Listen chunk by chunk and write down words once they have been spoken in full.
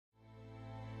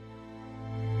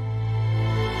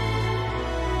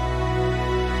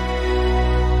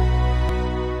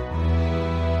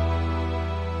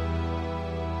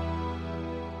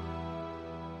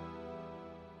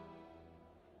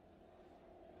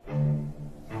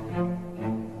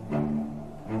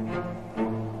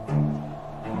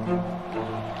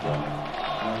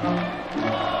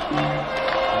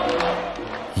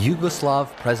Yugoslav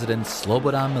President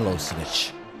Slobodan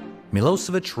Milosevic.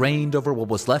 Milosevic reigned over what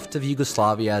was left of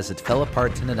Yugoslavia as it fell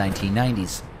apart in the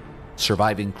 1990s,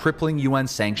 surviving crippling UN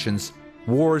sanctions,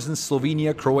 wars in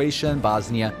Slovenia, Croatia, and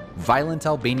Bosnia, violent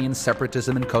Albanian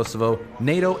separatism in Kosovo,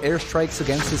 NATO airstrikes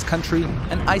against his country,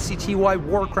 an ICTY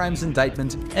war crimes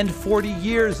indictment, and 40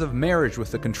 years of marriage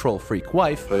with a control-freak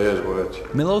wife.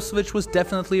 Milosevic was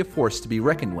definitely a force to be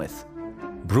reckoned with.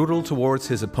 Brutal towards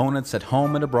his opponents at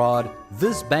home and abroad,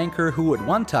 this banker, who at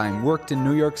one time worked in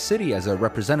New York City as a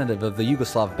representative of the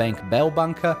Yugoslav bank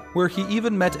Banka, where he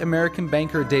even met American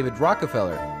banker David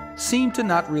Rockefeller, seemed to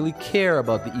not really care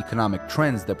about the economic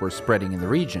trends that were spreading in the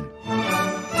region.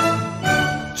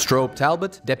 Strobe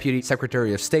Talbot, Deputy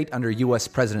Secretary of State under US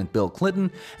President Bill Clinton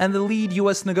and the lead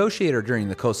US negotiator during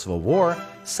the Kosovo War,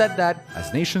 said that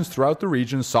as nations throughout the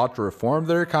region sought to reform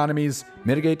their economies,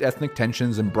 mitigate ethnic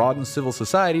tensions, and broaden civil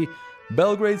society,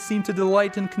 Belgrade seemed to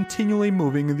delight in continually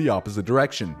moving in the opposite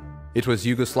direction. It was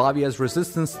Yugoslavia's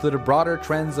resistance to the broader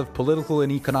trends of political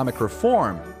and economic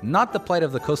reform, not the plight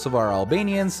of the Kosovar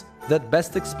Albanians, that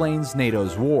best explains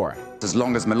NATO's war. As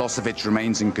long as Milosevic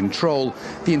remains in control,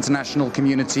 the international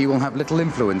community will have little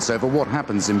influence over what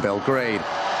happens in Belgrade.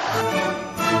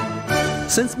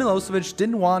 Since Milosevic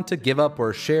didn't want to give up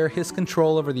or share his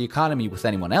control over the economy with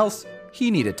anyone else,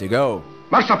 he needed to go.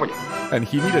 And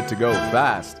he needed to go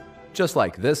fast. Just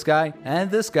like this guy, and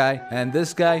this guy, and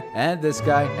this guy, and this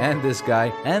guy, and this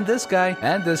guy, and this guy,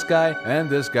 and this guy, and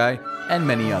this guy, and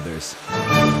many others.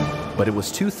 But it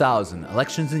was 2000,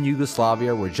 elections in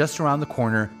Yugoslavia were just around the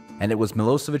corner, and it was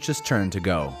Milosevic's turn to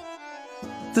go.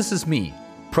 This is me,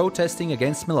 protesting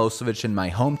against Milosevic in my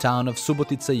hometown of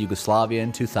Subotica, Yugoslavia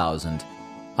in 2000.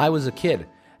 I was a kid,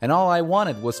 and all I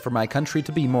wanted was for my country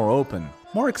to be more open,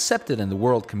 more accepted in the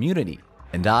world community.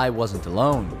 And I wasn't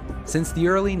alone. Since the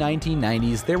early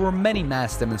 1990s, there were many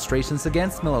mass demonstrations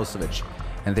against Milosevic,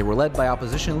 and they were led by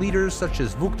opposition leaders such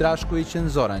as Vuk Jeremic and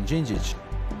Zoran Dinkic.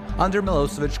 Under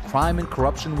Milosevic, crime and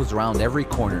corruption was around every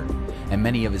corner, and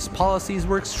many of his policies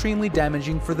were extremely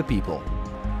damaging for the people.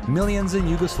 Millions in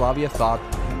Yugoslavia thought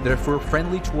that if we're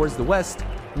friendly towards the West,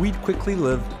 we'd quickly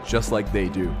live just like they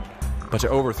do. But to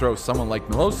overthrow someone like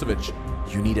Milosevic,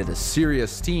 you needed a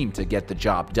serious team to get the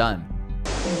job done.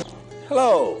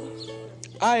 Hello,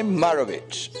 I'm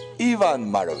Marovic,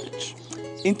 Ivan Marovic.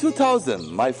 In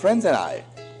 2000, my friends and I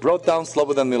brought down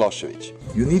Slobodan Milosevic.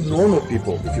 You need normal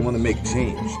people if you want to make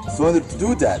change. So in order to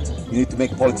do that, you need to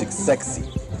make politics sexy,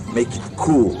 make it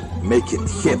cool, make it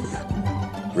hip.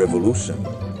 Revolution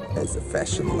as a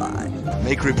fashion line.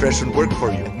 Make repression work for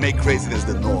you, make craziness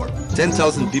the norm.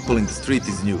 10,000 people in the street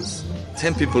is news.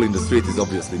 10 people in the street is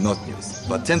obviously not news.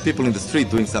 But 10 people in the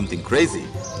street doing something crazy,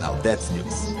 now that's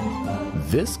news.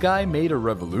 This guy made a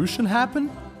revolution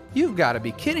happen? You've got to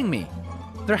be kidding me.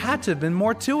 There had to have been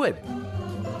more to it.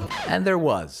 And there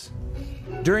was.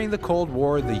 During the Cold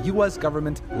War, the US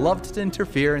government loved to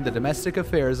interfere in the domestic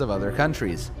affairs of other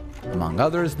countries. Among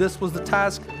others, this was the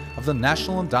task of the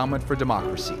National Endowment for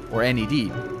Democracy, or NED,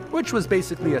 which was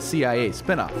basically a CIA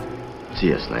spin-off.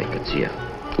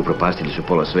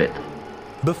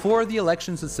 Before the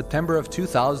elections in September of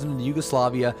 2000 in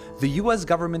Yugoslavia, the US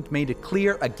government made it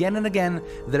clear again and again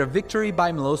that a victory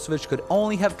by Milosevic could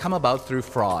only have come about through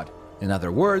fraud. In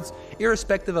other words,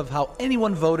 irrespective of how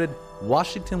anyone voted,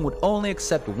 Washington would only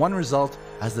accept one result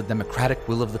as the democratic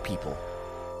will of the people.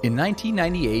 In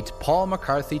 1998, Paul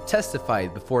McCarthy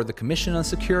testified before the Commission on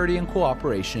Security and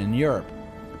Cooperation in Europe.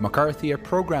 McCarthy, a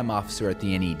program officer at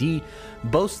the NED,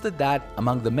 boasted that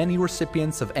among the many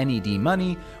recipients of NED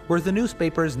money were the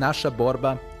newspapers Naša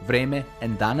Borba, Vreme,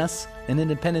 and Danas, an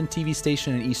independent TV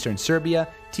station in eastern Serbia,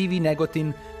 TV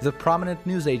Negotin, the prominent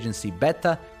news agency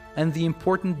Beta, and the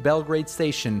important Belgrade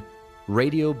station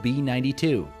Radio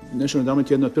B92. National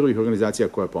Endowment je jedna od prvih organizacija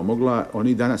koja je pomogla,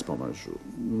 oni i danas pomažu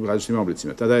u različitim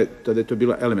oblicima. Tada je to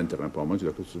bila elementarna pomoć,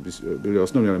 dakle su bili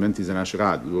osnovni elementi za naš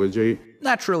rad, uređaji.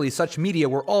 Naturally, such media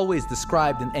were always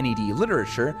described in NED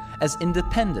literature as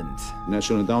independent.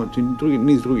 National Endowment i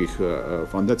niz drugih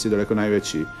fondacija, daleko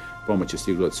najveći pomoć je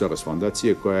stigla od Soros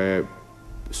fondacije, koja je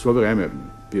svo vreme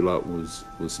bila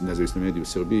uz nezavisne medije u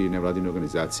Srbiji i nevladine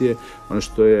organizacije. Ono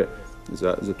što je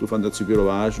za tu fondaciju bilo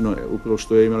važno je upravo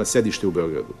što je imala sedište u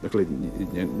Beogradu. Dakle,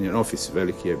 njen ofis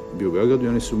veliki je bio u Beogradu i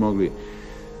oni su mogli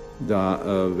da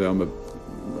veoma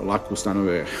lako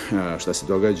ustanove šta se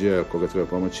događa, koga treba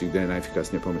pomoći, gde je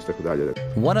najefikasnija pomoć, tako dalje.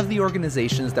 One of the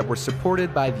organizations that were supported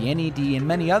by the NED and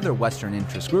many other Western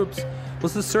interest groups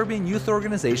was the Serbian youth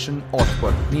organization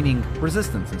Otpor, meaning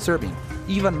resistance in Serbian.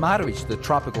 Ivan Marovic, the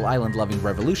tropical island-loving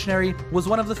revolutionary, was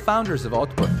one of the founders of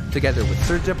Otpor. together with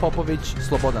Srđa Popović,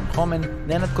 Slobodan Homen,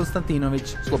 Nenad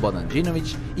Konstantinović, Slobodan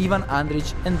Đinović, Ivan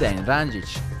Andrić, and Dejan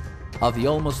Ranjić. Of the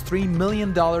almost $3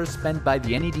 million spent by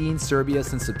the NED in Serbia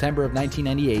since September of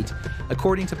 1998,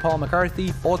 according to Paul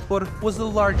McCarthy, Otpor was the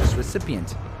largest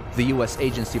recipient. The U.S.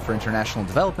 Agency for International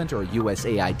Development, or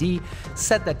USAID,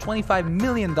 said that $25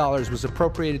 million was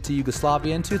appropriated to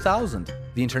Yugoslavia in 2000.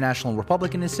 The International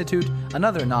Republican Institute,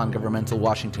 another non-governmental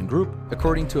Washington group,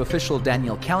 according to official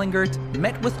Daniel Kalingert,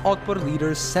 met with Otpor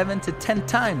leaders 7 to 10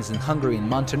 times in Hungary and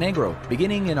Montenegro,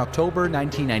 beginning in October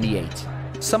 1998.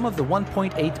 Some of the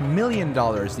 $1.8 million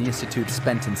the Institute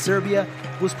spent in Serbia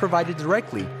was provided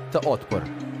directly to Otpor.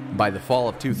 By the fall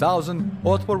of 2000,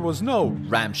 Otpor was no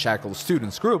ramshackle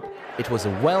students group. It was a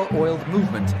well-oiled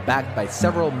movement backed by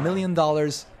several $1 million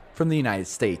from the United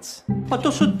States. Pa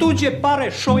to su tuđe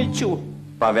pare, Šojiću.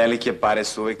 Pa velike pare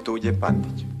su uvijek tuđe,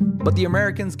 Pantić. But the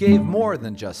Americans gave more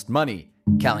than just money.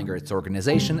 Kalingert's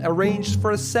organization arranged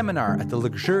for a seminar at the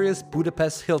luxurious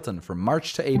Budapest Hilton from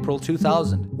March to April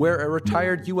 2000, where a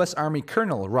retired U.S. Army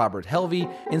Colonel, Robert Helvey,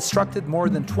 instructed more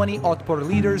than 20 Otpor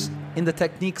leaders in the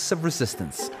techniques of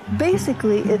resistance.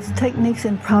 Basically, it's techniques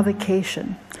in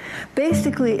provocation.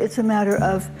 Basically, it's a matter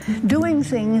of doing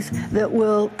things that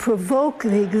will provoke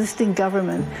the existing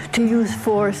government to use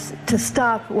force to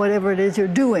stop whatever it is you're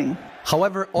doing.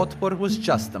 However, Otpor was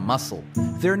just a muscle.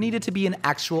 There needed to be an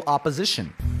actual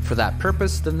opposition. For that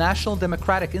purpose, the National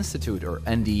Democratic Institute, or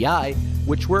NDI,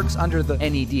 which works under the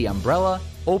NED umbrella,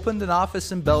 opened an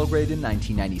office in Belgrade in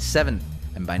 1997.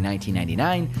 And by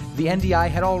 1999, the NDI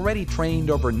had already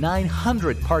trained over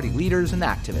 900 party leaders and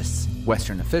activists.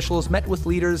 Western officials met with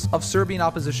leaders of Serbian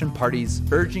opposition parties,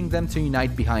 urging them to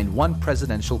unite behind one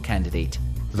presidential candidate.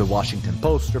 The Washington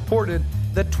Post reported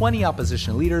that 20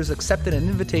 opposition leaders accepted an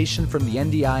invitation from the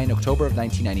NDI in October of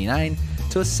 1999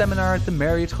 to a seminar at the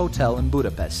Marriott Hotel in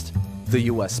Budapest. The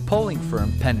U.S. polling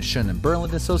firm Penn, Shun &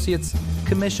 Berlin Associates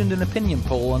commissioned an opinion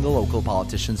poll on the local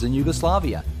politicians in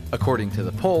Yugoslavia. According to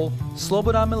the poll,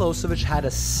 Slobodan Milosevic had a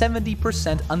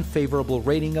 70% unfavorable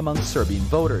rating among Serbian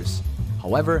voters.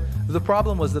 However, the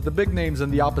problem was that the big names in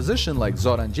the opposition like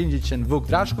Zoran Đinđić and Vuk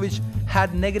Drašković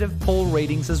had negative poll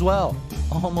ratings as well,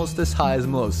 almost as high as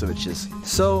Milosevic's.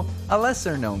 So, a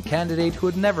lesser-known candidate who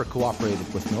had never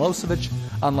cooperated with Milosevic,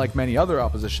 unlike many other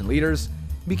opposition leaders,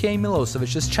 became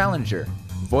Milosevic's challenger,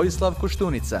 Vojislav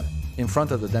Koštunica, in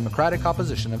front of the Democratic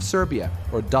Opposition of Serbia,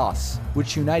 or DOS,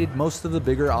 which united most of the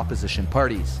bigger opposition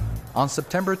parties. On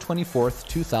September 24,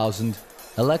 2000,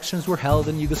 elections were held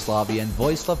in Yugoslavia and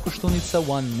Vojislav Koštunica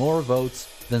won more votes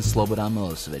than Slobodan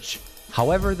Milosevic.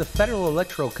 However, the Federal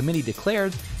Electoral Committee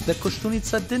declared that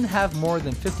Koštunica didn't have more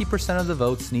than 50% of the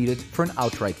votes needed for an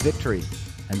outright victory,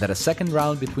 and that a second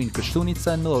round between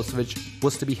Koštunica and Milosevic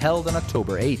was to be held on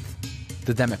October 8th.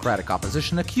 The Democratic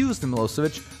opposition accused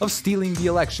Milosevic of stealing the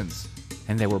elections,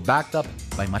 and they were backed up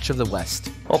by much of the West.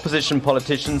 Opposition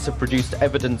politicians have produced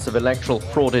evidence of electoral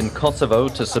fraud in Kosovo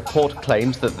to support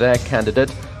claims that their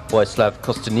candidate, Vojislav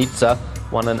Koštunica,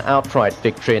 won an outright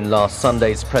victory in last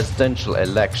Sunday's presidential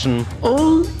election.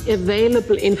 All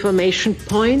available information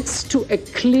points to a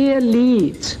clear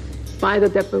lead by the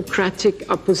democratic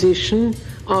opposition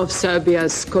of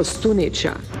Serbia's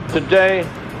Koštunica. Today,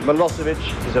 Milosevic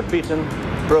is a beaten,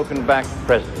 broken-backed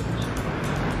president.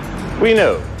 We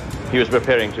know he was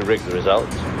preparing to rig the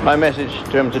results. My message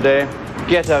to him today,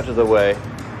 get out of the way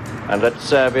and let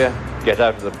Serbia get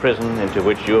out of the prison into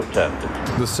which you have turned it.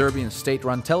 The Serbian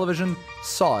state-run television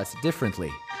saw it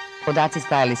differently. Podaci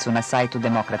stajali su na sajtu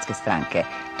Demokratske stranke.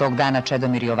 Tog dana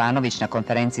Čedomir Jovanović na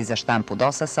konferenciji za štampu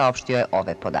DOS-a saopštio je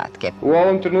ove podatke. U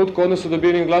ovom trenutku odnosno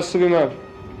dobijenim glasovima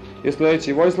je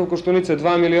sljedeći. Vojislav Koštunica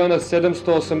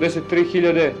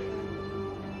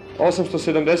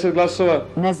 2.783.870 glasova.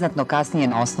 Neznatno kasnije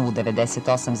na osnovu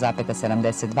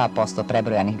 98,72%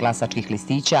 prebrojanih glasačkih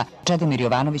listića, Čedomir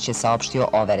Jovanović je saopštio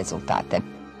ove rezultate.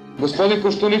 Gospodin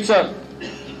Koštunica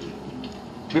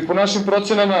bi po našim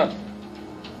procenama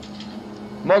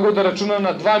mogao da računa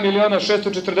na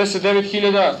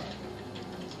 2.649.000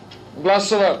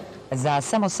 glasova. Za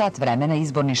samo sat vremena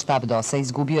izborni štab DOS-a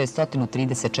izgubio je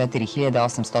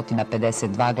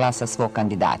 134.852 glasa svog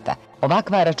kandidata.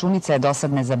 Ovakva računica je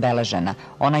dosad nezabeležena.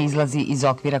 Ona izlazi iz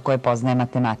okvira koje poznaje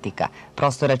matematika.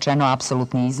 Prosto rečeno,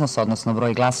 apsolutni iznos, odnosno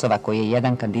broj glasova koji je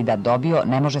jedan kandidat dobio,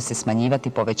 ne može se smanjivati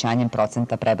povećanjem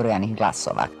procenta prebrojanih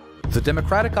glasova. The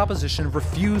democratic opposition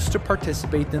refused to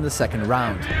participate in the second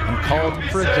round and called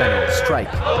for a general strike.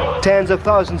 Tens of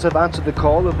thousands have answered the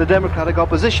call of the democratic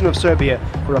opposition of Serbia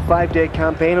for a 5-day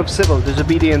campaign of civil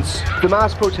disobedience. The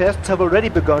mass protests have already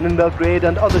begun in Belgrade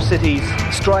and other cities.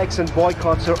 Strikes and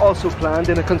boycotts are also planned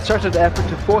in a concerted effort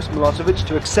to force Milosevic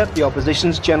to accept the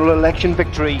opposition's general election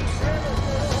victory.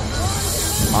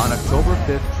 On October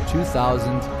 5th,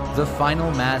 2000, the final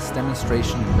mass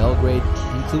demonstration in Belgrade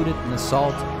included an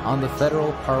assault on the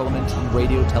Federal Parliament and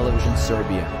Radio Television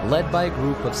Serbia, led by a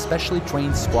group of specially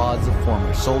trained squads of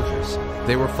former soldiers.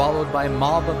 They were followed by a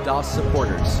mob of DOS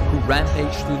supporters who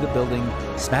rampaged through the building,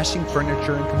 smashing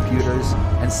furniture and computers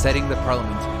and setting the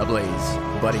parliament ablaze.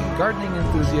 Budding gardening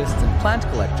enthusiasts and plant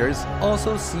collectors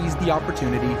also seized the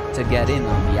opportunity to get in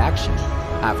on the action.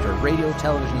 After Radio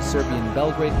Television Serbia in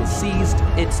Belgrade was seized,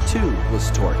 it too was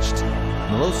torched.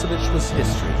 Milosevic was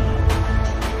history.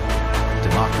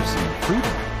 Democracy and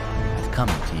freedom had come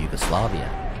to Yugoslavia.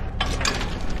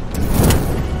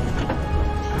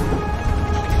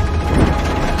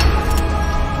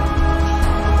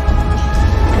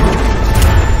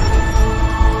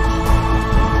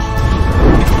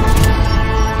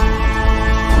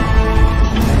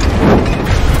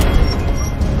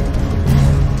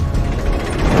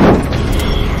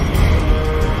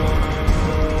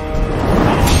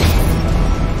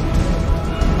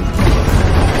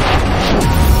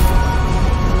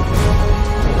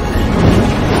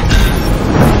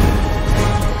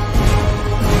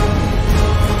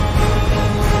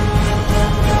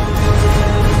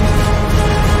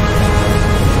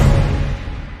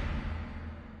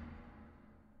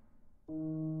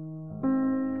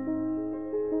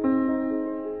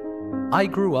 I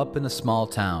grew up in a small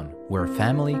town where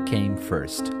family came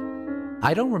first.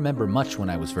 I don't remember much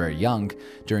when I was very young,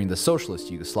 during the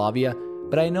socialist Yugoslavia,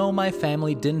 but I know my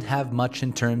family didn't have much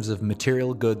in terms of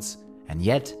material goods, and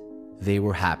yet they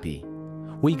were happy.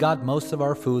 We got most of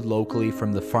our food locally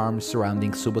from the farms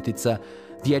surrounding Subotica,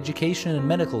 the education and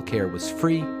medical care was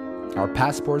free, our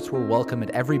passports were welcome at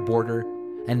every border,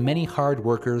 and many hard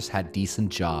workers had decent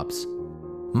jobs.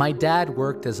 My dad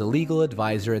worked as a legal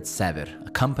advisor at Sever, a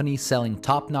company selling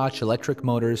top-notch electric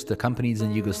motors to companies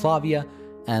in Yugoslavia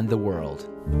and the world.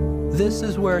 This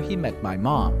is where he met my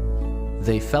mom.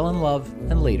 They fell in love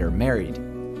and later married.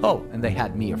 Oh, and they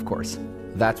had me, of course.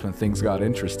 That's when things got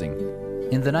interesting.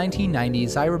 In the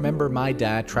 1990s, I remember my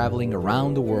dad traveling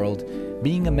around the world,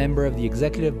 being a member of the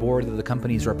executive board of the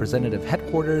company's representative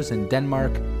headquarters in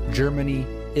Denmark, Germany,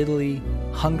 Italy,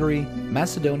 Hungary,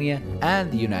 Macedonia,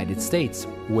 and the United States,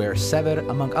 where Sever,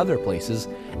 among other places,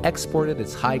 exported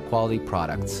its high-quality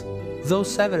products. Though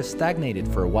Sever stagnated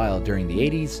for a while during the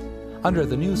 80s, under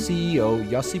the new CEO,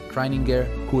 Josip Kreininger,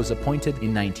 who was appointed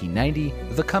in 1990,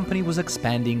 the company was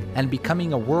expanding and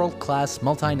becoming a world-class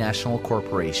multinational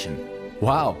corporation.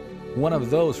 Wow, one of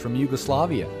those from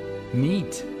Yugoslavia.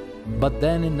 Neat. But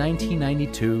then in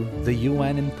 1992, the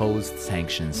UN imposed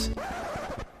sanctions.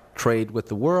 Trade with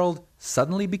the world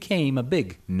suddenly became a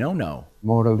big no-no.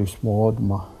 Morali smo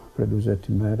odmah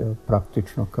preduzeti mere,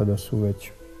 praktično kada su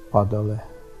već padale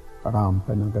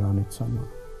rampe na granicama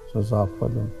sa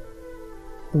zapadom.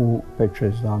 U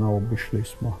 5-6 dana obišli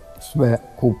smo sve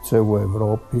kupce u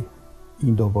Evropi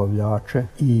i dobavljače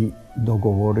i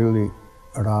dogovorili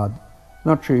rad.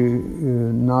 Znači,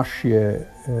 naš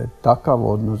je takav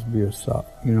odnos bio sa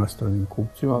inostranim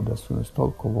kupcima da su nas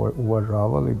toliko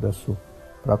uvažavali da su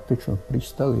praktično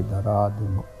pristali da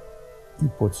radimo i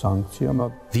pod sankcijama.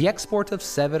 The export of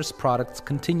Sever's products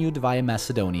continued via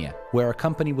Macedonia, where a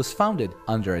company was founded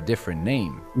under a different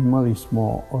name. Imali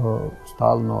smo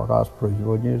stalno rast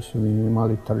proizvodnje jer smo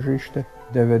imali tržište.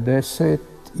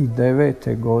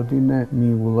 1999. godine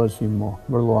mi ulazimo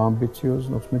vrlo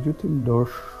ambiciozno, međutim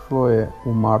došlo je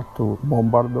u martu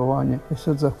bombardovanje.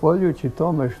 Sad, zahvaljujući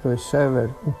tome što je Sever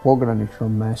u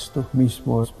pograničnom mestu, mi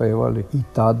smo uspevali i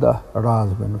tada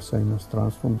razmenu sa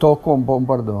inostranstvom tokom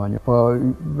bombardovanja. Pa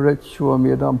reći ću vam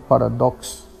jedan paradoks,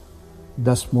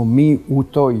 da smo mi u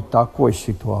toj i takvoj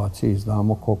situaciji,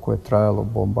 znamo koliko je trajalo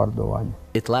bombardovanje.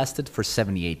 It lasted for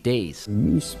 78 days.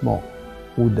 Mi smo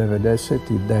u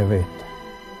 99.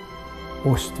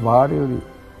 ostvarili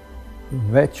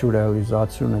veću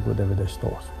realizaciju nego 98.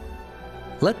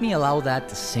 Let me allow that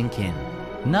to sink in.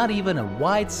 Not even a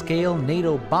wide-scale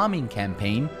NATO bombing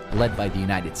campaign, led by the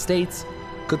United States,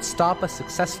 could stop a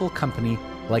successful company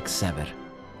like Sever.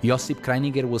 Josip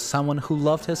Kreininger was someone who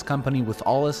loved his company with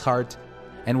all his heart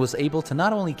and was able to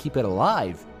not only keep it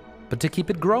alive, but to keep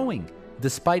it growing,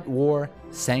 despite war,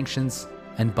 sanctions,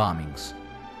 and bombings.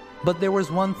 But there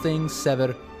was one thing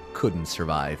Sever couldn't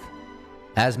survive: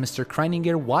 As Mr.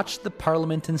 Kreininger watched the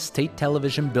Parliament and state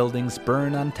television buildings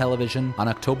burn on television on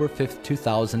October 5th,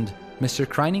 2000, Mr.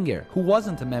 Kreininger, who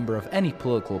wasn't a member of any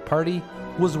political party,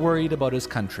 was worried about his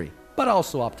country, but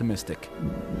also optimistic.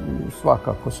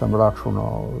 Svakako sam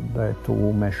računao da je tu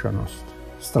umešanost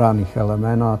stranih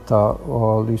elemenata,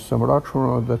 ali sam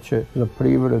računao da će za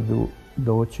privredu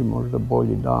doći možda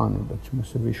bolji dani, da ćemo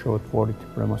se više otvoriti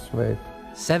prema svetu.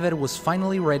 Sever was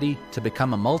finally ready to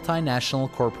become a multinational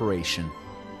corporation.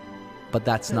 But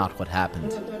that's not what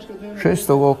happened.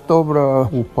 6. oktobra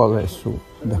upale su,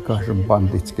 da kažem,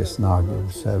 banditske snage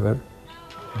u sever.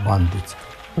 Banditske.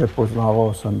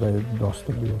 Prepoznavao sam da je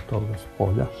dosta bilo toga s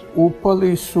polja.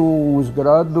 Upali su u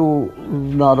zgradu,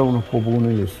 naravno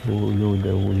pobunili su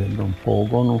ljude u jednom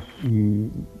pogonu i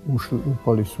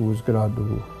upali su u zgradu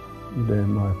gde je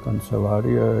moja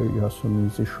kancelarija. Ja sam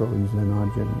izišao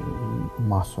iznenađen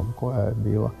masom koja je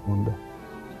bila. Onda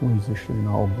smo izišli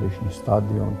na obližnji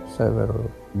stadion Sever.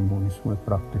 Oni smo je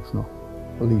praktično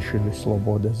lišili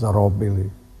slobode,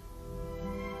 zarobili,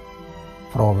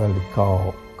 proveli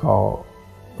kao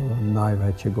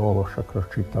najvećeg ološa kroz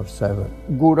čitav sever.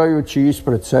 Gurajući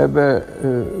ispred sebe,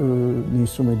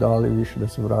 nisu mi dali više da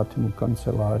se vratim u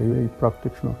kancelariju i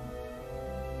praktično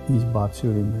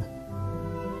izbacili me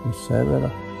iz severa.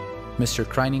 Mr.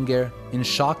 Kreininger, in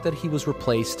shock that he was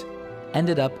replaced,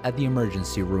 ended up at the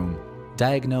emergency room,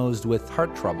 diagnosed with heart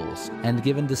troubles and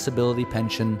given disability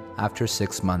pension after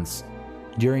 6 months.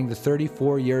 During the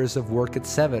 34 years of work at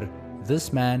Sever,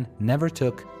 this man never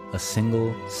took a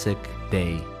single sick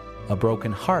day. A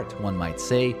broken heart, one might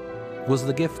say, was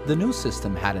the gift the new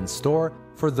system had in store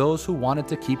for those who wanted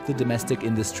to keep the domestic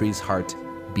industry's heart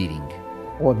beating.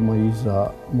 Odmah iza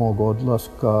mog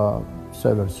odlaska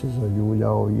Sever se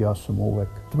zaljuljao i ja sam uvek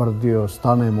tvrdio,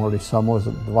 stanemo li samo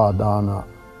za 2 dana,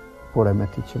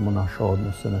 poremetit ćemo naše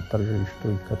odnose na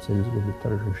tržištu i kad se izgubi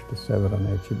tržište, Severa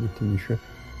neće biti više.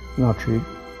 Znači,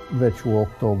 već u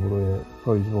oktobru je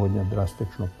proizvodnja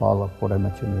drastično pala,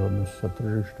 poremećeni odnos sa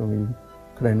tržištom i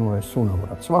krenuo je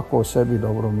sunovrat. Svako o sebi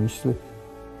dobro misli,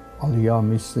 ali ja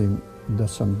mislim da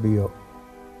sam bio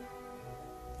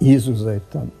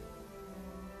izuzetan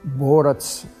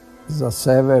borac za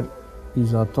Sever i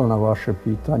zato na vaše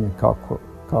pitanje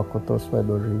kako to sve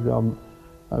doživljavam.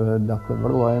 Dakle,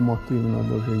 vrlo emotivno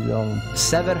doživljavam.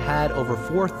 Sever had over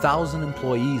 4,000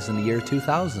 employees in the year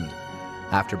 2000.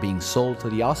 After being sold to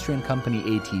the Austrian company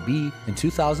ATB in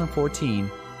 2014,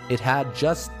 it had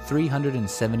just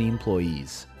 370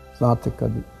 employees. Znate,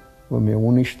 kad vam je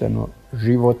uništeno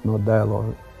životno delo,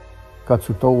 kad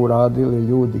su to uradili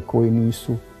ljudi koji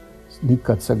nisu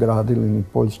nikad sagradili ni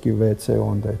poljski WC,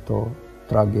 onda je to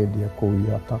tragedija koju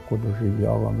ja tako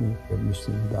doživljavam i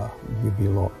mislim da bi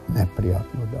bilo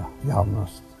neprijatno da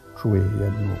javnost čuje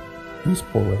jednu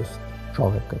ispovest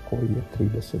čoveka koji je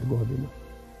 30 godina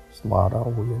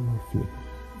stvarao u jednoj firmi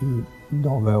i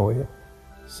doveo je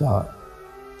sa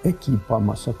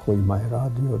ekipama sa kojima je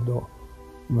radio do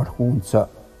vrhunca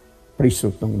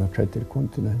prisutnog na 4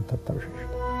 kontinenta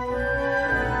tržišta.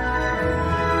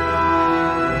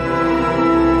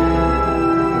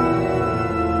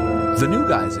 The new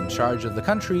guys in charge of the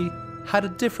country had a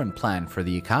different plan for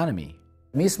the economy.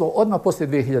 Mi smo odmah poslije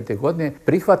 2000. godine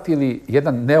prihvatili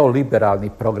jedan neoliberalni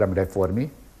program reformi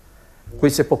koji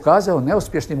se pokazao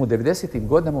neuspješnim u 90.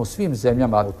 godinama u svim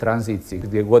zemljama u tranziciji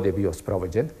gdje god je bio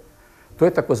sprovođen. To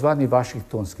je takozvani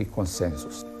Vašingtonski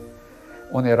konsenzus.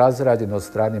 On je razrađen od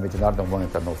strane Međunarodnog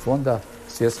monetarnog fonda,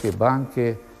 Svjetske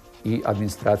banke i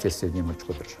administracije Sjedinjenih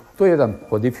Američkih Država. To je jedan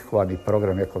kodifikovani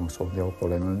program ekonomskog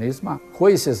neokolonializma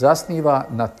koji se zasniva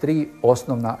na 3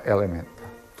 osnovna elementa.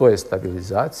 To je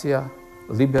stabilizacija,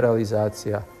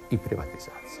 liberalizacija i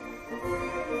privatizacija.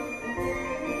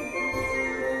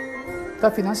 Ta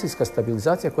finansijska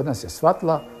stabilizacija kod nas je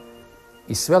shvatila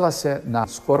i svela se na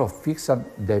skoro fiksan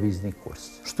devizni kurs,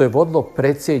 što je vodilo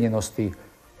precijenjenosti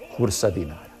kursa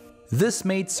dinara. This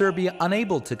made Serbia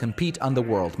unable to compete on the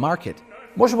world market.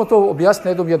 Možemo to objasniti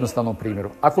na jednom jednostavnom primjeru.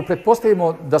 Ako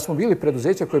pretpostavimo da smo bili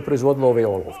preduzeće koje je proizvodilo ove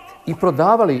olovke i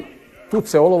prodavali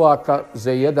tuce olovaka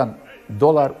za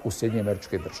 $1 u Sjedinjene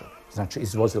Američke Države, znači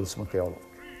izvozili smo te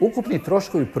olovke. Ukupni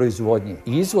troškovi proizvodnje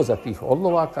i izvoza tih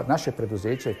olovaka naše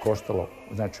preduzeće je koštalo,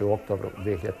 znači u oktobru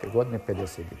 2000. godine,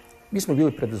 50 dinara. Mi smo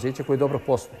bili preduzeće koje dobro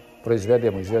posluje.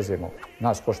 Proizvedemo, izvezemo,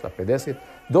 nas košta 50,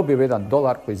 dobijemo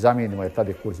 $1 koji zamijenimo jer tada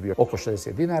je kurs bio oko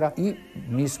 60 dinara i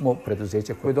mi smo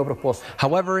preduzeće koje dobro posluje.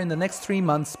 However, in the next 3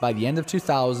 months, by the end of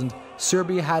 2000,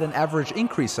 Serbia had an average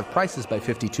increase of prices by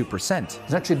 52%.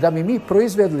 Znači, da bi mi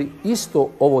proizvedli isto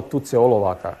ovo tuce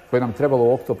olovaka koje nam trebalo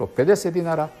u oktobru 50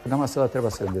 dinara, nama sada treba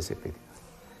 75 dinara.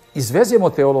 Izvezemo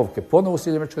te olovke ponovo u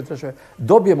Sjedinjene Američke Države,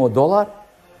 dobijemo $1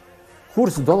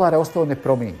 Kurs dolara je ostao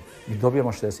nepromijenjen. Mi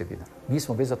dobijamo 60 dinara. Mi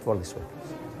smo već zatvorili svoj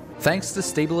posao. Thanks to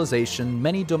stabilization,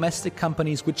 many domestic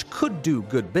companies which could do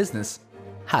good business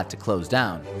had to close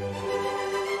down.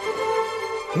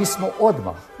 Mi smo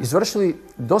odmah izvršili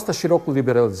dosta široku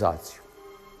liberalizaciju.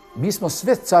 Mi smo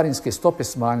sve carinske stope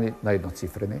smanjili na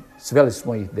jednocifrene, sveli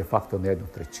smo ih de facto na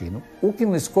 1/3,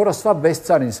 ukinuli skoro sva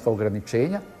bezcarinska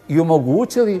ograničenja i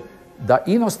omogućili da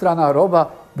inostrana roba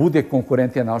bude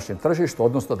konkurentnija na našem tržištu,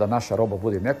 odnosno da naša roba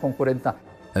bude nekonkurentna.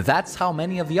 That's how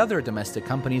many of the other domestic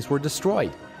companies were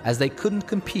destroyed, as they couldn't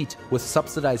compete with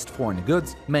subsidized foreign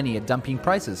goods, many at dumping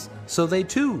prices, so they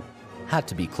too had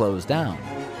to be closed down.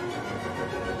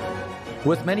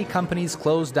 With many companies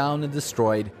closed down and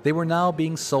destroyed, they were now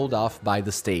being sold off by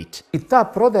the state. I ta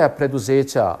prodaja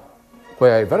preduzeća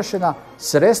koja je vršena,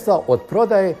 sredstva od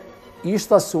prodaje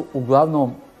išla su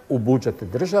uglavnom u budžete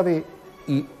države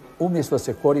i umjesto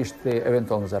se koriste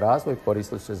eventualno za razvoj,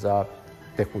 koristili se za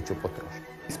tekuću potrošnju.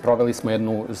 Sproveli smo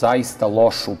jednu zaista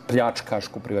lošu,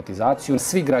 pljačkašku privatizaciju.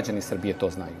 Svi građani Srbije to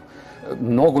znaju.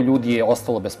 Mnogo ljudi je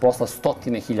ostalo bez posla,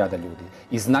 100.000 ljudi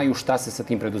i znaju šta se sa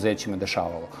tim preduzećima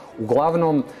dešavalo.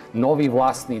 Uglavnom, novi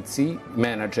vlasnici,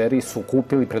 menadžeri su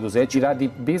kupili preduzeći radi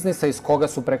biznisa iz koga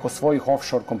su preko svojih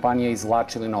offshore kompanija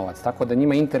izvlačili novac. Tako da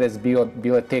njima interes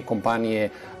bile te kompanije,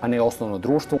 a ne osnovno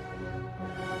društvo.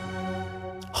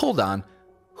 Hold on,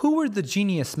 who were the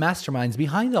genius masterminds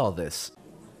behind all this?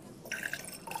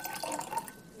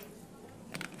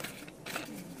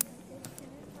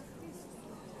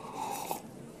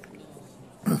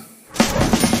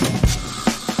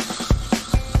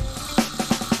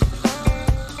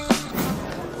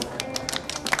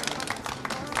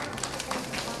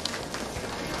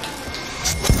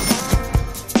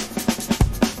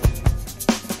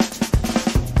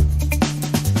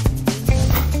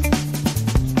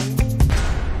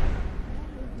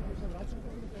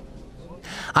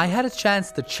 I had a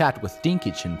chance to chat with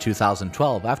Dinkic in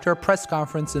 2012 after a press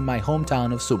conference in my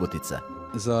hometown of Subotica.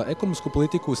 Za ekonomsku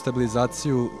politiku,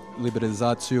 stabilizaciju,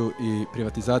 liberalizaciju i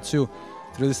privatizaciju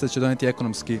tvrdi se da će doneti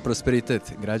ekonomski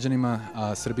prosperitet građanima,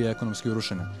 a Srbija je ekonomski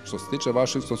urušena. Što se tiče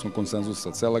Vašingtonskog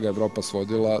konsenzusa, cela ga Evropa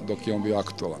svodila dok je on bio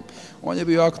aktualan. On je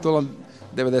bio aktualan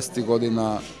 90.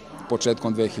 godina,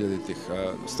 početkom 2000-ih.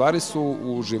 Stvari su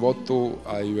u životu,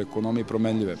 a i u ekonomiji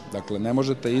promenljive. Dakle, ne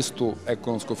možete istu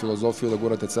ekonomsku filozofiju da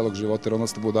gurate celog života jer onda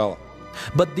ste budala.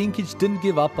 But Dinkic didn't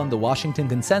give up on the Washington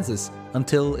consensus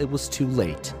until it was too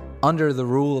late. Under the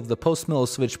rule of the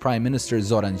post-Milosevic Prime Minister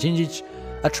Zoran Đinđić,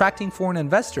 attracting foreign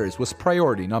investors was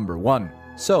priority number one.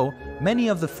 So,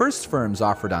 many of the first firms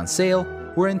offered on sale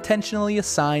were intentionally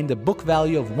assigned a book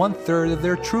value of 1/3 of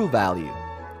their true value.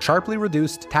 Sharply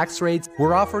reduced tax rates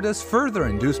were offered as further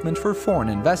inducement for foreign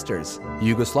investors.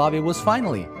 Yugoslavia was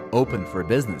finally open for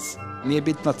business. Nije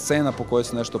bitna cena po kojoj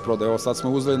se nešto prodaje. Evo sad smo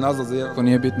uzeli nazad za... To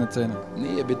nije bitna cena.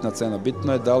 Nije bitna cena.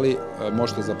 Bitno je da li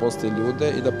možete zaposliti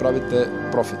ljude i da pravite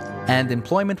profit. And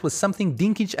employment was something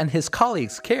Dinkic and his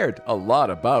colleagues cared a lot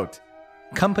about.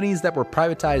 Companies that were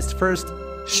privatized first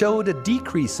showed a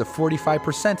decrease of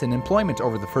 45% in employment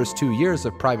over the first 2 years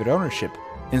of private ownership.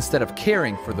 Instead of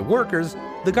caring for the workers,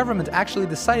 the government actually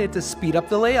decided to speed up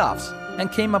the layoffs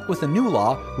and came up with a new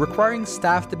law requiring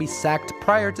staff to be sacked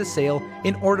prior to sale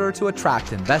in order to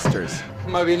attract investors.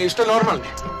 Ma vi niste normalni.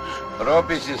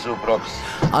 Propisi su propisi.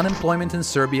 Unemployment in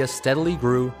Serbia steadily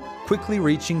grew, quickly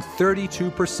reaching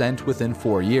 32% within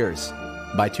 4 years.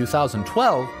 By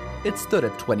 2012, it stood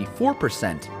at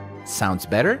 24%. Sounds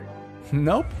better?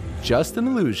 Nope, just an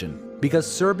illusion. Because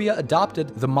Serbia adopted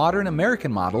the modern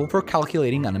American model for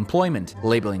calculating unemployment,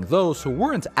 labeling those who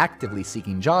weren't actively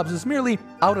seeking jobs as merely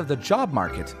out of the job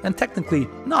market and technically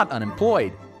not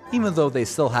unemployed, even though they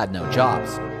still had no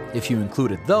jobs. If you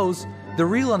included those, the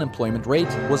real unemployment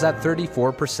rate was at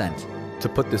 34%. To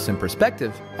put this in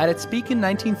perspective, at its peak in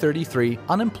 1933,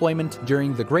 unemployment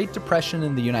during the Great Depression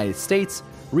in the United States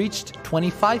reached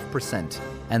 25%,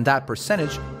 and that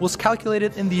percentage was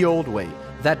calculated in the old way,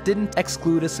 that didn't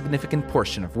exclude a significant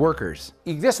portion of workers.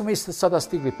 I gdje smo mi sada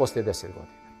stigli poslije 10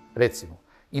 godina? Recimo,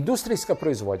 industrijska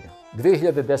proizvodnja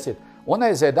 2010, ona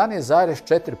je za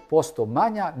 11,4%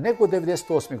 manja nego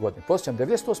 98. godine. Posjećam,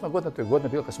 98. godina to je godina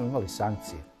bila kad smo imali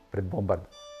sankcije pred bombardom.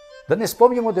 Da ne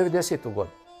spominjemo 90.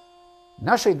 godinu.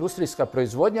 Naša industrijska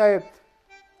proizvodnja je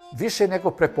više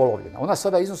nego prepolovljena. Ona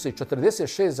sada iznosi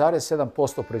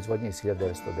 46,7% proizvodnje iz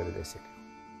 1990.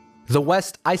 The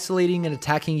West isolating and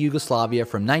attacking Yugoslavia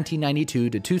from 1992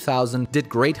 to 2000 did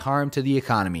great harm to the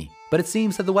economy, but it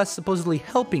seems that the West supposedly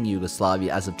helping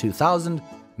Yugoslavia as of 2000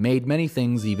 made many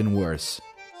things even worse.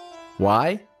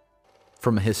 Why?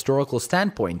 From a historical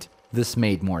standpoint, this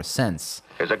made more sense.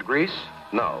 Is it Greece?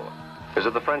 No. Is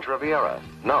it the French Riviera?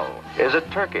 No. Is it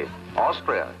Turkey,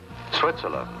 Austria,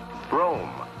 Switzerland,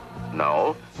 Rome?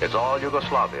 No, it's all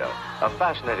Yugoslavia, a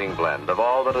fascinating blend of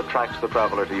all that attracts the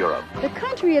traveler to Europe. The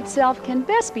country itself can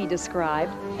best be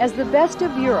described as the best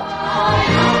of Europe.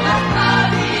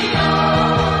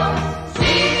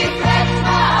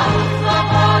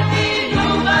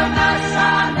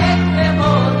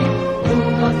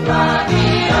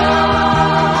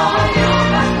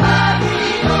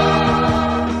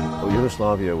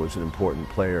 Yugoslavia was an important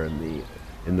player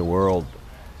in the world,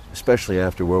 especially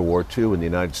after World War II, when the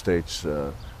United States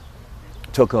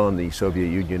took on the Soviet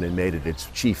Union and made it its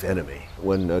chief enemy.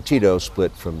 When Tito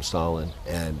split from Stalin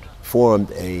and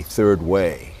formed a third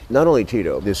way, not only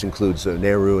Tito, this includes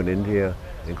Nehru in India,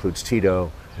 it includes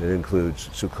Tito, it includes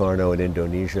Sukarno in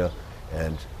Indonesia,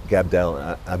 and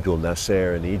Gabdel Abdel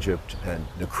Nasser in Egypt, and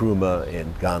Nkrumah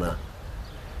in Ghana.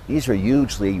 These are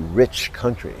hugely rich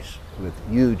countries with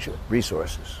huge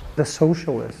resources. The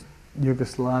socialist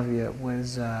Yugoslavia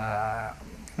was,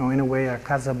 in a way, a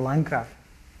Casablanca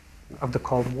of the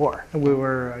Cold War. We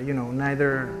were,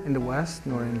 neither in the West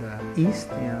nor in the East,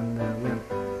 and we had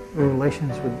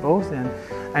relations with both.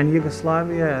 And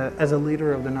Yugoslavia, as a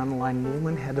leader of the non-aligned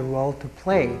movement, had a role to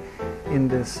play in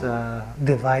this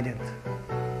divided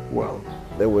world.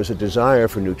 There was a desire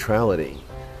for neutrality,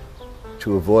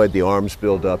 to avoid the arms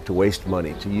buildup, to waste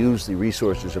money, to use the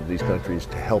resources of these countries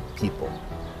to help people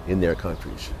in their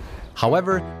countries.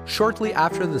 However, shortly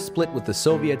after the split with the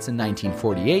Soviets in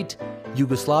 1948,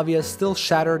 Yugoslavia, still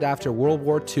shattered after World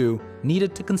War II,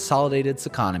 needed to consolidate its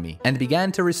economy and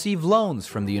began to receive loans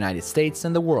from the United States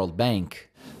and the World Bank.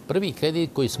 Prvi kredit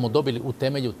koji smo dobili u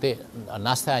temelju te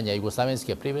nastajanja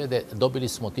jugoslavenske privrede dobili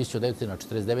smo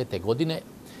 1949. godine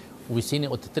u visini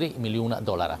od $3 milijuna.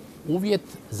 Uvjet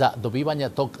za dobivanje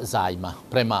tog zajma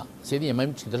prema Sjedinjenim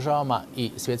Američkim Državama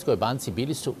i Svjetskoj banci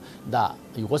bili su da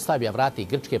Jugoslavija vrati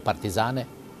grčke partizane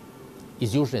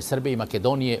iz Južne Srbije i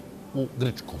Makedonije u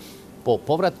Grčku. Po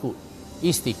povratku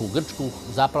istih u Grčku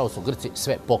zapravo su Grci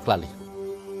sve poklali.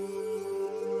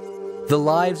 The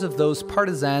lives of those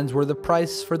partisans were the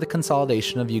price for the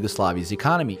consolidation of Yugoslavia's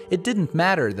economy. It didn't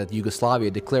matter that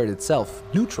Yugoslavia declared itself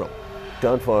neutral.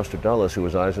 John Foster Dulles, who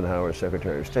was Eisenhower's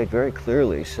Secretary of State, very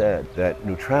clearly said that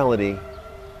neutrality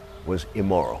was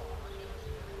immoral.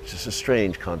 It's just a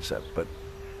strange concept, but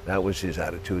that was his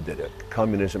attitude, that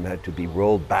communism had to be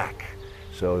rolled back.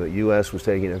 So the U.S. was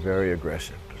taking a very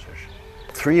aggressive position.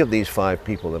 3 of these 5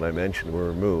 people that I mentioned were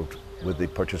removed with the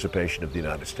participation of the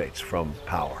United States from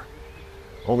power.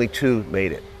 Only 2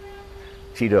 made it.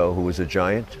 Tito, who was a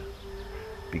giant,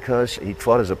 because he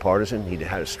fought as a partisan, he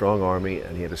had a strong army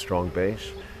and he had a strong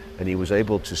base, and he was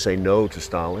able to say no to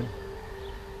Stalin.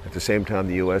 At the same time,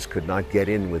 the U.S. could not get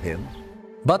in with him.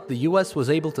 But the U.S. was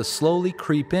able to slowly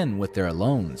creep in with their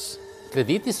loans.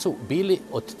 Krediti su bili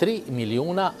od 3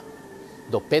 milijuna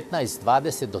do 15,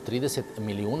 20 do 30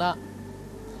 milijuna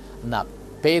na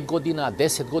 5 godina,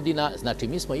 10 godina. Znači,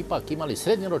 mi smo ipak imali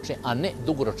srednjoročne, a ne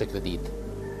dugoročne kredite.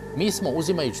 Mi smo,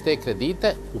 uzimajući te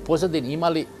kredite, u pozadini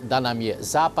imali da nam je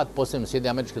Zapad, posebno Sjedinjene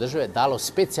Američke Države, dalo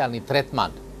specijalni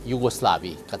tretman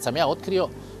Jugoslaviji. Kad sam ja otkrio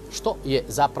što je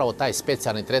zapravo taj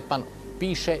specijalni tretman,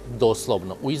 piše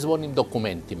doslovno u izvornim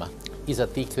dokumentima iza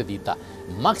tih kredita.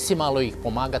 Maksimalno ih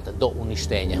pomagati do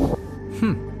uništenja.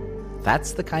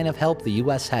 That's the kind of help the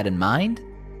U.S. had in mind?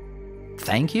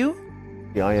 Thank you?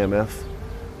 The IMF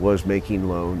was making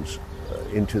loans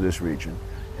into this region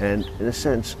and, in a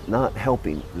sense, not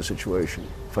helping the situation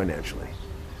financially.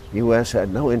 The U.S.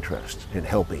 had no interest in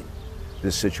helping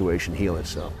this situation heal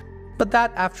itself. But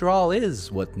that, after all,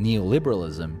 is what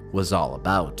neoliberalism was all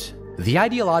about. The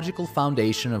ideological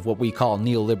foundation of what we call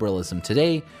neoliberalism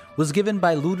today was given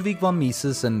by Ludwig von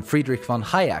Mises and Friedrich von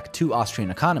Hayek, 2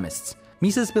 Austrian economists.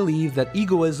 Mises believed that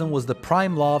egoism was the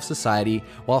prime law of society,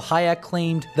 while Hayek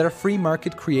claimed that a free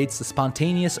market creates a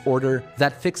spontaneous order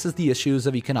that fixes the issues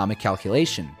of economic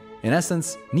calculation. In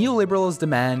essence, neoliberals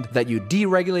demand that you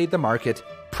deregulate the market,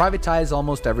 privatize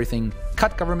almost everything,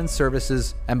 cut government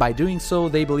services, and by doing so,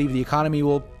 they believe the economy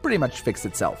will pretty much fix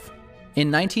itself. In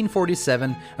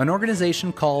 1947, an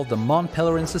organization called the Mont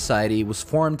Pelerin Society was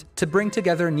formed to bring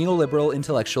together neoliberal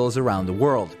intellectuals around the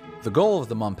world. The goal of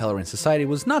the Mont Pelerin Society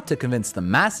was not to convince the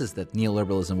masses that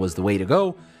neoliberalism was the way to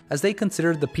go, as they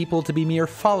considered the people to be mere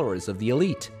followers of the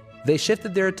elite. They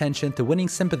shifted their attention to winning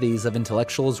sympathies of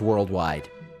intellectuals worldwide.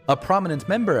 A prominent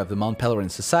member of the Mont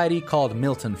Pelerin Society, called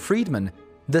Milton Friedman,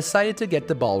 decided to get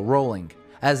the ball rolling.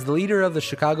 As the leader of the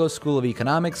Chicago School of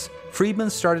Economics, Friedman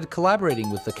started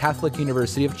collaborating with the Catholic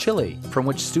University of Chile, from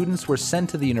which students were sent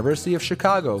to the University of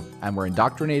Chicago and were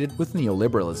indoctrinated with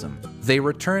neoliberalism. They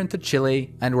returned to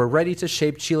Chile and were ready to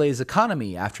shape Chile's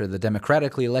economy after the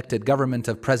democratically elected government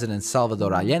of President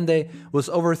Salvador Allende was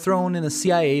overthrown in a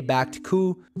CIA-backed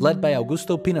coup led by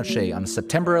Augusto Pinochet on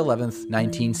September 11,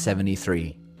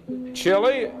 1973.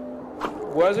 Chile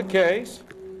was a case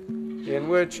in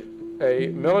which a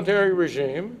military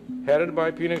regime headed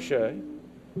by Pinochet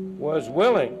was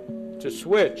willing to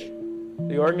switch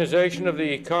the organization of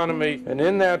the economy, and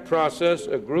in that process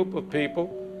a group of people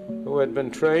who had been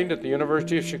trained at the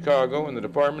University of Chicago in the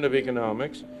Department of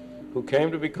Economics, who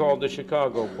came to be called the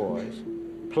Chicago Boys,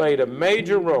 played a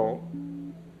major role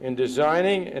in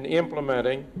designing and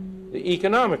implementing the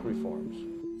economic reforms.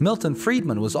 Milton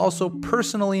Friedman was also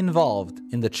personally involved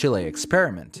in the Chile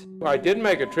experiment. I did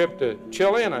make a trip to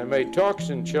Chile and I made talks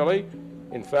in Chile.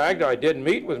 In fact, I did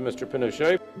meet with Mr.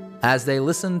 Pinochet. As they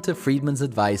listened to Friedman's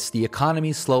advice, the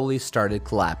economy slowly started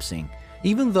collapsing,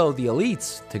 even though the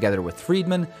elites, together with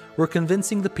Friedman, were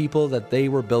convincing the people that they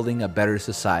were building a better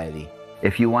society.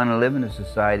 If you want to live in a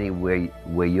society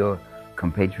where your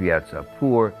compatriots are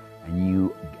poor and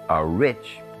you are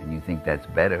rich, and you think that's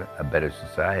better, a better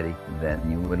society, then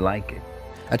you would like it.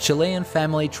 A Chilean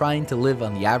family trying to live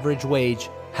on the average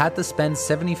wage had to spend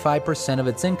 75% of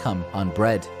its income on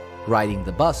bread. Riding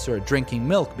the bus or drinking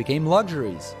milk became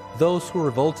luxuries. Those who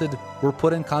revolted were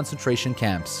put in concentration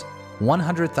camps.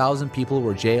 100,000 people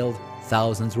were jailed,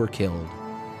 thousands were killed.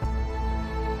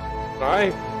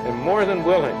 I am more than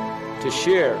willing to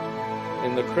share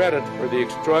in the credit for the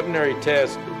extraordinary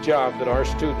job that our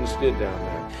students did down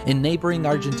there. In neighboring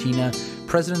Argentina,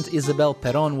 President Isabel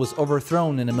Perón was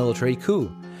overthrown in a military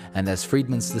coup, and as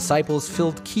Friedman's disciples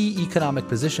filled key economic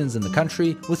positions in the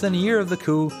country, within a year of the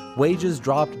coup, wages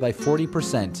dropped by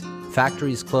 40%,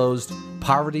 factories closed,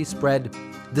 poverty spread,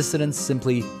 dissidents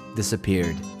simply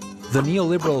disappeared. The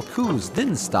neoliberal coups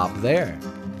didn't stop there.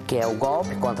 Que é o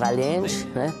golpe contra Allende,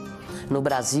 né? No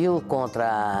Brasil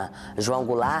contra João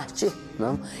Goulart,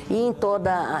 não? E em toda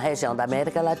a região da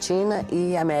América Latina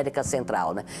e América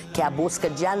Central, né? Que é a busca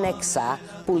de anexar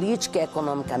política e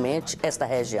economicamente esta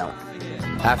região.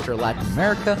 After Latin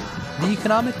America, the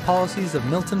economic policies of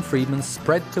Milton Friedman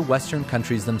spread to Western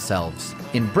countries themselves.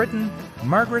 In Britain,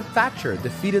 Margaret Thatcher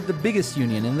defeated the biggest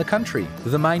union in the country,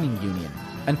 the mining union,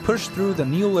 and pushed through the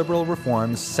neoliberal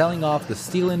reforms, selling off the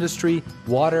steel industry,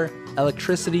 water,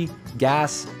 electricity,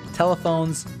 gas,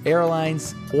 telephones,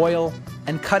 airlines, oil,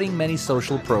 and cutting many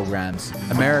social programs.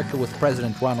 America, with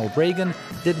President Ronald Reagan,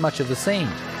 did much of the same,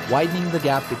 widening the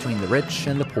gap between the rich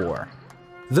and the poor.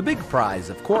 The big prize,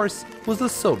 of course, was the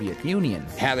Soviet Union.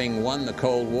 Having won the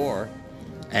Cold War,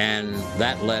 and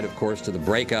that led, of course, to the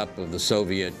breakup of the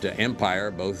Soviet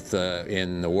Empire, both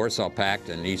in the Warsaw Pact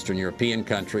and Eastern European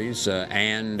countries,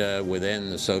 and within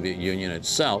the Soviet Union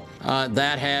itself,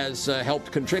 that has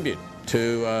helped contribute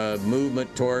to a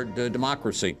movement toward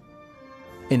democracy.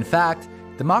 In fact,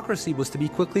 democracy was to be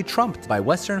quickly trumped by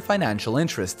Western financial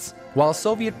interests. While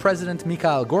Soviet President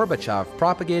Mikhail Gorbachev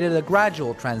propagated a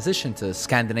gradual transition to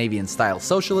Scandinavian-style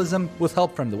socialism with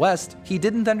help from the West, he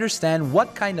didn't understand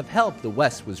what kind of help the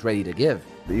West was ready to give.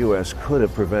 The U.S. could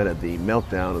have prevented the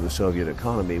meltdown of the Soviet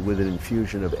economy with an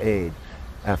infusion of aid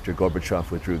after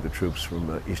Gorbachev withdrew the troops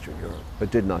from Eastern Europe,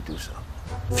 but did not do so.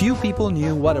 Few people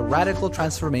knew what a radical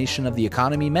transformation of the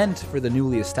economy meant for the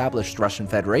newly established Russian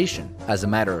Federation. As a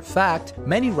matter of fact,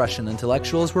 many Russian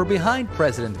intellectuals were behind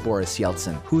President Boris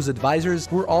Yeltsin, whose advisors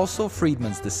were also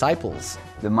Friedman's disciples.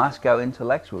 The Moscow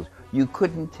intellectuals, you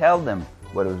couldn't tell them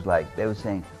what it was like. They were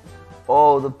saying,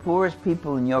 oh, the poorest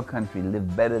people in your country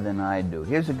live better than I do.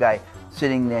 Here's a guy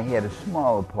sitting there, he had a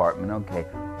small apartment, okay,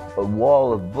 a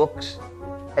wall of books,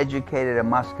 educated at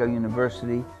Moscow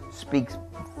University, speaks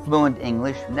fluent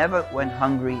English, never went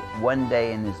hungry one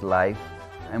day in his life.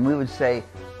 And we would say,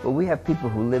 well, we have people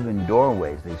who live in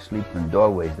doorways. They sleep in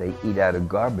doorways. They eat out of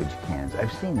garbage cans.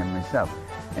 I've seen them myself.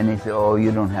 And they say, oh,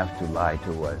 you don't have to lie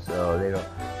to us. Oh, they don't.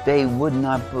 They would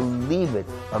not believe it.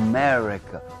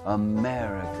 America,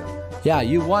 America. Yeah,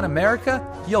 you want America?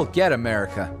 You'll get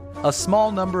America. A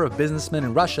small number of businessmen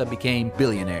in Russia became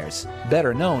billionaires,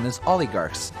 better known as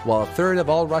oligarchs, while a third of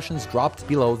all Russians dropped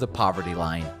below the poverty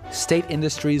line. State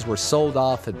industries were sold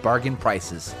off at bargain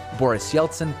prices. Boris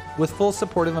Yeltsin, with full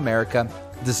support of America,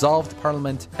 dissolved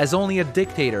parliament as only a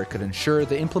dictator could ensure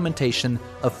the implementation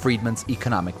of Friedman's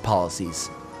economic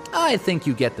policies. I think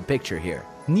you get the picture here.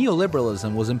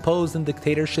 Neoliberalism was imposed in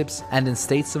dictatorships and in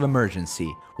states of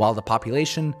emergency, while the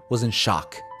population was in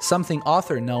shock, something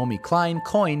author Naomi Klein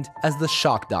coined as the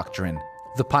shock doctrine.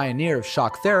 The pioneer of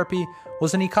shock therapy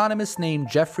was an economist named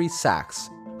Jeffrey Sachs,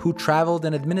 who traveled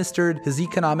and administered his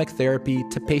economic therapy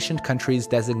to patient countries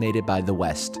designated by the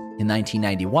West. In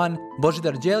 1991,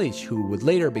 Božidar Đelić, who would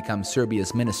later become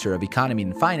Serbia's Minister of Economy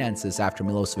and Finances after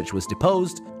Milosevic was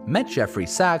deposed, met Jeffrey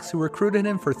Sachs, who recruited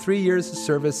him for 3 years of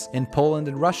service in Poland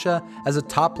and Russia as a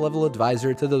top-level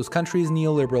advisor to those countries'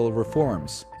 neoliberal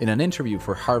reforms. In an interview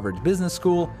for Harvard Business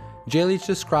School, Đelić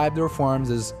described the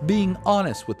reforms as being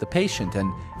honest with the patient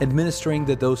and administering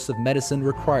the dose of medicine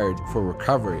required for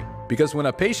recovery. Because when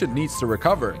a patient needs to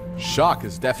recover, shock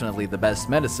is definitely the best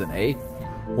medicine, eh?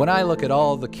 When I look at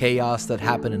all the chaos that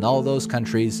happened in all those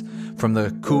countries, from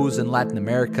the coups in Latin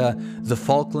America, the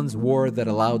Falklands War that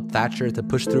allowed Thatcher to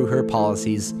push through her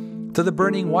policies, to the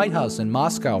burning White House in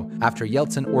Moscow after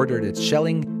Yeltsin ordered its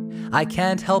shelling, I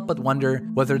can't help but wonder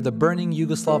whether the burning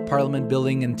Yugoslav parliament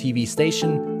building and TV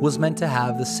station was meant to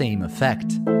have the same effect.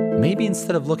 Maybe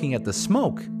instead of looking at the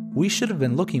smoke, we should have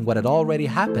been looking what had already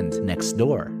happened next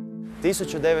door.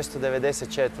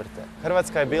 1994.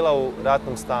 Hrvatska je bila u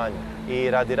ratnom stanju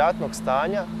i radi ratnog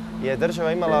stanja je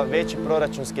država imala veći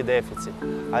proračunski deficit,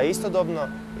 a istodobno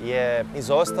je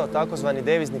izostao takozvani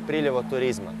devizni priljev od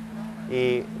turizma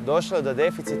i došlo je do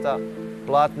deficita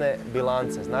platne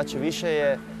bilance, znači više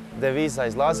je deviza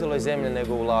izlazilo iz zemlje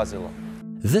nego ulazilo.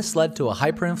 This led to a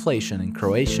hyperinflation in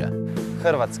Croatia.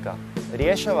 Hrvatska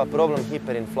rješava problem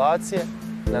hiperinflacije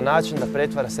na način da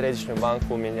pretvara središnju banku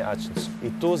u mjenjačnicu.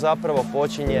 I tu zapravo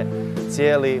počinje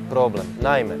cijeli problem.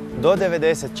 Naime, do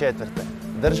 1994.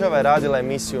 država je radila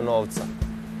emisiju novca,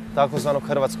 takozvanog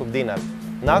hrvatskog dinara.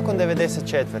 Nakon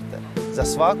 1994. za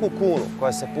svaku kunu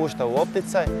koja se pušta u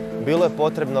opticaj, bilo je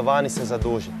potrebno vani se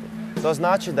zadužiti. To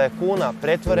znači da je kuna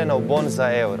pretvorena u bon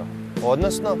za euro.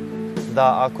 Odnosno,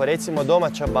 da ako recimo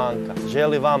domaća banka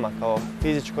želi vama kao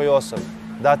fizičkoj osobi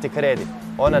dati kredit,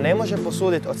 ona ne može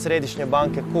posuditi od središnje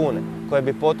banke kune koje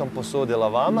bi potom posudila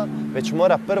vama, već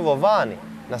mora prvo vani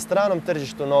na stranom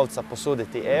tržištu novca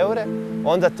posuditi eure,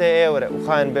 onda te eure u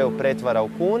HNB-u pretvara u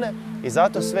kune i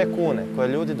zato sve kune koje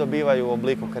ljudi dobivaju u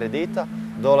obliku kredita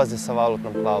dolaze sa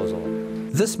valutnom klauzulom.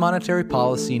 This monetary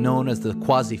policy, known as the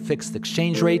quasi-fixed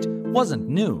exchange rate, wasn't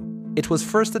new. It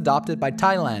was first adopted by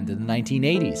Thailand in the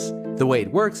 1980s. The way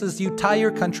it works is you tie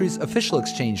your country's official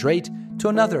exchange rate to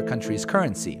another country's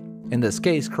currency. In this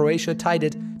case, Croatia tied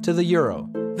it to the euro.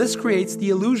 This creates the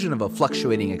illusion of a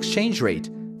fluctuating exchange rate,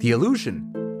 the illusion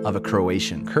of a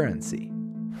Croatian currency.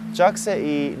 Čak se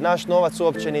i naš novac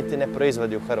uopće niti ne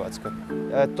proizvodi u Hrvatskoj.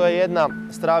 To je jedna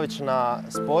stravična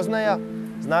spoznaja.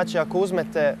 Znači, ako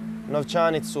uzmete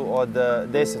novčanicu od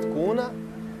 10 kuna,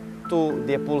 tu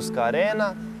gdje je Pulska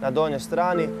arena, na donjoj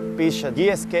strani piše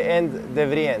Gieske end de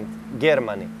Vrient,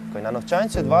 Germani. Koji na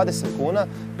novčanici od 20 kuna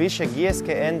piše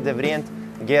Gieske end de Vrient,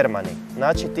 Germani.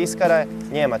 Znači, tiskara je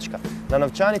Njemačka. Na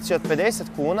novčanici od 50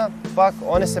 kuna, pak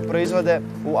one se proizvode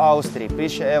u Austriji.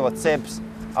 Piše, evo, Ceps,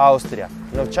 Austrija.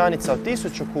 Novčanica od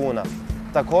 1000 kuna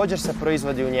također se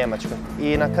proizvodi u Njemačkoj.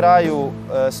 I na kraju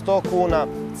 100 kuna,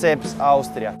 Ceps,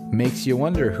 Austrija. Makes you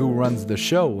wonder who runs the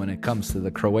show when it comes to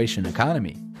the Croatian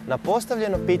economy. Na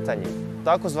postavljeno pitanje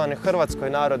takozvanoj Hrvatskoj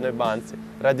narodnoj banci,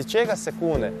 radi čega se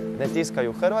kune ne tiskaju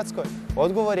u Hrvatskoj,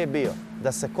 odgovor je bio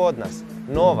da se kod nas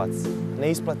novac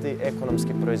ne isplati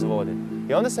ekonomski proizvoditi.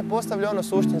 I onda se postavlja ono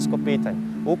suštinsko pitanje,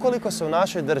 ukoliko se u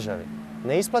našoj državi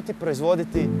ne isplati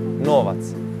proizvoditi novac,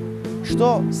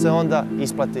 što se onda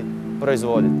isplati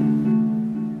proizvoditi?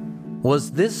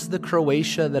 Was this the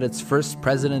Croatia that its first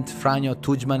president, Franjo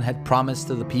Tuđman, had promised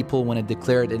to the people when it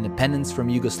declared independence from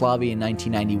Yugoslavia in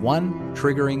 1991,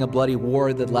 triggering a bloody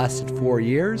war that lasted 4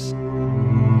 years?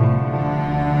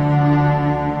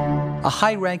 A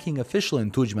high-ranking official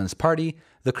in Tuđman's party,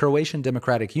 the Croatian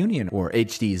Democratic Union, or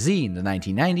HDZ, in the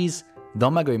 1990s,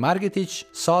 Domagoj Margetic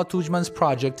saw Tuđman's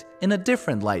project in a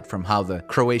different light from how the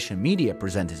Croatian media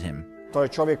presented him. To je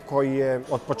čovjek koji je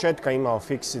od početka imao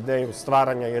fiks ideju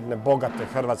stvaranja jedne bogate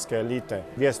hrvatske elite,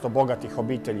 200 bogatih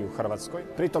obitelji u Hrvatskoj.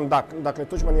 Pritom, dakle,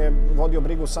 Tuđman je vodio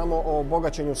brigu samo o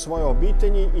bogaćenju svoje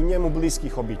obitelji i njemu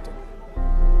bliskih obitelji.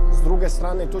 S druge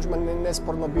strane, Tuđman je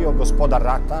nesporno bio gospodar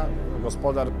rata,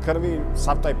 gospodar krvi,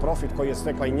 sav taj profit koji je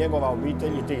stekla i njegova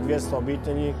obitelj i tih 200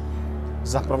 obitelji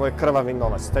zapravo je krvavi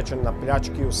novac, stečen na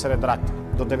pljački u sred rata.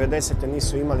 Do 90.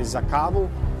 nisu imali za kavu,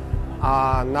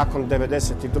 a nakon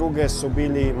 92. su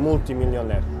bili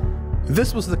multimilioneri.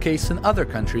 This was the case in other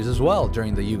countries as well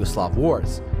during the Yugoslav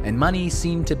wars, and money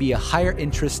seemed to be a higher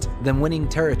interest than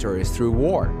winning territories through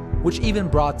war, which even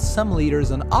brought some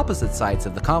leaders on opposite sides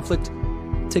of the conflict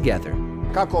together.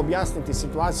 Kako objasniti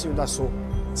situaciju da su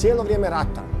cijelo vrijeme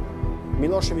rata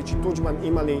Milošević i Tuđman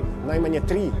imali najmanje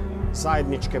 3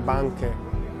 zajedničke banke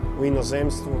u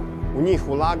inozemstvu, u njih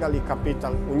ulagali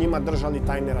kapital, u njima držali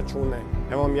tajne račune.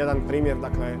 Evo vam jedan primjer,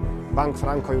 dakle, Bank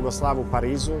Franco Jugoslav u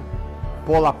Parizu,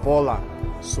 pola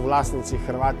su vlasnici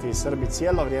Hrvati i Srbi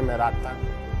cijelo vrijeme rata.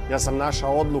 Ja sam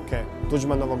našao odluke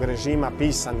Tuđmanovog režima,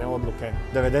 pisane odluke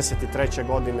 1993.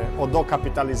 godine o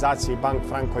dokapitalizaciji Bank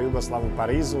Franco Jugoslav u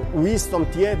Parizu. U istom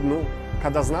tjednu,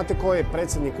 kada znate ko je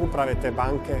predsjednik uprave te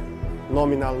banke,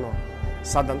 nominalno,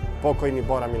 sada pokojni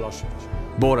Bora Milošević.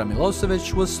 Bora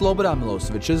Milošević was Slobodan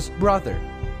Milosevic's brother.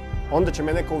 Onda će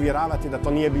me neko uvjeravati da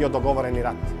to nije bio dogovoreni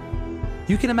rat.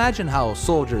 You can imagine how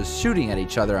soldiers shooting at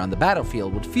each other on the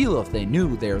battlefield would feel if they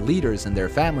knew their leaders and their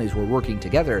families were working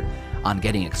together on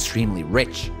getting extremely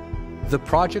rich. The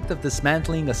project of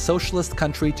dismantling a socialist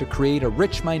country to create a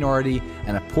rich minority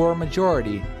and a poor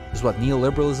majority is what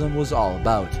neoliberalism was all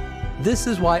about. This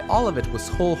is why all of it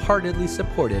was wholeheartedly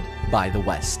supported by the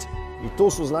West. I tu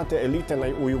su, znate,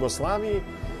 elite u Jugoslaviji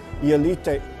i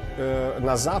elite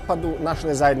na zapadu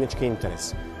našle zajednički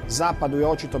interes. Zapadu je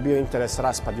očito bio interes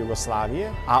raspad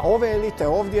Jugoslavije, a ove elite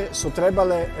ovdje su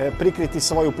trebale prikriti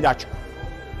svoju pljačku.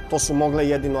 To su mogle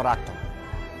jedino ratom.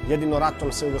 Jedino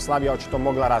ratom se Jugoslavija očito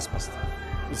mogla raspasti.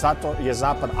 I zato je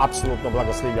Zapad apsolutno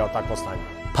blagoslivljao takvo stanje.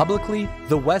 Publicly,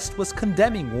 the West was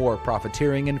condemning war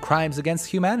profiteering and crimes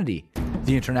against humanity.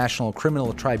 The International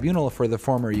Criminal Tribunal for the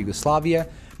former Yugoslavia,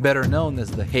 better known as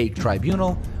the Hague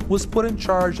Tribunal, was put in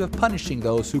charge of punishing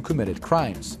those who committed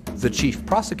crimes. The chief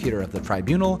prosecutor of the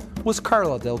tribunal was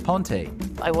Carla Del Ponte.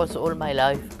 I was all my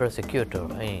life prosecutor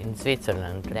in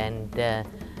Switzerland, and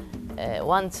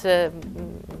once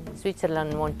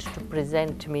Switzerland wanted to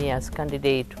present me as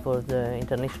candidate for the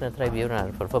International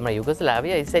Tribunal for former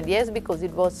Yugoslavia, I said yes, because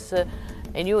it was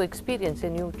a new experience, a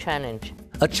new challenge.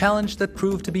 A challenge that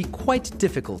proved to be quite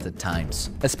difficult at times,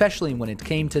 especially when it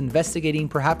came to investigating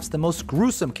perhaps the most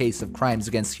gruesome case of crimes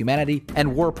against humanity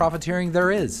and war profiteering there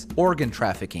is, organ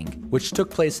trafficking, which took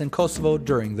place in Kosovo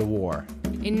during the war.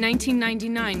 In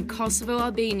 1999, Kosovo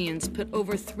Albanians put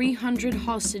over 300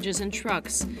 hostages in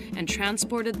trucks and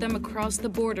transported them across the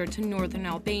border to northern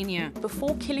Albania.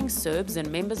 Before killing Serbs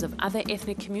and members of other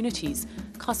ethnic communities,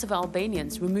 Kosovo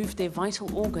Albanians removed their vital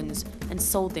organs and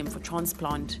sold them for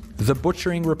transplant. The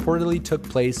butchering reportedly took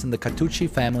place in the Katucci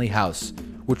family house,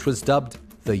 which was dubbed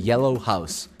the Yellow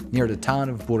House, near the town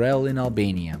of Burel in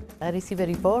Albania. I received a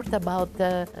report about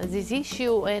this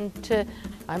issue, and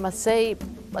I must say,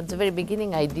 at the very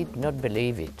beginning, I did not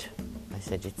believe it. I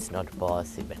said, it's not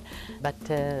possible. But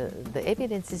the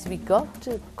evidences we got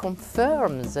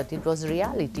confirms that it was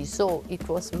reality, so it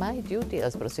was my duty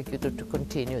as prosecutor to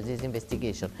continue this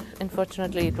investigation.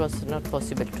 Unfortunately, it was not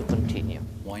possible to continue.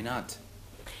 Why not?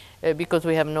 Because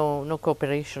we have no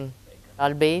cooperation.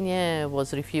 Albania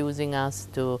was refusing us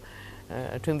to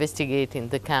investigate in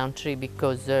the country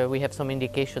because we have some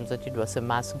indications that it was a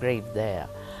mass grave there.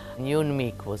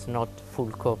 UNMIC was not full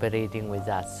cooperating with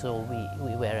us, so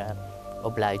we were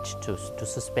obliged to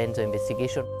suspend the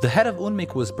investigation. The head of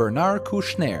UNMIC was Bernard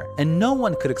Kouchner, and no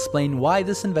one could explain why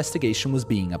this investigation was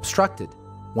being obstructed.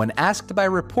 When asked by a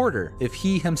reporter if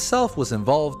he himself was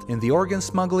involved in the organ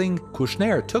smuggling,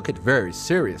 Kouchner took it very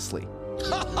seriously.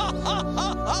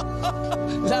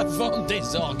 La vente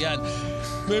des organes.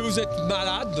 Mais vous êtes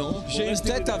malade, non? J'ai une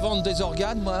tête à vendre des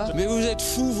organes, moi. Mais vous êtes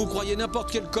fou, vous croyez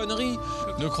n'importe quelle connerie.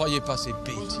 Ne croyez pas ces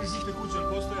bêtises.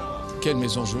 Quelle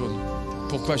maison jaune?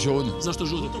 Pourquoi jaune? Zašto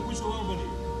jaune?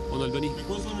 En Albanie.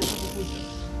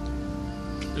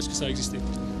 Est-ce que ça existait?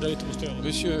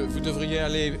 Monsieur, vous devriez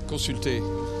aller consulter.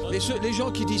 Les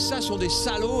gens qui disent ça sont des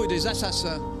salauds et des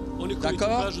assassins.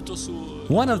 D'accord?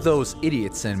 One of those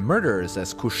idiots and murderers,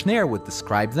 as Kouchner would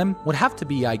describe them, would have to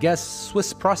be, I guess,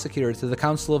 Swiss prosecutor to the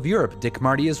Council of Europe, Dick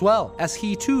Marty, as well, as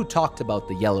he too talked about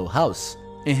the Yellow House.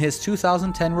 In his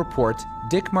 2010 report,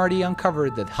 Dick Marty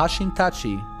uncovered that Hashim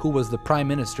Thaçi, who was the prime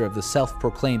minister of the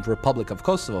self-proclaimed Republic of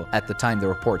Kosovo at the time the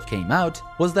report came out,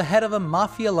 was the head of a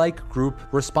mafia-like group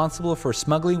responsible for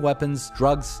smuggling weapons,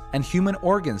 drugs, and human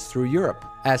organs through Europe.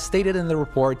 As stated in the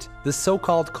report, the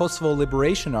so-called Kosovo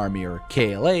Liberation Army, or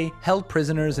KLA, held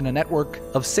prisoners in a network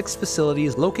of 6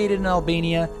 facilities located in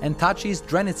Albania, and Thaçi's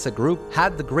Drenica group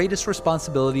had the greatest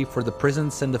responsibility for the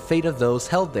prisons and the fate of those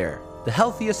held there. The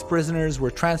healthiest prisoners were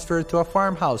transferred to a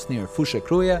farmhouse near Fusha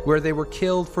Kruja, where they were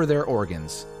killed for their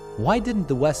organs. Why didn't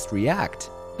the West react?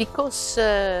 Because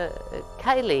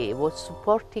KLA was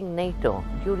supporting NATO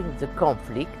during the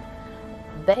conflict,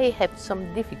 they have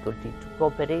some difficulty to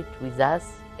cooperate with us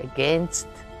against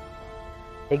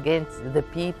the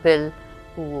people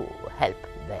who help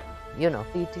them. You know,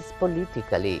 it is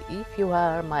politically, if you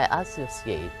are my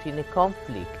associate in a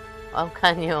conflict, how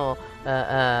can you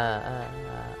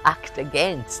act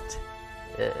against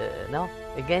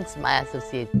against my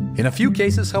associate. In a few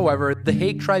cases, however, the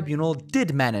Hague Tribunal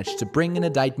did manage to bring an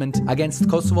indictment against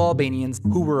Kosovo Albanians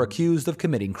who were accused of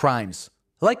committing crimes,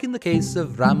 like in the case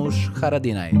of Ramush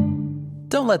Haradinaj.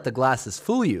 Don't let the glasses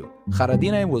fool you.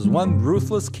 Haradinaj was one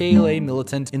ruthless KLA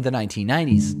militant in the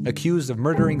 1990s, accused of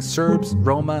murdering Serbs,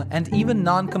 Roma, and even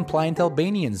non-compliant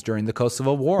Albanians during the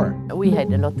Kosovo War. We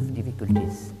had a lot of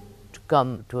difficulties to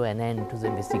come to an end to the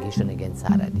investigation against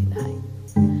Haradinaj.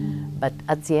 But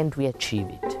at the end we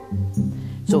achieved it.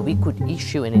 So we could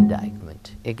issue an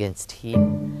indictment against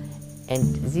him,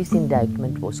 and this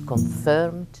indictment was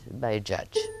confirmed by a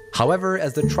judge. However,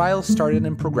 as the trial started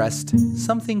and progressed,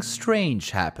 something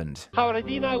strange happened.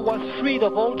 Haradinaj was freed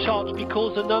of all charge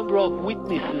because a number of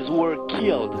witnesses were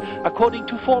killed. According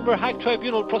to former Hague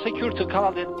Tribunal prosecutor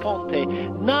Carla Del Ponte,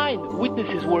 9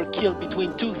 witnesses were killed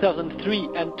between 2003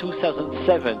 and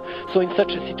 2007. So in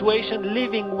such a situation,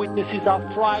 living witnesses are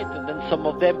frightened and some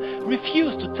of them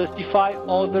refuse to testify,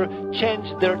 others change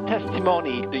their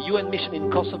testimony. The UN mission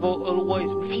in Kosovo always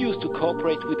refused to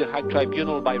cooperate with the Hague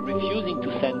Tribunal by refusing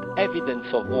to send evidence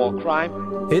of war crime.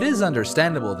 It is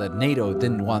understandable that NATO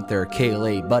didn't want their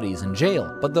KLA buddies in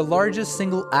jail, but the largest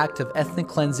single act of ethnic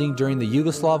cleansing during the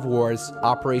Yugoslav wars,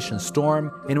 Operation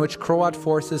Storm, in which Croat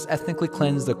forces ethnically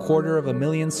cleansed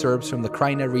 250,000 Serbs from the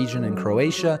Krajina region in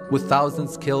Croatia, with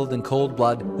thousands killed in cold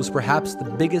blood, was perhaps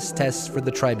the biggest test for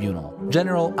the tribunal.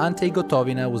 General Ante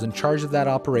Gotovina was in charge of that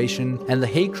operation, and the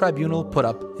Hague Tribunal put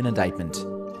up an indictment.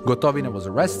 Gotovina was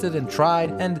arrested and tried,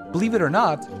 and, believe it or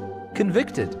not,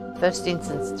 convicted. First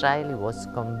instance trial, he was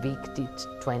convicted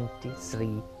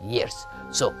 23 years.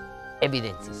 So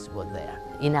evidences were there.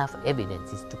 Enough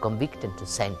evidences to convict and to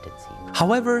sentence him.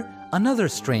 However, another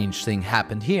strange thing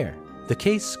happened here. The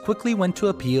case quickly went to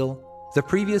appeal, the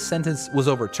previous sentence was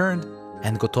overturned,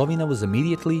 and Gotovina was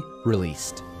immediately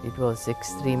released. It was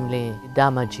extremely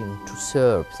damaging to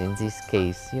Serbs in this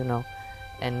case,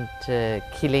 and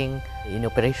killing in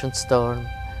Operation Storm.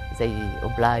 They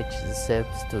obliged the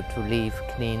Serbs to leave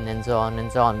Knin and so on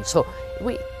and so on. So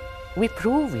we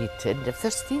prove it. In the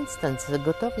first instance,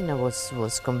 Gotovina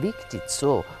was convicted.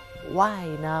 So why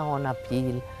now on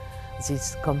appeal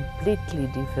this completely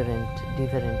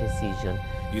different decision?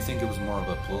 You think it was more of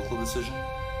a political decision?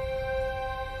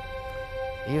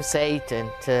 You say it,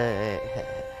 and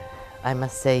I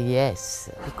must say yes,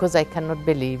 because I cannot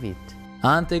believe it.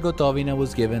 Ante Gotovina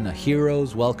was given a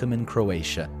hero's welcome in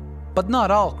Croatia. But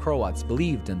not all Croats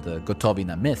believed in the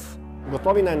Gotovina myth.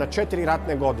 Gotovina je na 4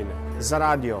 ratne godine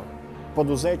zaradio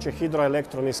poduzeće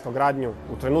hidroelektroniskogradnju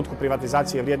u trenutku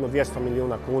privatizacije vrijednu 200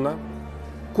 milijuna kuna,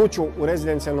 kuću u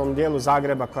rezidencijalnom dijelu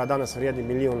Zagreba koja danas vrijedi €1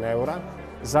 milijun,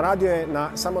 zaradio je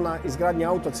samo na izgradnji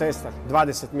autocesta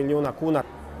 20 milijuna kuna,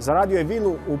 zaradio je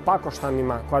vilu u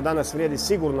Pakoštanima koja danas vrijedi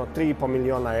sigurno €3,5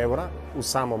 milijuna u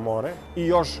samo more i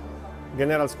još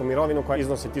generalsku mirovinu koja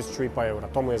iznosi €1.500.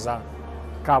 To mu je za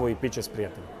kavu i piće s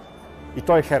prijateljem. I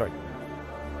to je heroj.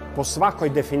 Po svakoj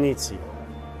definiciji,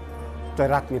 to je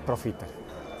ratni profiter.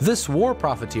 This war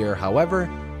profiteer, however,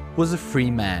 was a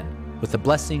free man, with the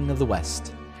blessing of the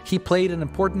West. He played an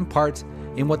important part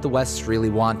in what the West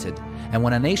really wanted, and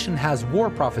when a nation has war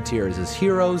profiteers as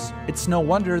heroes, it's no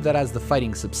wonder that as the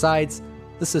fighting subsides,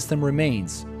 the system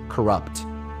remains corrupt.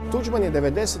 Tuđman je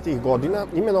 90-ih godina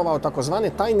imenovao takozvane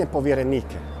tajne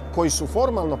povjerenike, koji su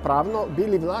formalno pravno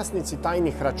bili vlasnici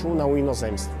tajnih računa u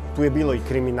inozemstvu. Tu je bilo i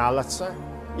kriminalaca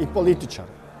i političara.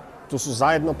 Tu su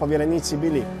zajedno povjerenici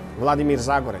bili Vladimir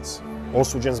Zagorec,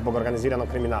 osuđen zbog organiziranog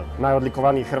kriminala,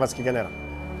 najodlikovaniji hrvatski general.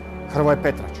 Hrvoje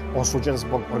Petrač, osuđen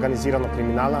zbog organiziranog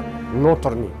kriminala,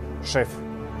 notorni šef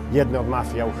jedne od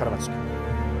mafija u Hrvatskoj.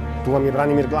 Tu vam je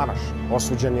Branimir Glavaš,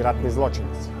 osuđeni ratni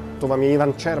zločinac. Tu vam je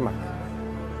Ivan Čermak,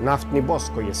 naftni bos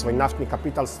koji je svoj naftni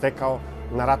kapital stekao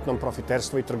na ratnom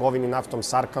profiterstvu i trgovini naftom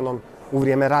s Arkanom u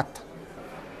vrijeme rata.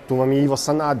 Tu vam je Ivo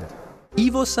Sanader.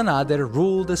 Ivo Sanader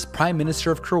ruled as Prime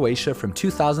Minister of Croatia from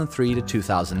 2003 to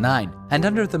 2009, and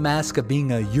under the mask of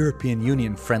being a European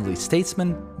Union-friendly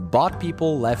statesman, bought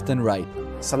people left and right.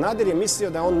 Sanader je mislio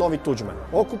da je on novi Tuđman.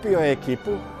 Okupio je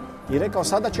ekipu i rekao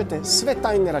sada ćete sve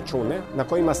tajne račune na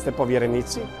kojima ste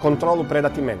povjerenici kontrolu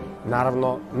predati meni.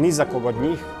 Naravno, ni za kog od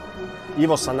njih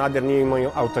Ivo Sanader nije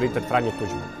imao autoritet Franje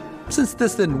Tuđmana. Since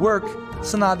this didn't work,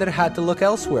 Sanader had to look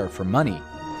elsewhere for money.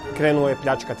 Krenuo je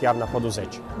pljačkati javna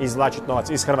poduzeća, izvlačiti novac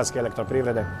iz Hrvatske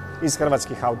elektroprivrede, iz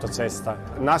hrvatskih autocesta,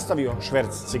 nastavio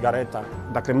šverc cigareta.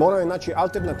 Dakle, morao je naći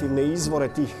alternativne izvore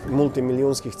tih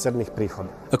multimilijunskih crnih prihoda.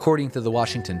 According to the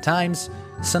Washington Times,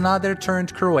 Sanader turned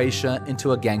Croatia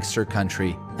into a gangster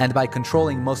country, and by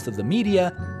controlling most of the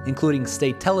media, including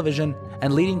state television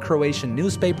and leading Croatian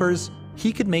newspapers,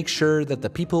 he could make sure that the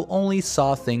people only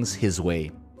saw things his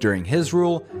way. During his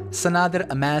rule, Sanader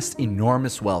amassed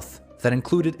enormous wealth that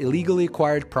included illegally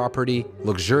acquired property,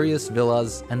 luxurious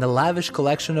villas, and a lavish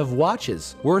collection of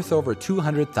watches worth over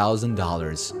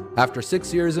 $200,000. After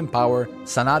 6 years in power,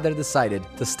 Sanader decided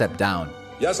to step down.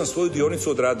 Ja sam svoju dionicu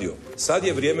odradio. Sad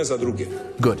je vrijeme za druge.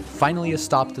 Good. Finally a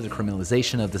stop to the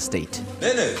criminalization of the state. Ne,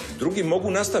 drugi mogu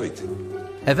nastaviti.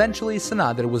 Eventually,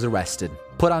 Sanader was arrested,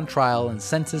 put on trial, and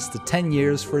sentenced to 10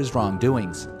 years for his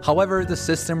wrongdoings. However, the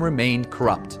system remained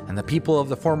corrupt, and the people of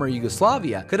the former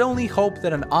Yugoslavia could only hope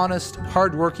that an honest,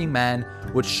 hard-working man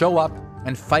would show up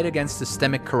and fight against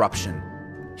systemic corruption.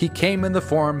 He came in the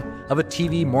form of a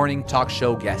TV morning talk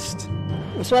show guest.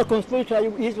 U svakom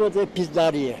slučaju izvoze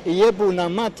pizdarije i jebu na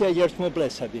mate jer smo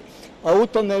blesavi, a u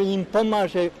tome im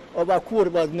pomaže ova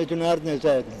kurva od međunarodne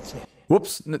zajednice.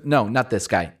 Whoops, no, not this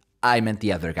guy. I meant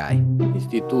the other guy.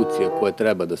 Institucije koje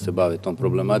treba da se bave tom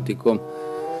problematikom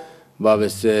bave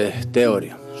se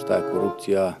teorijom. Šta je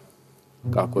korupcija,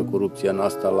 kako je korupcija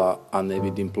nastala, a ne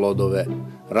vidim plodove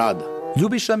rada.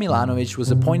 Ljubiša Milanović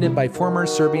was appointed by former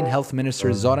Serbian health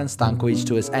minister Zoran Stankovic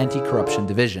to his anti-corruption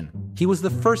division. He was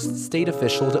the first state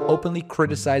official to openly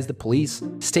criticize the police,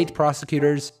 state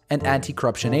prosecutors, and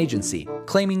anti-corruption agency,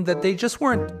 claiming that they just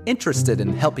weren't interested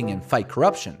in helping him fight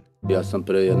corruption. Ja sam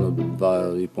pre jedno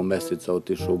 2,5 meseca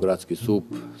otišao u gradski SUP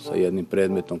sa jednim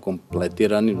predmetom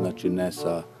kompletiranim, znači ne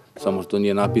samo što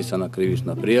nije napisana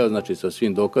krivična prijava, znači sa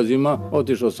svim dokazima.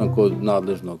 Otišao sam kod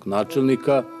nadležnog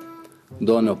načelnika,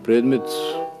 doneo predmet,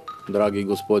 dragi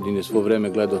gospodin je svo vreme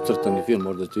gledao crtani film,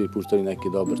 možda ste vi puštali neki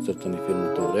dobar crtani film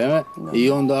u to vreme. I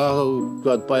onda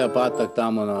kad Paja Patak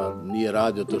tamo nije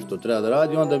radio to što treba da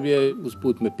radi, onda bi je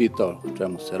usput me pitao o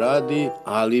čemu se radi,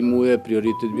 ali mu je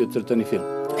prioritet bio crtani film.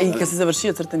 I kad se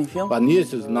završio crtani film? Pa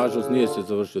nažalost nije se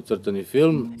završio crtani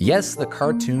film. Yes, the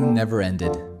cartoon never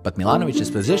ended, but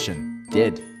Milanovic's position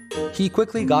did. He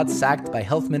quickly got sacked by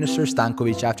Health Minister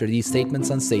Stankovic after these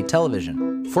statements on state television.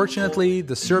 Fortunately,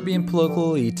 the Serbian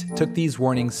political elite took these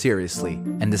warnings seriously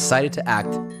and decided to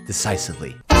act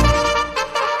decisively.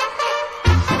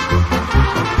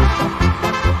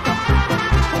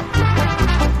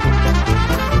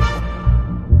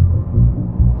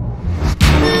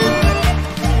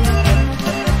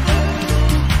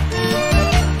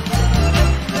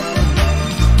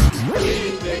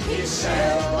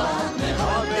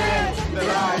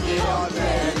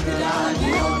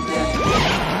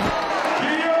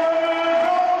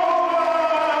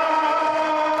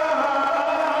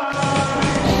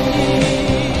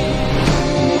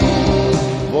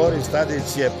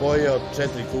 Tadić je pojeo 4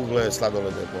 kugle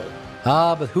sladoledne boje.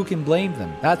 Ah, but who can blame them?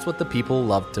 That's what the people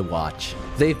love to watch.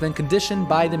 They've been conditioned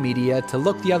by the media to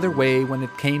look the other way when it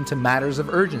came to matters of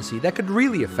urgency that could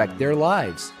really affect their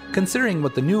lives. Considering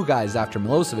what the new guys after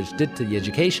Milosevic did to the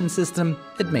education system,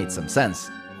 it made some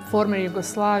sense. Former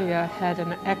Yugoslavia had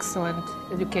an excellent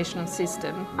educational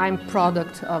system. I'm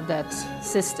product of that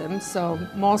system, so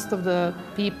most of the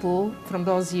people from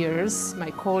those years,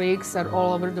 my colleagues, are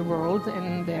all over the world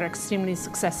and they're extremely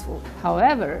successful.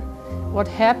 However, what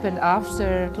happened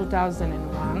after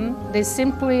 2001, they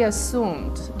simply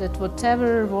assumed that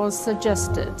whatever was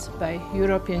suggested by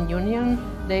European Union,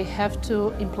 they have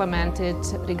to implement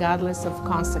it regardless of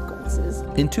consequences.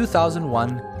 In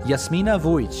 2001, Jasmina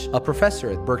Vujic, a professor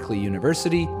at Berkeley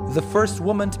University, the first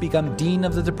woman to become dean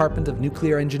of the Department of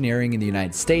Nuclear Engineering in the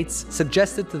United States,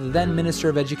 suggested to the then Minister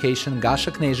of Education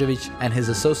Gaša Knežević and his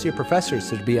associate professor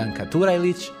Srbijan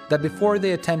Katurajlić that before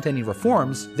they attempt any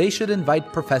reforms, they should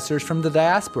invite professors from the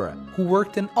diaspora who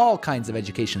worked in all kinds of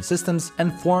education systems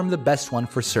and form the best one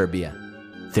for Serbia.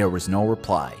 There was no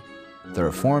reply. The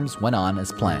reforms went on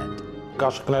as planned.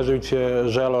 Gaša Knežević je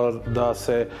želeo da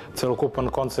se celokupan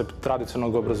koncept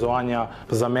tradicionalnog obrazovanja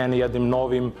zameni jednim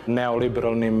novim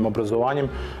neoliberalnim obrazovanjem.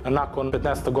 Nakon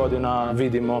 15 godina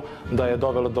vidimo da je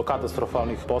dovelo do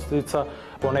katastrofalnih posljedica.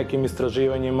 Po nekim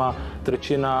istraživanjima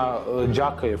trećina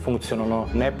đaka je funkcionalno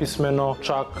nepismeno,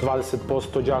 čak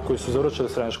 20% đaka koji su završili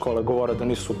srednje škole govore da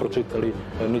nisu pročitali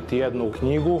niti jednu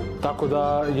knjigu, tako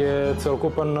da je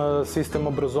celokupan sistem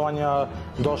obrazovanja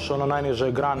došao na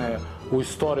najniže grane u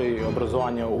istoriji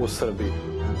obrazovanja u Srbiji.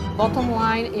 Bottom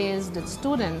line is that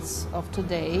students of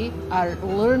today are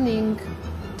learning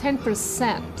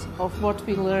 10% of what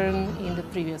we learned in the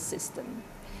previous system.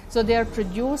 So they are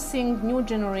producing new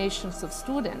generations of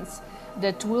students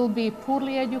that will be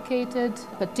poorly educated,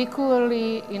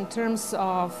 particularly in terms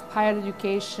of higher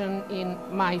education in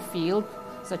my field,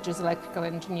 such as electrical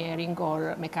engineering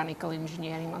or mechanical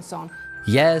engineering and so on.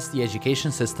 Yes, the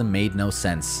education system made no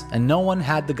sense, and no one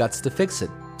had the guts to fix it.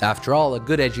 After all, a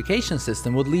good education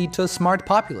system would lead to a smart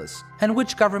populace. And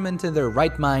which government in their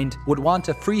right mind would want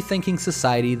a free-thinking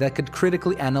society that could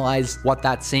critically analyze what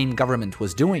that same government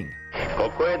was doing?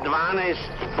 Koliko je 12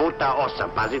 puta 8?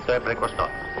 Pazi, to je preko 100.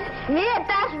 Nije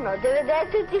tačno,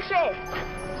 96.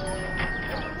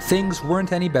 Things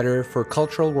weren't any better for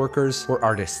cultural workers or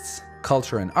artists.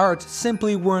 Culture and art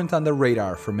simply weren't on the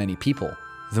radar for many people.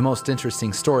 The most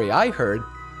interesting story I heard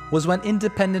was when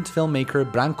independent filmmaker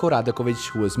Branko Radakovic,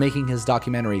 who was making his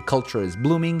documentary Culture is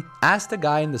Blooming, asked a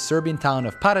guy in the Serbian town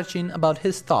of Paraćin about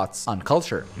his thoughts on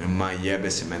culture. Ma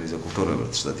jebe se meni za kulturu,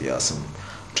 što ti ja sam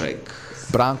čovjek.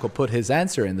 Branko put his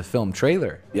answer in the film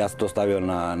trailer. Ja sam to stavio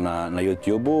na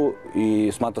YouTube-u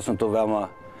i smatrao sam to veoma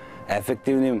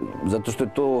efektivnim, zato što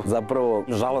je to zapravo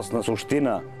žalosna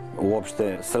suština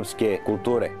uopšte srpske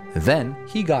kulture. Then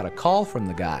he got a call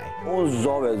from the guy. On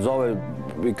zove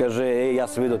i kaže, ej, ja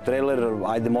sam vidio trailer,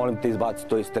 ajde molim te izbaci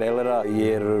to iz trailera,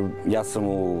 jer ja sam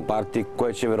u partiji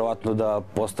koja će verovatno da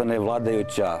postane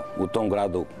vladajuća u tom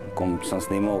gradu kom sam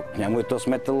snimao. Njemu je to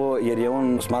smetalo jer je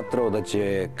on smatrao da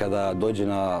će kada dođe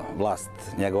na vlast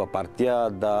njegova partija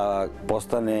da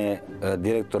postane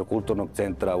direktor kulturnog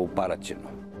centra u Paraćinu.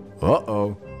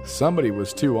 Uh-oh, somebody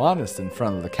was too honest in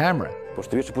front of the camera.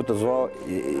 Pošto više puta zvao,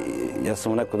 ja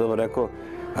sam mu neko dobro rekao,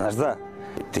 a znaš da,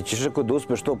 ti ćeš rekao da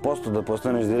uspeš 100% da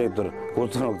postaneš direktor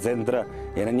kulturnog centra,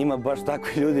 jer njima baš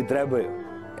takvi ljudi trebaju.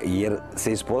 Jer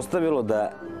se ispostavilo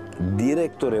da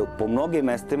direktore po mnogim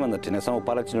mestima, znači ne samo u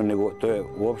Paraćinu, nego to je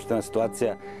uopštena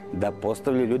situacija da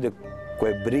postavljaju ljude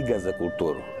koje briga za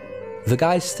kulturu. The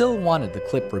guy still wanted the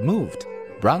clip removed.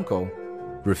 Branko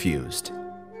refused.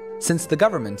 Since the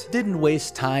government didn't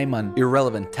waste time on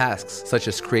irrelevant tasks such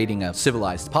as creating a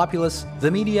civilized populace,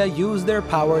 the media used their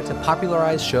power to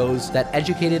popularize shows that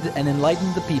educated and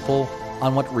enlightened the people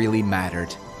on what really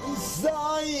mattered.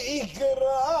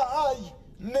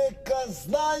 Neka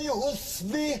znaju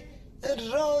svi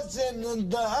rođen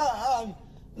dan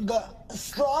da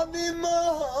slavimo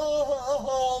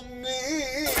mi.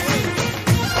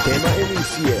 Tema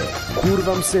emisije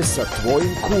Kurvam se sa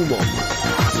tvojim kumom.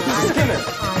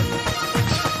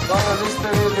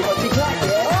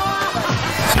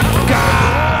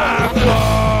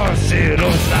 Kako si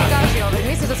rusa? Kaži,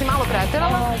 misliš da si malo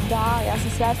preterala? Da, ja sam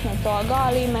svjesna toga,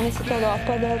 ali meni se to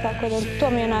dopada, tako da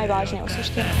to mi je najvažnije u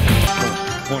suštini.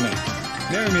 One,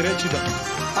 nemoj mi reći da...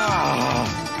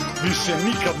 Više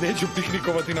nikad neću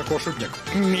piknikovati na Košutnjaku.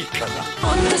 Nikada.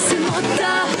 Onda se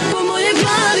mota po moje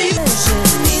glavi.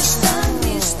 Ništa,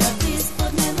 ništa, ti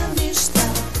ispod nema ništa.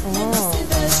 Nema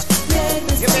se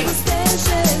već, njega se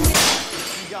steže.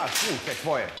 Ja, čuke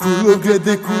tvoje.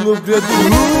 Kulograde, kulograde,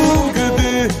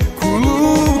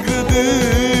 kulograde,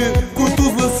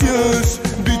 kutuzlasjaš,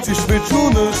 bit ćeš već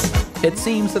unaš. It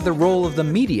seems that the role of the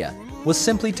media was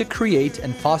simply to create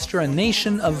and foster a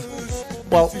nation of,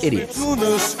 well, idiots.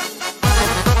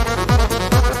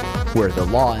 Where the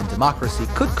law and democracy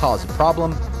could cause a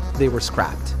problem, they were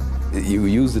scrapped. You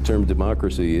use the term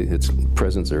democracy, its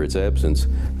presence or its absence,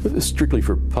 strictly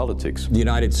for politics. The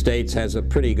United States has a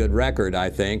pretty good record, I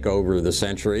think, over the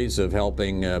centuries of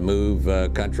helping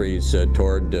move countries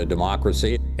toward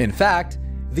democracy. In fact,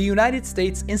 the United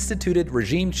States instituted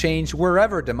regime change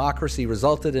wherever democracy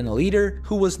resulted in a leader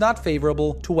who was not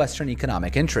favorable to Western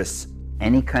economic interests.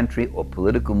 Any country or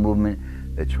political movement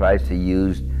that tries to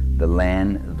use the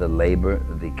land, the labor,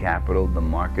 the capital, the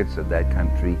markets of that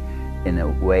country in a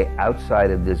way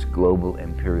outside of this global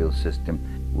imperial system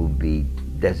will be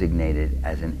designated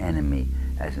as an enemy,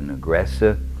 as an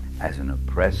aggressor, as an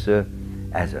oppressor,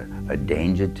 as a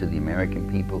danger to the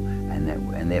American people,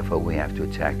 and therefore we have to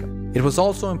attack them. It was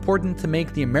also important to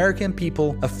make the American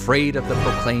people afraid of the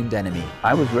proclaimed enemy.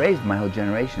 I was raised, my whole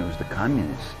generation, it was the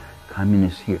communists.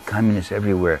 Communists here, communists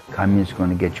everywhere. Communists going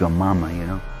to get your mama, you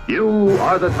know. You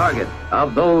are the target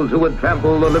of those who would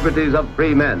trample the liberties of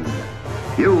free men.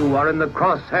 You are in the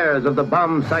crosshairs of the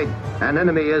bomb sight. An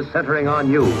enemy is centering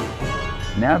on you.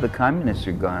 Now the communists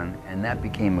are gone, and that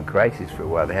became a crisis for a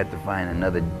while. They had to find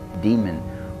another demon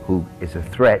who is a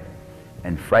threat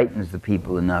and frightens the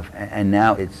people enough. And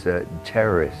now it's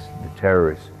terrorists, the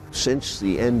terrorists. Since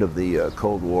the end of the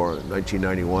Cold War in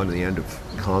 1991 and the end of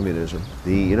communism,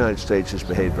 the United States has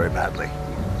behaved very badly.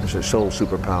 As a sole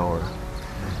superpower,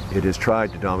 it has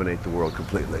tried to dominate the world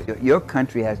completely. Your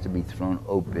country has to be thrown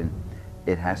open.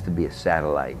 It has to be a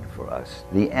satellite for us.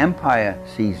 The empire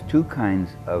sees two kinds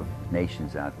of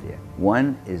nations out there.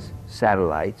 One is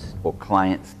satellites, or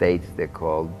client states they're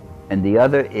called, and the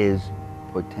other is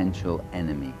potential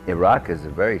enemy. Iraq is a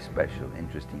very special,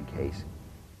 interesting case,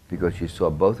 because you saw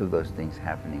both of those things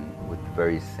happening with the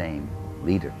very same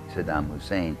leader, Saddam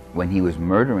Hussein, when he was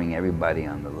murdering everybody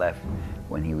on the left,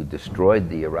 when he destroyed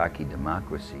the Iraqi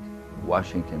democracy,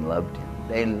 Washington loved him.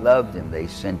 They loved him. They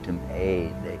sent him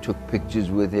aid. They took pictures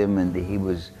with him, and he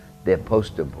was their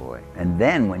poster boy. And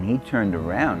then when he turned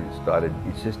around and started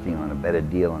insisting on a better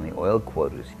deal on the oil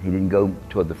quotas, he didn't go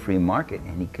toward the free market,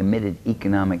 and he committed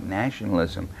economic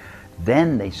nationalism.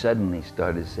 Then they suddenly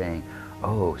started saying,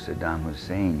 oh, Saddam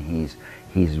Hussein,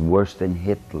 he's worse than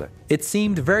Hitler. It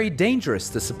seemed very dangerous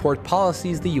to support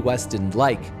policies the US didn't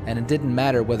like, and it didn't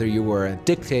matter whether you were a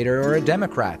dictator or a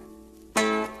Democrat.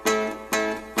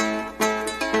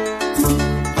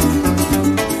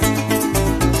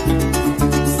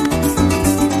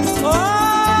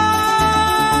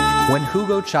 When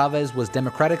Hugo Chavez was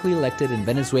democratically elected in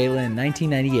Venezuela in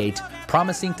 1998,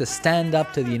 promising to stand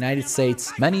up to the United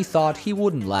States, many thought he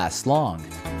wouldn't last long.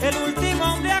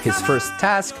 His first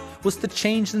task was to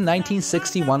change the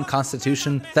 1961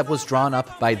 constitution that was drawn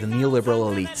up by the neoliberal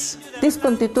elites. This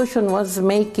constitution was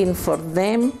making for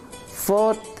them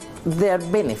for their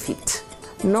benefit,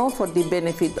 not for the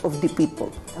benefit of the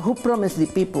people. Who promised the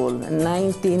people in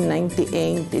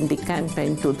 1998 in the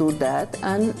campaign to do that,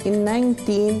 and in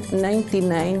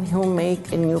 1999 who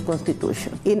make a new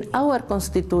constitution. In our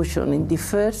constitution, in the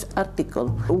first article,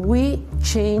 we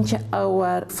change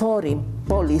our foreign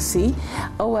policy.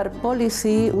 Our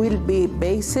policy will be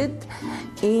based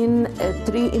in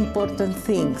three important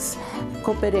things: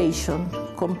 cooperation,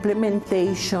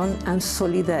 complementation, and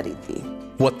solidarity.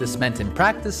 What this meant in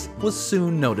practice was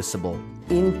soon noticeable.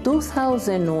 In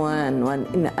 2001, when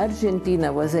in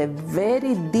Argentina was a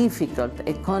very difficult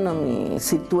economy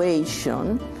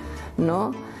situation,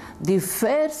 the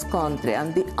first country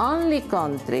and the only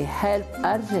country help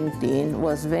Argentina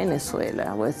was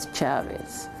Venezuela, was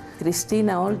Chavez.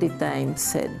 Cristina all the time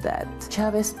said that.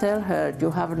 Chavez tell her,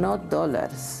 you have not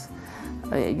dollars,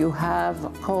 you have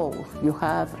coal, you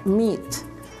have meat,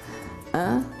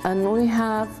 and we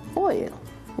have oil.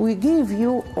 We give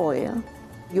you oil.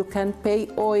 You can pay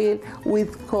oil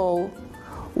with coal,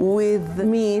 with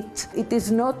meat. It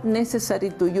is not necessary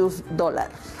to use dollar.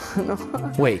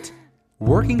 Wait,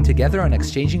 working together on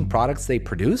exchanging products they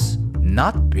produce?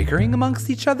 Not bickering amongst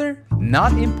each other?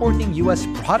 Not importing US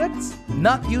products?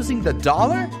 Not using the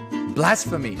dollar?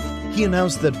 Blasphemy. He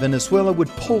announced that Venezuela would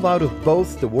pull out of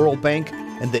both the World Bank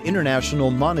and the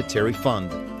International Monetary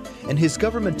Fund. And his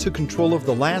government took control of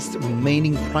the last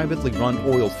remaining privately run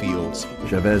oil fields.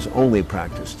 Chavez only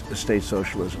practiced state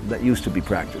socialism that used to be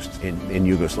practiced in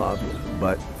Yugoslavia.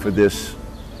 But for this,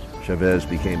 Chavez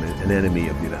became an enemy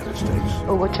of the United States.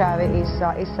 Hugo Chavez is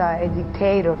a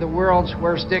dictator. The world's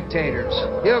worst dictators.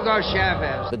 Hugo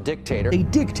Chavez. The dictator. A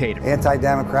dictator.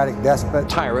 Anti-democratic despot.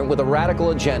 Tyrant with a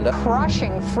radical agenda.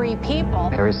 Crushing free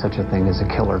people. There is such a thing as a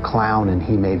killer clown, and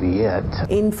he may be it.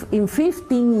 In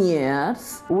 15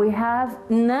 years, we have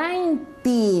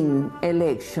 19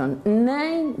 elections.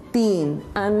 19.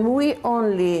 And we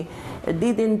only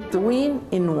didn't win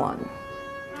in one.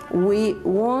 We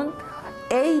won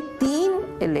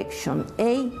 18 elections,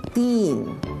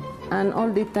 18. And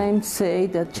all the time say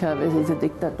that Chavez is a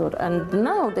dictator. And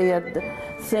now they are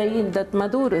saying that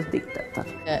Maduro is dictator.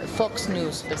 Fox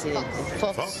News, Presidente.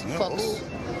 Fox News.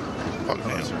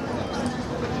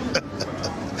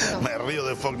 Me río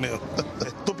de Fox News.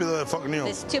 Estúpido de Fox News.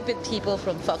 The stupid people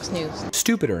from Fox News.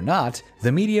 Stupid or not,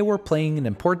 the media were playing an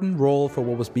important role for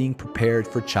what was being prepared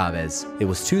for Chavez. It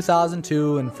was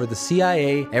 2002, and for the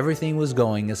CIA, everything was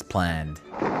going as planned.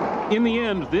 In the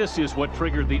end, this is what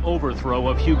triggered the overthrow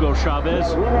of Hugo Chavez.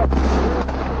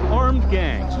 Armed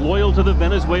gangs loyal to the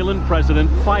Venezuelan president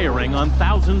firing on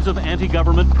thousands of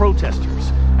anti-government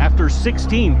protesters. After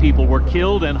 16 people were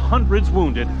killed and hundreds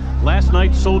wounded, last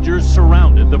night soldiers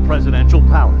surrounded the presidential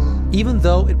palace. Even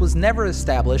though it was never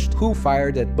established who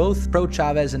fired at both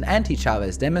pro-Chavez and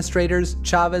anti-Chavez demonstrators,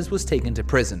 Chavez was taken to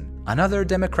prison. Another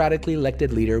democratically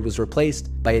elected leader was replaced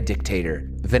by a dictator,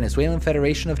 Venezuelan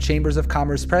Federation of Chambers of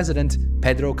Commerce President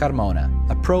Pedro Carmona,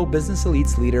 a pro-business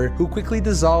elites leader who quickly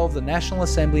dissolved the National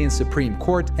Assembly and Supreme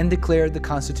Court and declared the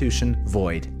Constitution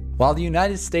void. While the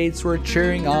United States were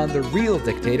cheering on the real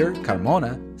dictator,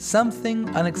 Carmona, something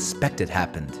unexpected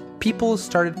happened. People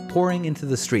started pouring into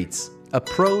the streets. A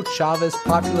pro-Chavez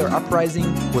popular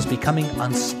uprising was becoming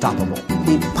unstoppable.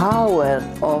 The power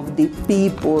of the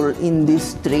people in the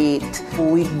street.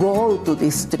 We go to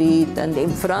the street, and in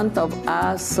front of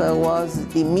us was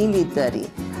the military.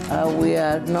 We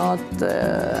are not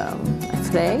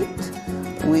afraid.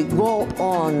 We go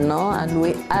on, and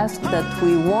we ask that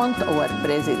we want our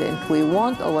president. We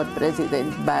want our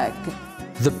president back.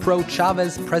 The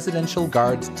pro-Chavez presidential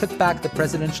guard took back the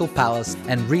presidential palace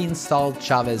and reinstalled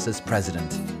Chavez as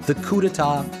president. The coup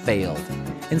d'etat failed.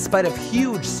 In spite of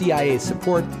huge CIA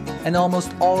support and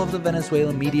almost all of the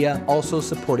Venezuelan media also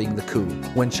supporting the coup.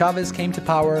 When Chavez came to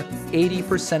power,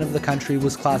 80% of the country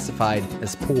was classified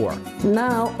as poor.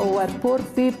 Now our poor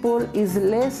people is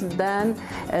less than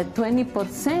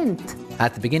 20%.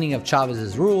 At the beginning of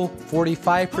Chavez's rule,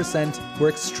 45% were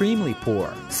extremely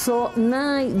poor. So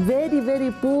now very,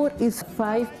 very poor is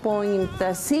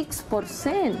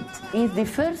 5.6%. It's the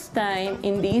first time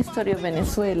in the history of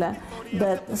Venezuela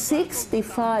that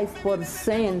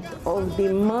 65% of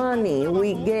the money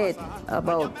we get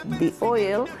about the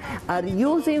oil are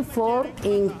using for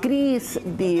increase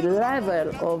the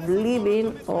level of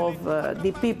living of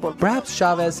the people. Perhaps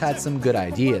Chavez had some good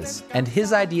ideas, and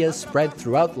his ideas spread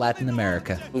throughout Latin America.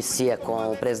 Inicia com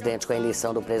a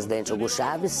eleição do presidente Hugo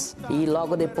Chávez e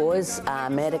logo depois a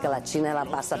América Latina ela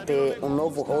passa a ter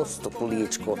novo rosto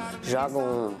político.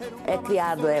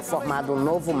 É formado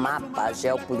novo mapa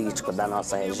geopolítico da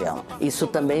nossa região. Isso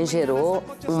também gerou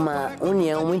uma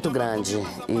união muito grande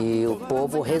e o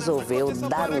povo resolveu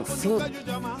dar fim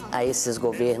a esses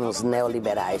governos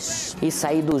neoliberais e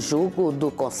sair do jugo do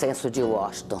consenso de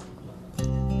Washington.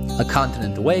 A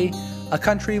continent away, a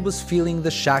country was feeling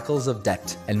the shackles of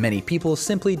debt, and many people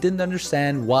simply didn't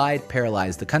understand why it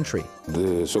paralyzed the country.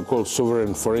 The so-called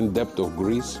sovereign foreign debt of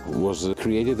Greece was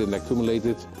created and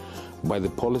accumulated by the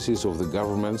policies of the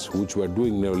governments, which were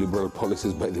doing neoliberal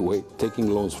policies, by the way,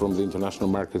 taking loans from the international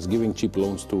markets, giving cheap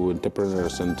loans to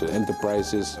entrepreneurs and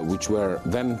enterprises, which were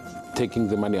then taking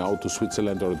the money out to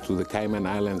Switzerland or to the Cayman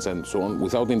Islands and so on,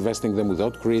 without investing them,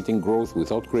 without creating growth,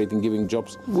 without giving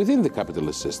jobs within the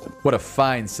capitalist system. What a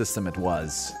fine system it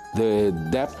was. The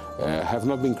debt have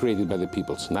not been created by the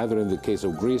peoples, neither in the case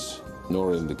of Greece,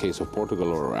 nor in the case of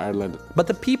Portugal or Ireland. But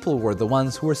the people were the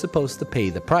ones who were supposed to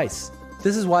pay the price.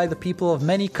 This is why the people of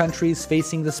many countries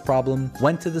facing this problem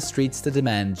went to the streets to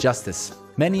demand justice.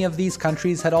 Many of these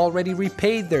countries had already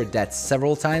repaid their debts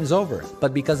several times over,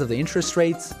 but because of the interest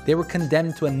rates, they were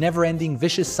condemned to a never-ending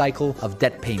vicious cycle of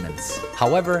debt payments.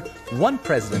 However, one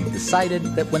president decided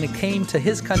that when it came to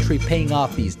his country paying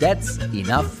off these debts,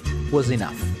 enough was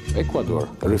enough. Ecuador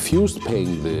refused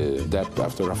paying the debt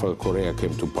after Rafael Correa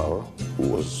came to power, who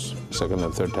was second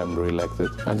and third time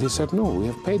re-elected, and he said, no, we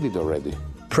have paid it already.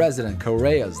 President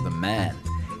Correa's the man.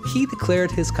 He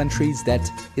declared his country's debt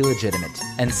illegitimate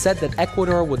and said that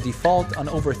Ecuador would default on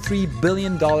over $3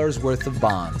 billion worth of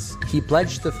bonds. He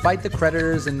pledged to fight the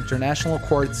creditors in international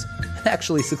courts and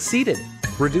actually succeeded,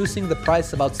 reducing the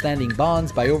price of outstanding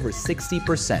bonds by over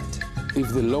 60%.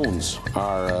 If the loans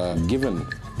are given,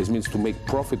 this means to make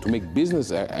profit, to make business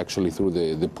actually through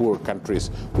the poor countries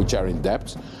which are in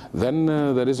debt, then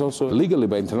there is also legally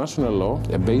by international law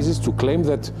a basis to claim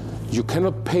that you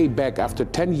cannot pay back after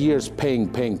 10 years paying.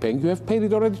 You have paid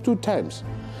it already 2 times.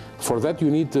 For that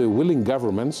you need willing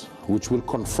governments which will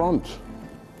confront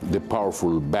the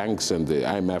powerful banks and the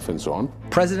IMF and so on.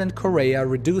 President Correa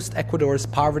reduced Ecuador's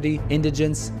poverty,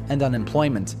 indigence, and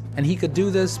unemployment, and he could do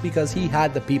this because he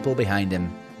had the people behind him.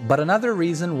 But another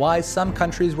reason why some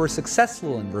countries were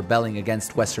successful in rebelling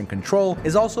against Western control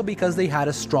is also because they had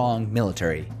a strong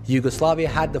military. Yugoslavia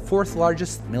had the 4th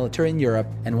largest military in Europe,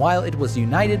 and while it was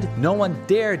united, no one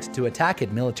dared to attack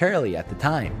it militarily at the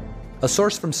time. A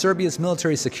source from Serbia's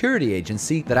military security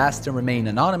agency that asked to remain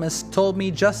anonymous told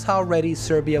me just how ready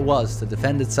Serbia was to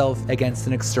defend itself against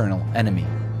an external enemy.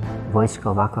 Vojska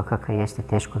ovakva kakva jeste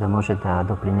teško da može da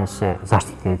doprinese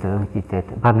zaštiti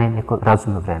identiteta, bar ne neko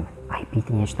razumno vreme. A i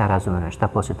pitanje je šta razumno vreme, šta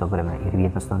poslije tog vremena, jer vi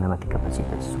jednostavno nemate kapacitet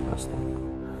da se suprotstavite.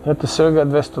 Imate svega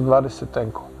 220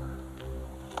 tenkova.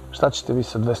 Šta ćete vi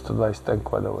sa 220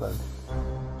 tenkova da uradite?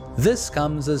 This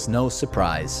comes as no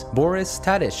surprise. Boris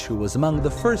Tadic, who was among the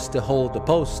first to hold the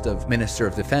post of Minister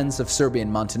of Defense of Serbia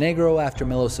and Montenegro after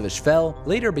Milosevic fell,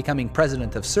 later becoming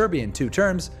President of Serbia in 2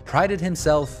 terms, prided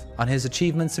himself on his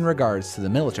achievements in regards to the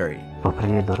military.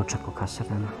 Popravio doručak u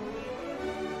kasarnama.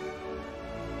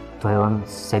 To je on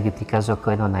sebi prikazao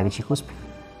kao jedan od najvećih uspjeha.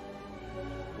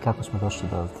 Kako smo došli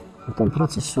do ovdje? U tom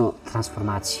procesu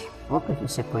transformacije opet su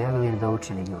se pojavili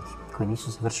nedoučeni ljudi koji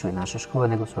nisu završili naše škole,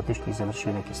 nego su otišli i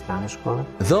završili neke strane škole.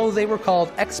 Though they were called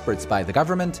experts by the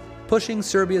government, pushing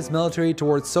Serbia's military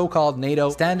towards so-called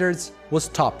NATO standards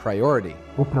was top priority.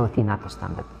 Upravo ti NATO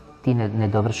standardi, ti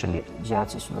nedovršeni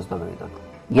đaci su nas doveli do toga.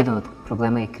 Jedan od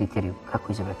problema je kriterijum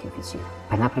kako izabrati oficira.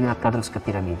 Pa je napravljena kadrovska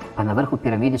piramida. Pa na vrhu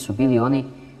piramide su bili oni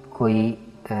koji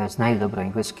znaju dobro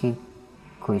engleski,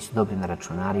 koji su dobri na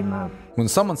računarima. When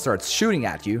someone starts shooting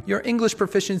at you, your English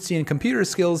proficiency and computer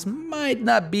skills might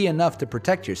not be enough to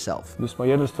protect yourself. Mi smo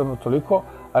jednostavno toliko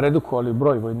redukovali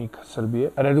broj vojnika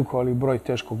Srbije, redukovali broj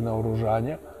teškog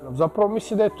naoružanja. Zapravo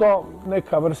mislim da je to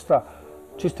neka vrsta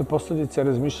čiste posljedice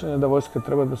razmišljanja da vojska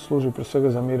treba da služi pre svega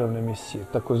za mirovne misije,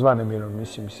 takozvane mirovne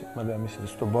misije, mada ja mislim da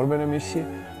su to borbene misije,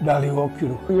 da li u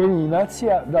okviru Ujedinjenih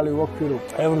nacija, da li u okviru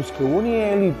Evropske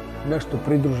unije ili nešto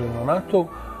pridruženo NATO,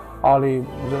 ali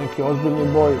za neki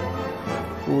ozbiljni boj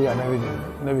tu ja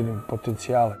ne vidim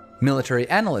potencijale. Military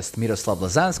analyst Miroslav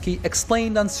Lazanski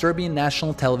explained on Serbian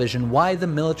national television why the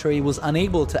military was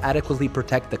unable to adequately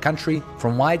protect the country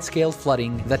from wide-scale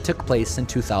flooding that took place in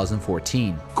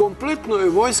 2014. Kompletno je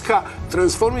vojska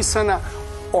transformisana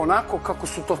onako kako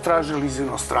su to tražili iz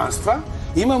inostranstva.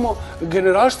 Imamo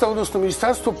generalštab, odnosno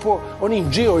ministarstvo po onim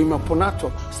G-ovima po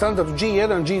NATO standardu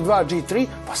G1, G2, G3,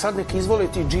 pa sad neki izvole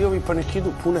ti G-ovi pa neki idu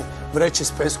pune vreće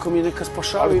s peskom i neka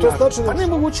spašavaju narod. Pa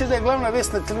nemoguće da je glavna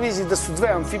vest na televiziji da su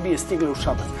 2 amfibije stigle u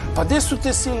Šabac. Pa gde su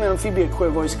te silne amfibije koje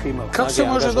je vojska imala? Kako se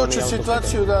može doći u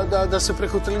situaciju da se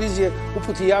preko televizije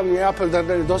uputi javni apel da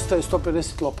nedostaje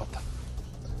 150 lopata?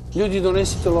 Ljudi,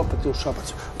 donesite lopate u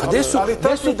Šabac. Pa gde su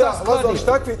ta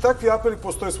skladišta? Takvi apeli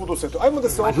postoje svud u svetu. Ajmo da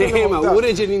se okrenemo... Nema, u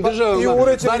uređenim državama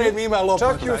barem ima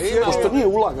lopata. Pošto nije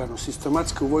ulagano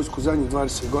sistematski u vojsku zadnjih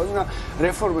 20 godina,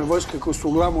 reforme vojske koje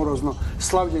su glamurozno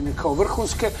slavljene kao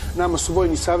vrhunske, nama su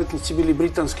vojni savjetnici bili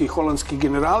britanski i holandski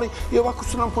generali i ovako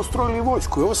su nam postrojili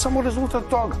vojsku. I ovo je samo rezultat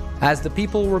toga. As the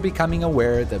people were becoming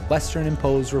aware that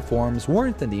Western-imposed reforms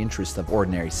weren't in the interest of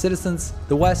ordinary citizens,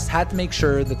 the West had to make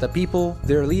sure that the people,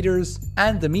 their leaders,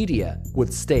 and the media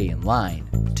would stay in line.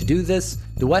 To do this,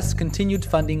 the West continued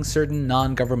funding certain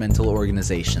non-governmental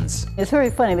organizations. It's very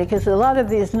funny because a lot of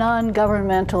these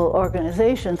non-governmental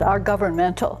organizations are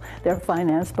governmental. They're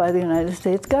financed by the United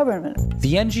States government.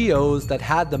 The NGOs that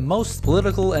had the most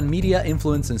political and media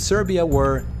influence in Serbia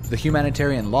were the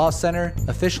Humanitarian Law Center,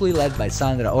 officially led by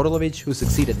Sandra Orlovic, who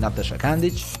succeeded Nataša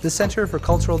Kandić, the Center for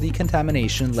Cultural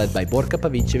Decontamination, led by Borka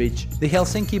Pavicevic, the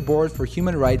Helsinki Board for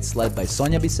Human Rights, led by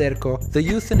Sonja Biserko, the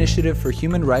Youth Initiative for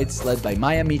Human Rights, led by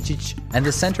Maja Micic, and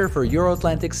the Center for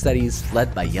Euro-Atlantic Studies,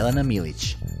 led by Jelena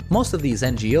Milic. Most of these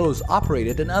NGOs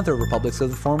operated in other republics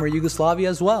of the former Yugoslavia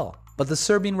as well, but the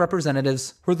Serbian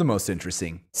representatives were the most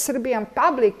interesting. Serbian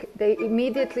public, they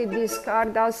immediately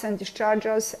discard us and discharge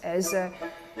us as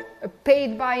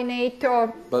paid by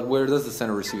NATO. But where does the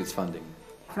center receive its funding?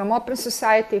 From Open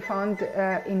Society Fund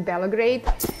in Belgrade,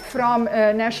 from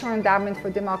National Endowment for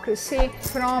Democracy,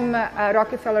 from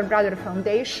Rockefeller Brothers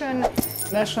Foundation.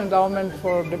 National Endowment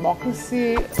for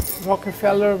Democracy,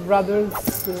 Rockefeller Brothers.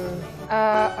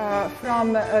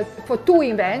 For 2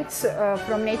 events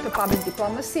from NATO Public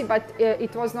Diplomacy, but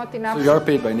it was not enough. So you are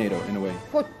paid by NATO in a way?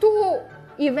 For 2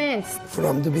 events.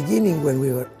 From the beginning when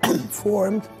we were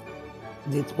formed,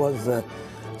 it was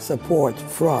support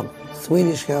from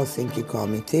Swedish Helsinki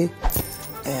Committee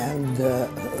and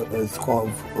it's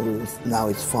called, now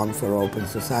it's Fund for Open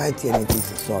Society and it is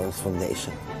the Soros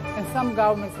Foundation. And some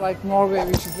governments like Norway,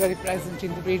 which is very present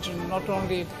in the region, not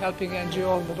only helping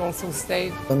NGOs but also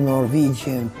state. The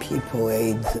Norwegian People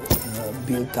Aid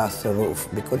built us a roof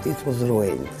because it was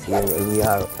ruined. Here we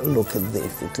are, look at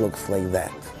this, it looks like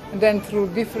that. And then through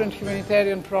different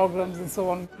humanitarian programs and so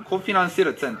on. Ko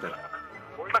finansira centar?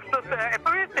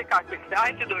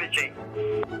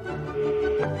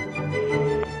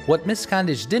 What Ms.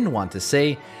 Kandić didn't want to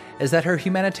say is that her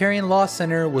Humanitarian Law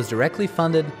Center was directly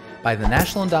funded by the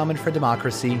National Endowment for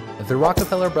Democracy, the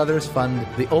Rockefeller Brothers Fund,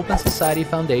 the Open Society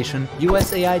Foundation,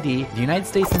 USAID, the United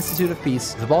States Institute of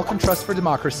Peace, the Balkan Trust for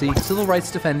Democracy, Civil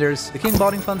Rights Defenders, the King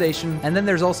Baldwin Foundation, and then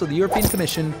there's also the European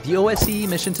Commission, the OSCE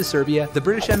Mission to Serbia, the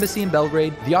British Embassy in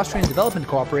Belgrade, the Austrian Development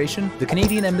Cooperation, the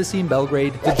Canadian Embassy in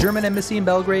Belgrade, the German Embassy in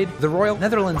Belgrade, the Royal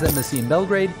Netherlands Embassy in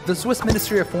Belgrade, the Swiss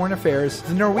Ministry of Foreign Affairs,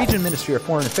 the Norwegian Ministry of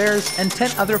Foreign Affairs, and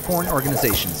 10 other foreign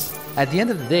organizations. At the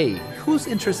end of the day, whose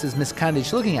interest is Ms.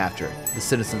 Kandić looking after? The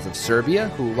citizens of Serbia,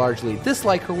 who largely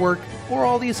dislike her work, or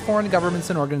all these foreign governments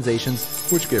and organizations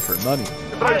which give her money?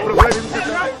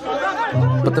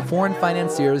 But the foreign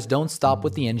financiers don't stop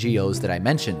with the NGOs that I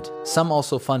mentioned. Some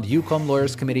also fund UCOM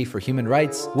Lawyers Committee for Human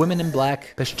Rights, Women in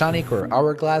Black, Peščanik or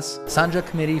Hourglass, Sandžak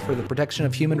Committee for the Protection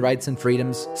of Human Rights and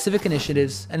Freedoms, Civic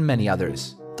Initiatives, and many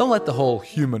others. Don't let the whole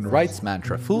human rights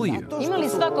mantra fool you. Ima li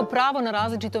svako pravo na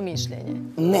različito mišljenje?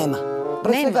 Nema.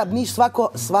 Pre svega,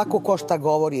 svako ko šta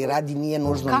govori i radi nije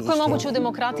nužno mišljenje. Kako je moguće u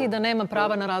demokratiji da nema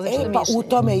prava na različito mišljenje? U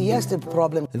tome i jeste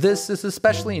problem. This is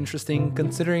especially interesting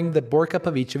considering that Borka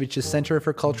Pavicevic's Center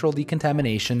for Cultural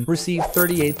Decontamination received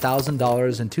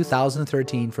 $38,000 in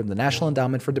 2013 from the National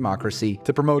Endowment for Democracy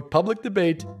to promote public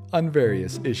debate on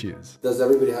various issues. Does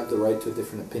everybody have the right to a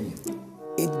different opinion?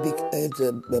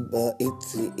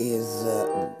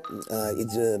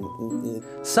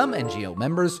 Some NGO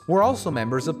members were also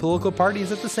members of political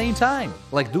parties at the same time,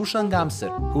 like Dušan Gamser,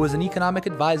 who was an economic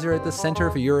advisor at the Center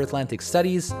for Euro-Atlantic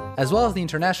Studies, as well as the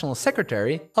international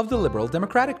secretary of the Liberal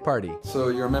Democratic Party. So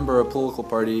you're a member of a political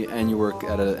party and you work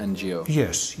at an NGO?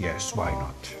 Yes, why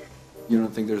not? You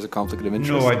don't think there's a conflict of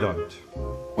interest? No, I don't.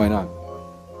 Why not?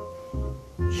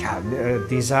 Yeah,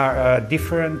 these are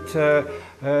different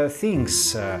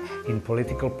things. In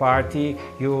political party,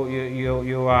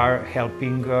 you are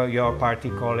helping your party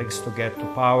colleagues to get to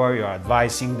power, you are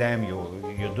advising them,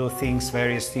 you do things,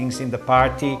 various things in the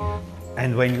party.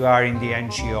 And when you are in the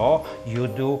NGO, you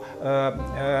do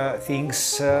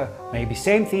things, maybe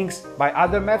same things, by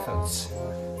other methods.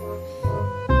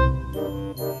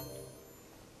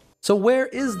 So where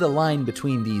is the line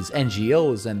between these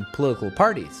NGOs and political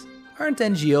parties? Aren't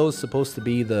NGOs supposed to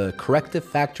be the corrective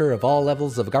factor of all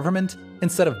levels of government,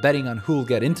 instead of betting on who'll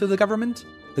get into the government?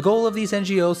 The goal of these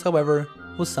NGOs, however,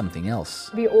 was something else.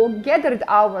 We all gathered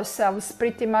ourselves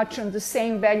pretty much on the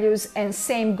same values and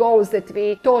same goals that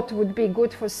we thought would be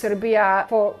good for Serbia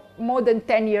for more than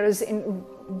 10 years in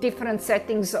different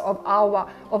settings of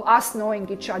us knowing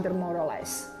each other more or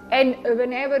less. And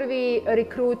whenever we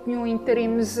recruit new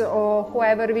interims or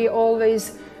whoever, we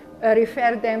always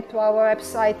refer them to our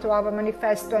website, to our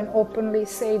manifesto, and openly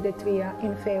say that we are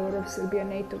in favor of Serbian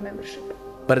NATO membership.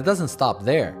 But it doesn't stop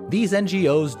there. These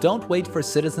NGOs don't wait for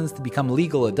citizens to become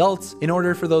legal adults in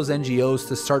order for those NGOs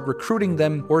to start recruiting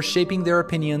them or shaping their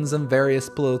opinions on various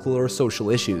political or social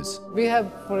issues. We have,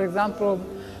 for example,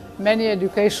 many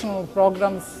educational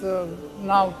programs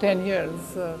now 10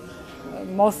 years,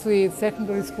 mostly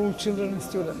secondary school children and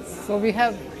students. So we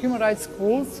have human rights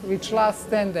schools which last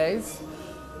 10 days.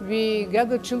 We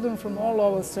gather children from all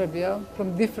over Serbia,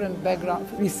 from different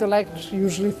backgrounds. We select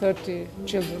usually 30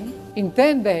 children. In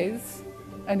 10 days,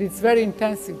 and it's a very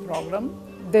intensive program,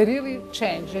 they really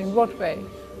change. In what way?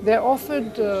 They're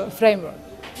offered a framework,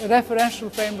 a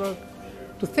referential framework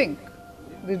to think.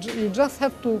 You just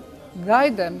have to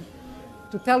guide them,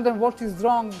 to tell them what is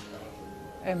wrong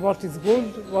and what is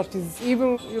good, what is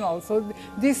evil, So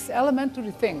these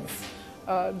elementary things,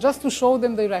 just to show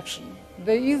them direction.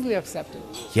 They easily accept it.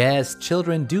 Yes,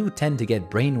 children do tend to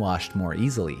get brainwashed more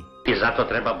easily. I zato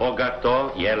treba bogato,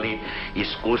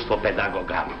 iskustvo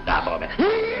pedagoga. Da, Bobe.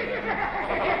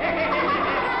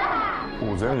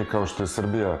 U zemlji kao što je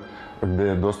Srbija, gde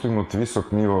je dostignut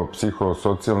visok nivo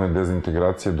psihosocijalne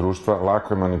dezintegracije društva,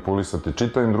 lako je manipulisati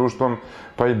čitavim društvom,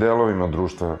 pa i delovima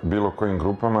društva, bilo kojim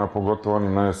grupama, a pogotovo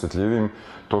onim najosjetljivijim.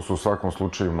 To su u svakom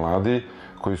slučaju mladi,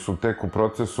 koji su tek u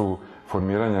procesu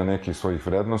formiranja nekih svojih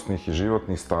vrednostnih i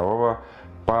životnih stavova,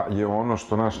 pa je ono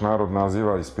što naš narod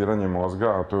naziva ispiranje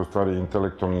mozga, a to je u stvari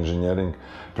intelektualni inženjering,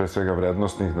 pre svega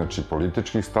vrednostnih, znači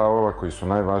političkih stavova, koji su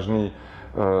najvažniji,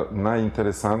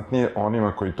 najinteresantnije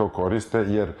onima koji to koriste,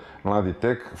 jer mladi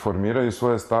tek formiraju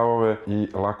svoje stavove i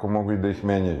lako mogu i da ih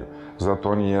menjaju. Zato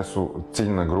oni jesu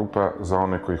ciljna grupa za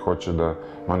one koji hoće da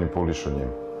manipulišu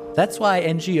njima. That's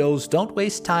why NGOs don't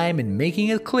waste time in making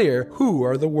it clear who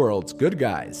are the world's good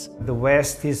guys. The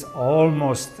West is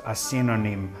almost a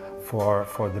synonym for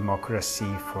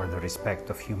democracy, for the respect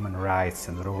of human rights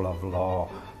and rule of law,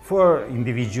 for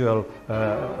individual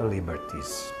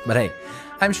liberties. But hey,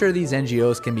 I'm sure these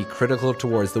NGOs can be critical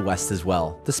towards the West as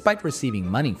well, despite receiving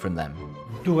money from them.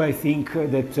 Do I think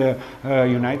that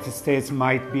United States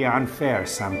might be unfair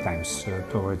sometimes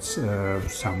towards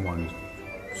somebody?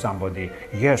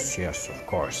 Yes, of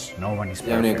course. No one is perfect. Do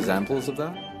you have any examples of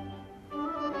that?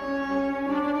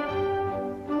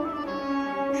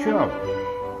 Sure.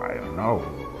 I don't know.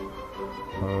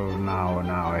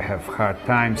 Now I have hard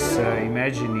times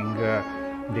imagining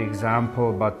the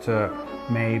example, but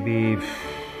maybe...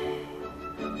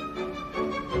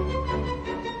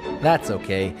 That's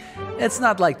okay. It's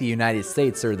not like the United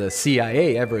States or the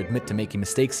CIA ever admit to making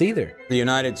mistakes either. The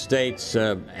United States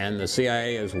and the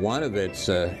CIA as one of its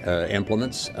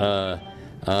implements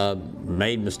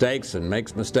made mistakes and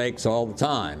makes mistakes all the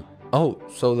time. Oh,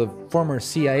 so the former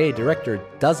CIA director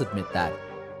does admit that.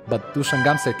 But Dušan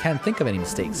Gamser can't think of any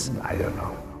mistakes. I don't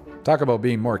know. Talk about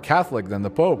being more Catholic than the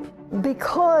Pope.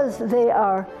 Because they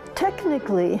are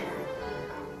technically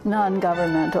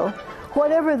non-governmental,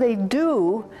 whatever they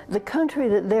do, the country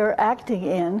that they're acting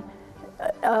in,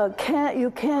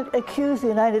 you can't accuse the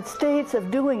United States of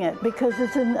doing it because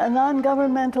it's a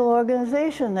non-governmental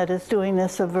organization that is doing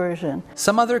this subversion.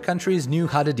 Some other countries knew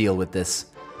how to deal with this.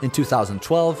 In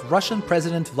 2012, Russian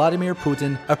President Vladimir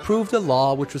Putin approved a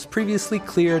law which was previously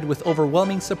cleared with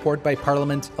overwhelming support by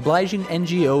parliament, obliging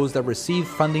NGOs that receive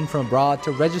funding from abroad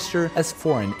to register as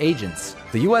foreign agents.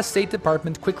 The US State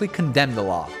Department quickly condemned the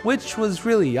law, which was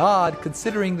really odd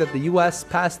considering that the US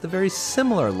passed a very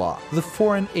similar law, the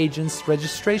Foreign Agents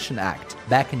Registration Act,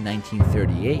 back in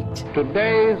 1938.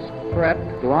 Today's threat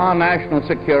to our national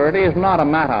security is not a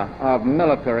matter of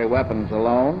military weapons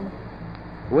alone.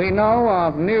 We know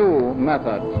of new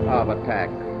methods of attack.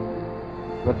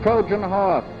 The Trojan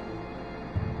horse,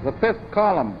 the fifth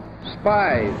column,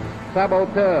 spies,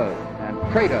 saboteurs,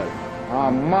 and traitors.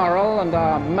 Our moral and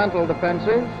our mental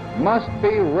defenses must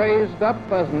be raised up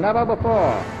as never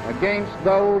before against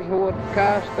those who would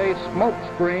cast a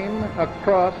smokescreen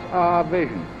across our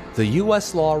vision. The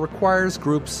US law requires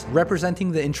groups representing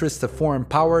the interests of foreign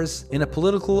powers in a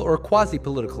political or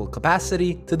quasi-political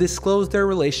capacity to disclose their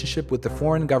relationship with the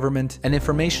foreign government and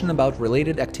information about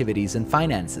related activities and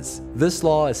finances. This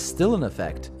law is still in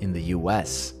effect in the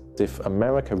US. If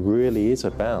America really is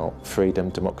about freedom,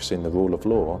 democracy and the rule of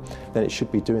law, then it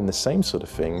should be doing the same sort of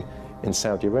thing in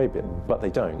Saudi Arabia, but they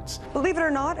don't. Believe it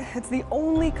or not, it's the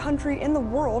only country in the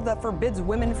world that forbids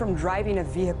women from driving a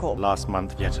vehicle. Last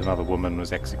month, yet another woman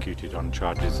was executed on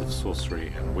charges of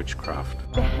sorcery and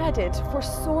witchcraft. Beheaded for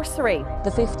sorcery. The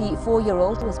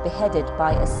 54-year-old was beheaded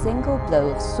by a single blow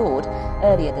of sword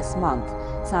earlier this month.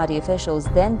 Saudi officials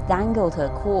then dangled her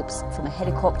corpse from a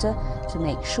helicopter to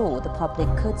make sure the public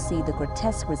could see the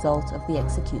grotesque result of the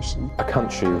execution. A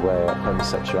country where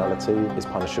homosexuality is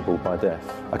punishable by death.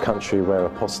 A country where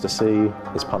apostasy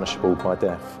is punishable by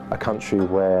death. A country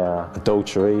where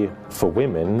adultery for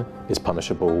women is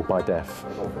punishable by death.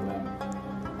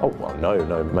 Oh, well,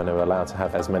 no, men are allowed to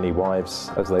have as many wives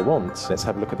as they want. Let's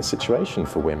have a look at the situation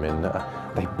for women.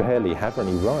 They barely have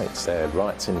any rights. Their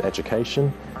rights in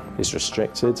education is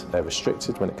restricted. They're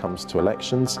restricted when it comes to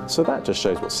elections. So that just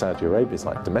shows what Saudi Arabia is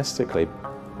like domestically.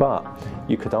 But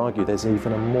you could argue there's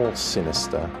even a more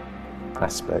sinister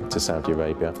aspect to Saudi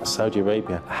Arabia. Saudi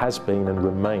Arabia has been and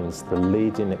remains the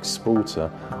leading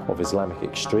exporter of Islamic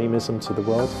extremism to the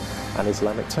world and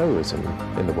Islamic terrorism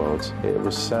in the world. It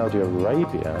was Saudi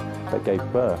Arabia that gave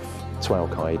birth to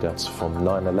Al-Qaeda, from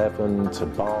 9/11 to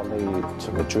Bali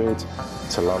to Madrid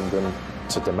to London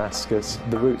to Damascus.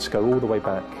 The roots go all the way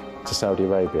back to Saudi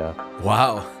Arabia.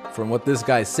 Wow. From what this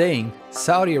guy's saying,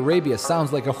 Saudi Arabia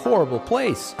sounds like a horrible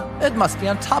place. It must be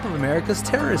on top of America's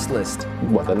terrorist list.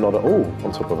 Well, they're not at all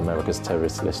on top of America's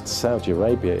terrorist list. Saudi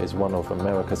Arabia is one of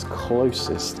America's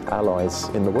closest allies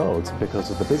in the world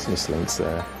because of the business links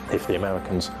there. If the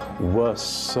Americans were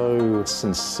so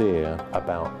sincere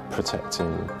about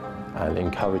protecting and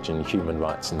encouraging human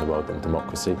rights in the world and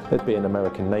democracy, there'd be an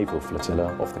American naval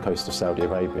flotilla off the coast of Saudi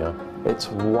Arabia. It's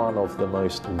one of the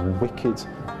most wicked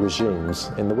regimes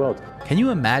in the world. Can you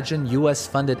imagine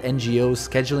US-funded NGOs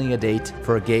scheduling a date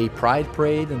for a gay pride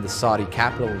parade in the Saudi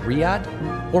capital, Riyadh?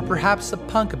 Or perhaps a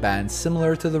punk band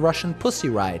similar to the Russian Pussy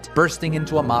Riot bursting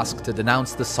into a mosque to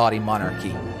denounce the Saudi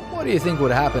monarchy? What do you think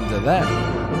would happen to them?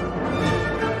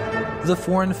 The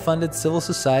foreign-funded civil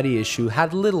society issue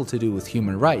had little to do with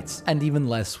human rights, and even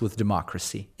less with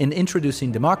democracy. In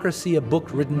Introducing Democracy, a book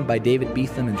written by David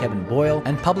Beetham and Kevin Boyle,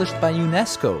 and published by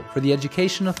UNESCO for the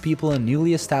education of people in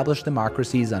newly established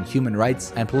democracies on human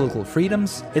rights and political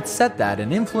freedoms, it said that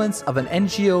an influence of an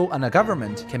NGO on a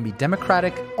government can be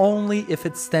democratic only if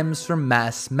it stems from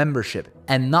mass membership,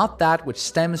 and not that which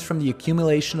stems from the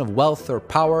accumulation of wealth or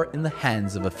power in the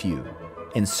hands of a few.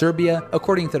 In Serbia,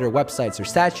 according to their websites or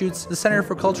statutes, the Center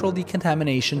for Cultural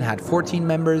Decontamination had 14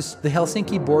 members, the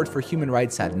Helsinki Board for Human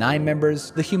Rights had 9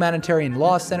 members, the Humanitarian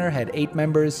Law Center had 8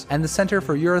 members, and the Center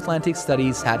for Euro-Atlantic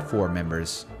Studies had 4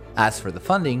 members. As for the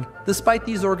funding, despite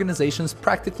these organizations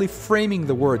practically framing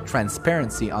the word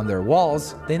transparency on their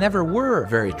walls, they never were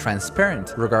very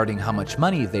transparent regarding how much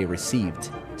money they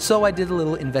received. So I did a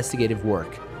little investigative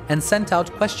work and sent out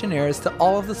questionnaires to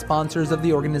all of the sponsors of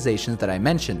the organizations that I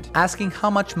mentioned, asking how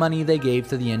much money they gave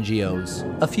to the NGOs.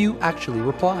 A few actually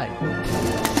replied.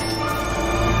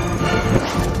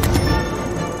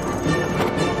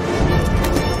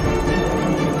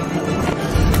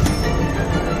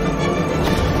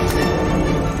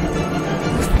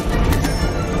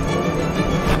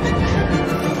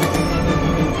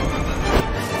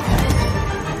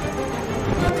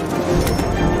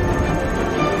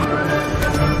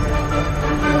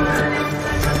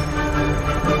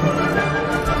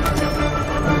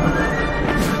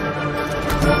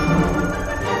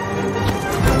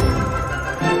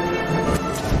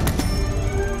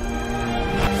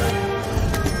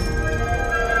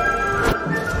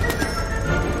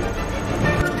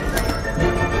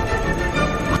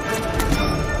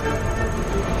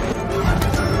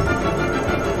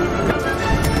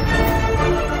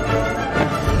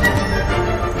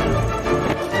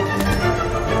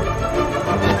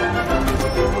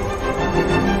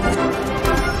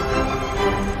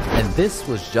 this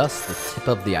was just the tip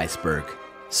of the iceberg.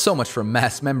 So much for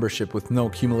mass membership with no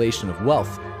accumulation of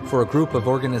wealth. For a group of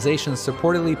organizations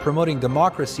supportedly promoting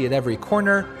democracy at every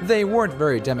corner, they weren't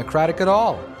very democratic at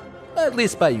all. At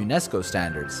least by UNESCO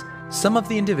standards. Some of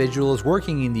the individuals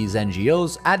working in these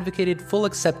NGOs advocated full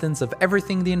acceptance of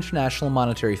everything the International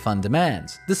Monetary Fund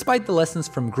demands, despite the lessons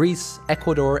from Greece,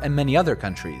 Ecuador, and many other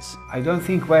countries. I don't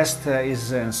think West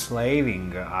is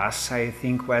enslaving us. I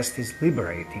think West is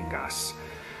liberating us.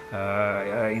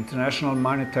 International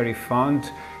Monetary Fund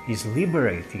is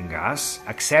liberating us.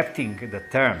 Accepting the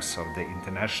terms of the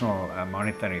International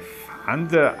Monetary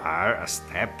Fund are a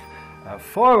step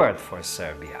forward for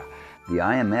Serbia. The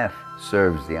IMF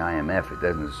serves the IMF, it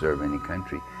doesn't serve any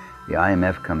country. The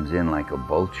IMF comes in like a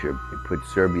vulture, it puts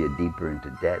Serbia deeper into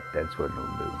debt, that's what it'll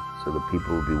do. So the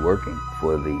people will be working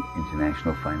for the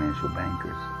international financial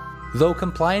bankers. Though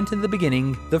compliant in the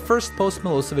beginning, the first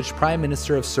post-Milosevic Prime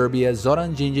Minister of Serbia,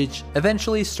 Zoran Dinkic,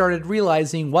 eventually started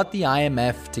realizing what the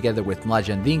IMF, together with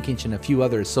Mladjan Dinkic and a few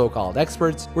other so-called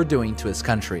experts, were doing to his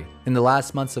country. In the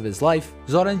last months of his life,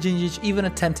 Zoran Dinkic even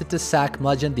attempted to sack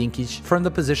Mladjan Dinkic from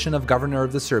the position of governor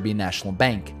of the Serbian National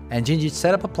Bank, and Dinkic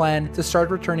set up a plan to start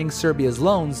returning Serbia's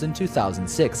loans in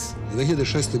 2006.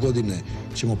 2006. godine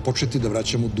ćemo početi da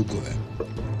vraćamo dugove.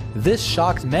 This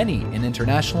shocked many in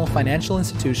international financial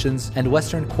institutions and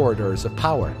Western corridors of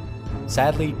power.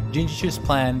 Sadly, Dinkic's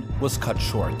plan was cut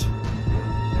short.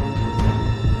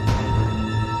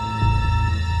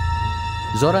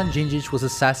 Zoran Dinkic was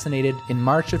assassinated in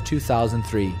March of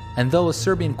 2003, and though a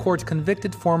Serbian court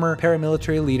convicted former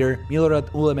paramilitary leader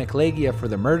Milorad Ulemek Legija for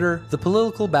the murder, the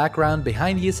political background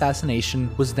behind the assassination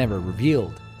was never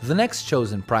revealed. The next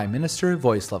chosen Prime Minister,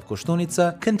 Vojislav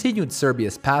Koštunica, continued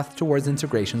Serbia's path towards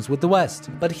integrations with the West,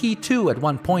 but he too at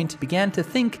one point began to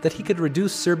think that he could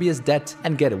reduce Serbia's debt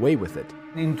and get away with it.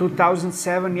 In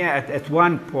 2007, at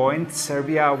one point,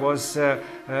 Serbia was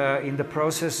in the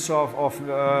process of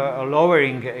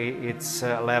lowering its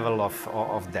level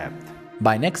of debt.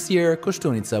 By next year,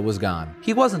 Koštunica was gone.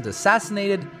 He wasn't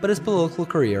assassinated, but his political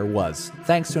career was,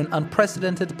 thanks to an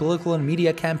unprecedented political and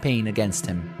media campaign against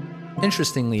him.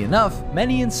 Interestingly enough,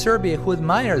 many in Serbia who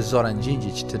admire Zoran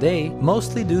Dinkic today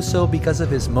mostly do so because of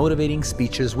his motivating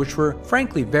speeches, which were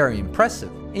frankly very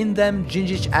impressive. In them,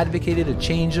 Dinkic advocated a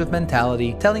change of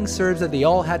mentality, telling Serbs that they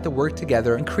all had to work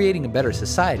together and creating a better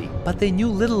society. But they knew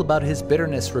little about his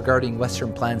bitterness regarding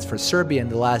Western plans for Serbia in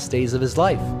the last days of his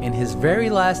life. In his very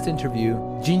last interview,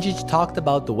 Dinkic talked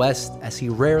about the West as he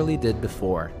rarely did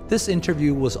before. This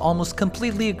interview was almost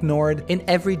completely ignored in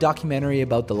every documentary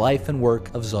about the life and work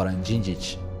of Zoran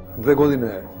Dinkic. 2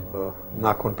 godine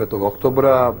nakon 5.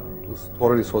 oktobra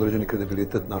stvorili su određeni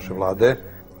kredibilitet naše vlade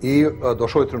i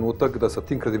došao je trenutak da sa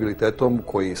tim kredibilitetom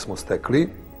koji smo stekli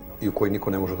i u koji niko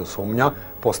ne može da sumnja,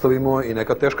 postavimo i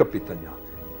neka teška pitanja.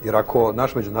 Jer ako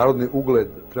naš međunarodni ugled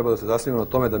treba da se zasniva na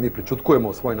tome da mi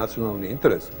pričutkujemo svoj nacionalni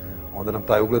interes, onda nam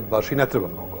taj ugled baš i ne treba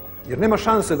mnogo. Jer nema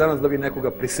šanse danas da vi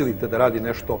nekoga prisilite da radi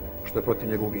nešto što je protiv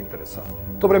njegovog interesa.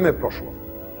 To vreme je prošlo.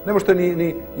 Ne možete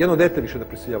ni jedno dete više da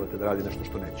prisiljavate da radi nešto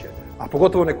što neće, a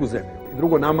pogotovo neku zemlju. I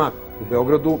drugo, nama u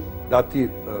Beogradu dati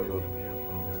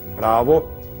pravo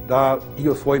da i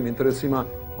o svojim interesima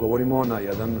govorimo na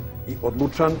jedan i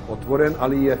odlučan, otvoren,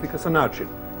 ali i efikasan način.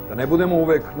 Da ne budemo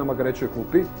uvek na magarećoj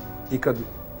klupi i kad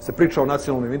se priča o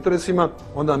nacionalnim interesima,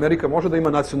 onda Amerika može da ima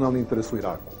nacionalni interes u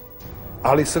Iraku.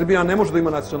 Ali Srbija ne može da ima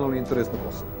nacionalni interes na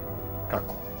Kosovu.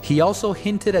 Kako? He also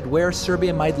hinted at where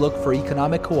Serbia might look for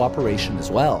economic cooperation as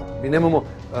well. Mi nemamo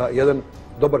jedan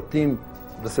dobar tim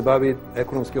da se bavi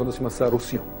ekonomskim odnosima sa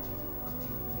Rusijom,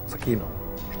 sa Kinom,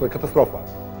 što je katastrofa.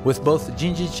 With both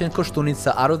Dinkic and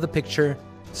Koštunica out of the picture,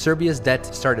 Serbia's debt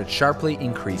started sharply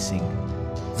increasing.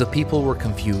 The people were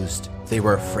confused. They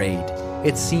were afraid.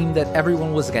 It seemed that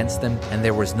everyone was against them and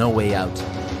there was no way out.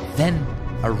 Then,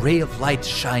 a ray of light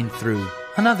shined through.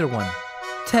 Another one.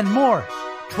 10 more.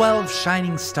 12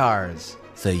 shining stars.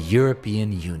 The European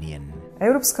Union.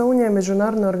 Europska unija je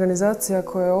međunarodna organizacija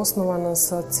koja je osnovana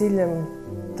sa ciljem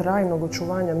trajnog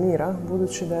očuvanja mira,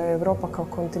 budući da je Europa kao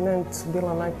kontinent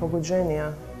bila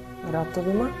najpogođenija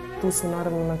ratovima. Tu su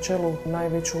naravno na čelu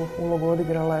najveću ulogu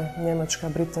odigrale Njemačka,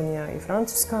 Britanija i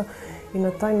Francuska i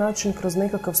na taj način kroz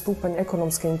nekakav stupanj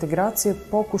ekonomske integracije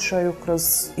pokušaju kroz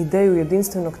ideju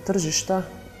jedinstvenog tržišta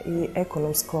i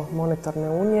ekonomsko-monetarne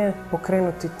unije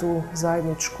pokrenuti tu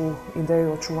zajedničku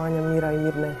ideju očuvanja mira i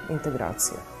mirne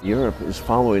integracije. Europe is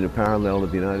following a parallel of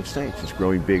the United States. It's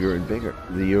growing bigger and bigger.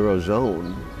 The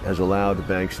Eurozone has allowed the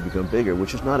banks to become bigger,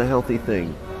 which is not a healthy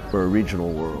thing for a regional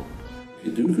world.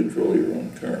 You do control your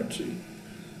own currency.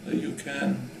 You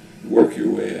can work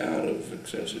your way out of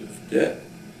excessive debt.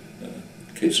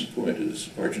 case in point is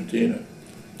Argentina.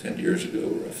 10 years ago,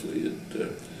 roughly,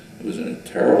 it was in a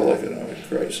terrible economic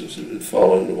crisis. It had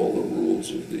followed all the rules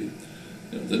of the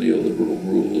neoliberal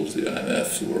rules, the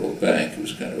IMF, the World Bank. It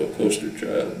was kind of a poster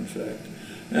child, in fact.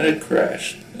 And it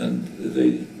crashed. And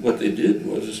what they did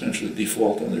was essentially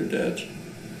default on their debts.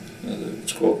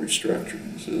 It's called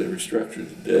restructuring. So they restructured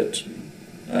the debts.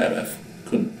 IMF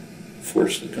couldn't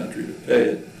force the country to pay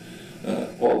it.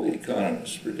 All the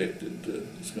economists predicted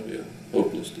it's going to be a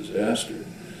hopeless disaster.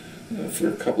 For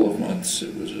a couple of months,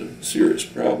 it was a serious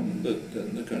problem, but then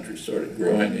the country started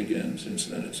growing again. Since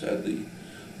then, it's had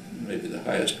maybe the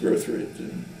highest growth rate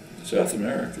in South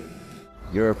America.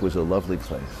 Europe was a lovely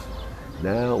place.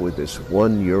 Now, with this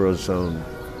one Eurozone,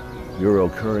 Euro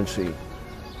currency,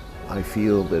 I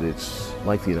feel that it's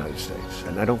like the United States.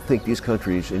 And I don't think these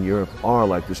countries in Europe are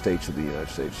like the states of the United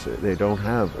States. They don't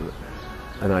have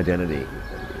an identity.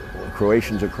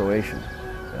 Croatians are Croatian.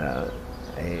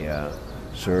 A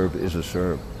Serb is a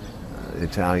Serb. An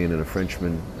Italian and a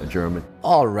Frenchman, a German.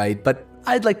 All right, but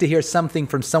I'd like to hear something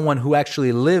from someone who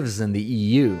actually lives in the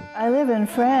EU. I live in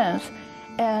France,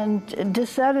 and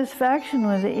dissatisfaction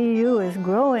with the EU is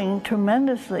growing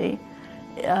tremendously.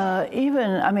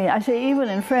 I say even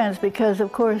in France, because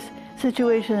of course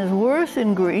situation is worse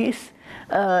in Greece,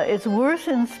 it's worse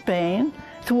in Spain,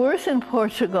 it's worse in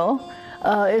Portugal,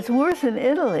 it's worse in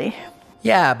Italy.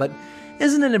 Yeah, but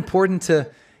isn't it important to,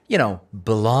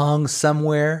 belong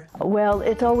somewhere? Well,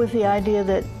 it's always the idea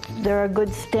that there are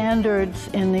good standards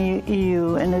in the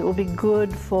EU, and it will be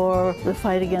good for the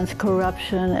fight against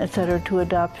corruption, etc., to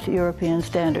adopt European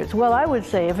standards. Well, I would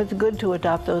say if it's good to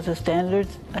adopt those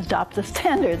standards, adopt the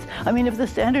standards. I mean, if the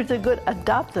standards are good,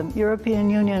 adopt them, European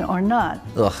Union or not.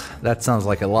 Ugh, that sounds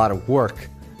like a lot of work.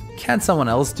 Can't someone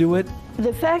else do it?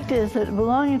 The fact is that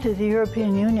belonging to the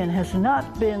European Union has not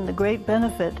been the great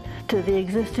benefit to the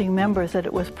existing members that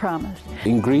it was promised.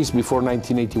 In Greece, before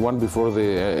 1981, before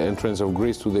the entrance of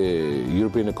Greece to the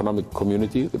European Economic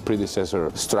Community, the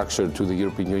predecessor structure to the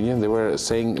European Union, they were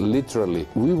saying literally,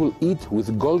 we will eat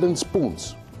with golden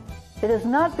spoons. It has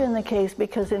not been the case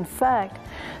because, in fact,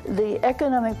 the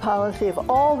economic policy of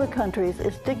all the countries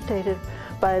is dictated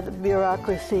by the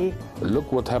bureaucracy.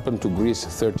 Look what happened to Greece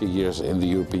 30 years in the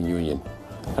European Union.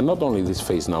 And not only this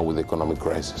phase now with the economic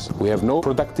crisis. We have no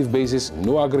productive basis,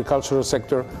 no agricultural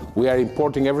sector, we are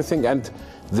importing everything, and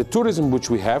the tourism which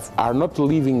we have are not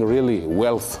leaving really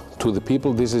wealth to the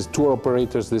people. This is tour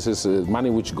operators, this is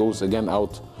money which goes again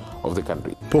out of the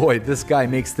country. Boy, this guy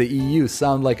makes the EU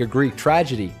sound like a Greek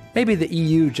tragedy. Maybe the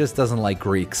EU just doesn't like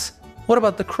Greeks. What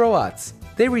about the Croats?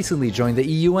 They recently joined the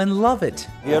EU and love it.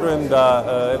 Vjerujem da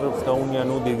Evropska unija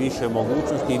nudi više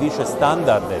mogućnosti I više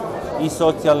standarde I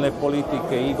socijalne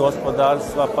politike I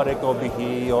gospodarstva, pa rekao bih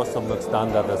I osobnog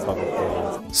standarda svakog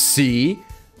pojedinca. See?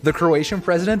 The Croatian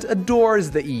president adores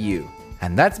the EU.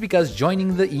 And that's because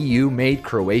joining the EU made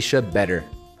Croatia better.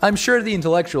 I'm sure the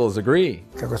intellectuals agree.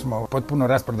 Kako smo potpuno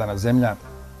rasprodana zemlja,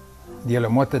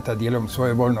 dijelom oteta, dijelom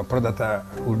svojevoljno prodata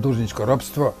u dužničko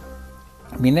ropstvo,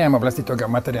 mi nemamo vlastitoga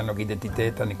materijalnog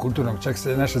identiteta ni kulturnog, čak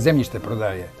se naše zemljište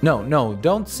prodaje. No,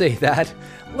 don't say that.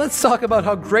 Let's talk about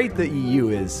how great the EU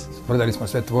is. Prodali smo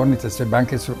sve tvornice, sve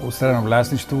banke su u stranom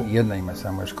vlasništvu, jedna ima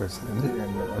samo još koja se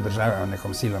održava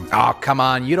nekom silom. Oh, come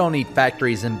on, you don't need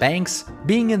factories and banks.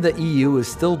 Being in the EU is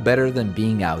still better than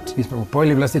being out. Mi smo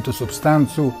pojeli vlastitu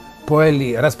supstancu,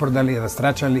 pojeli, rasprodali,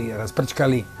 rastračali,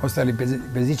 rasprčkali, ostali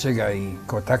bez ičega I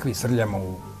kao takvi srljamo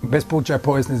u bespuća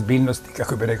povijesne zbiljnosti,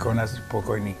 kako bi rekao nas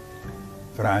pokojni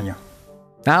Franjo.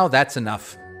 Now that's enough.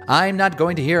 I'm not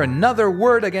going to hear another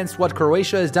word against what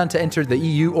Croatia has done to enter the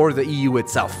EU or the EU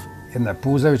itself. Jedna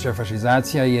puzajuća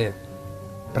fašizacija je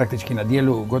praktički na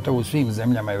dijelu gotovo u svim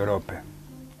zemljama Europe.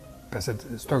 Pa sad,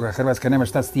 stoga Hrvatska nema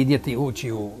šta stidjeti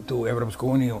ući u tu Europsku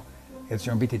uniju, jer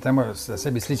ćemo biti tamo sa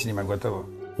sebi sličnima gotovo.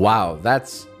 Wow,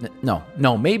 that's...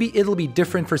 No, maybe it'll be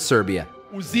different for Serbia.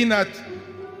 Uzinat,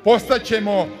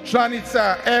 postaćemo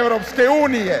članica Europske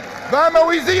unije. Vama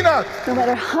uzinat! No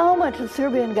matter how much the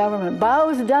Serbian government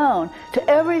bows down to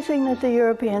everything that the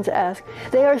Europeans ask,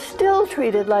 they are still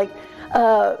treated like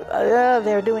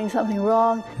they're doing something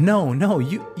wrong. No,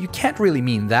 you can't really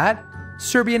mean that.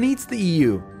 Serbia needs the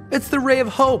EU. It's the ray of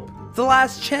hope, the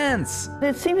last chance.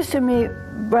 It seems to me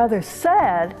rather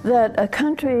sad that a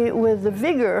country with the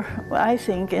vigor, I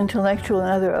think, intellectual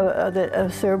and other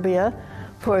of Serbia,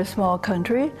 for a small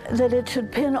country, that it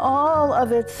should pin all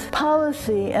of its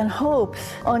policy and hopes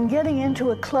on getting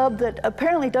into a club that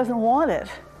apparently doesn't want it.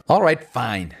 All right,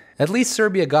 fine. At least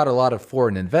Serbia got a lot of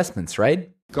foreign investments, right?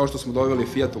 Kao što smo doveli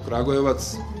Fiat u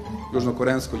Kragujevac,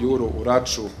 Južnokorensku Juru u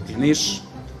Raču I Niš,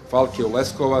 Falke u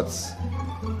Leskovac,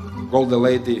 Golden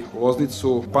Lady u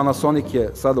Loznicu. Panasonic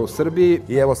je sada u Srbiji.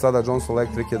 I evo sada Johnson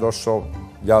Electric je došao,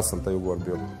 ja sam taj ugovor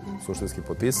bio suštinski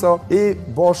potpisao. I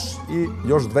Bosch i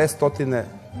još 200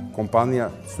 kompanija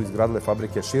su izgradile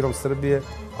fabrike širom Srbije,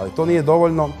 ali to nije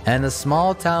dovoljno. And a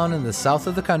small town in the south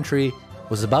of the country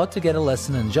was about to get a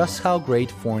lesson in just how great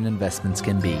foreign investments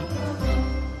can be.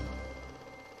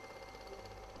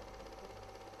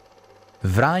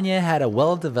 Vranje had a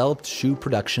well-developed shoe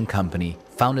production company.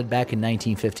 Founded back in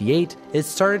 1958, it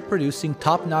started producing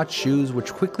top-notch shoes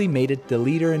which quickly made it the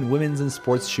leader in women's and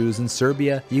sports shoes in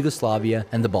Serbia, Yugoslavia,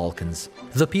 and the Balkans.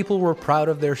 The people were proud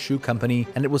of their shoe company,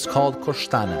 and it was called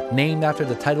Koštana, named after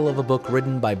the title of a book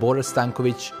written by Boris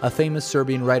Stanković, a famous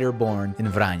Serbian writer born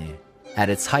in Vranje. At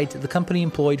its height, the company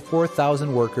employed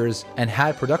 4,000 workers and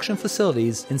had production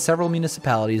facilities in several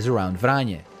municipalities around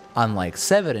Vranje. Unlike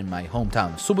Sever in my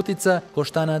hometown Subotica,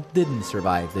 Koštana didn't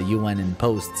survive the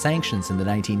UN-imposed sanctions in the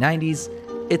 1990s,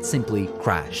 it simply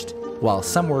crashed. While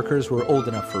some workers were old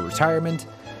enough for retirement,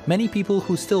 many people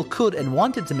who still could and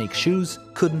wanted to make shoes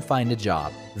couldn't find a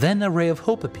job. Then a ray of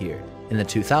hope appeared. In the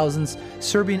 2000s,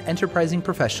 Serbian enterprising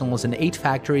professionals in 8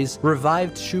 factories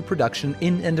revived shoe production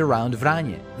in and around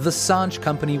Vranje. The Sanj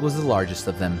company was the largest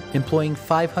of them, employing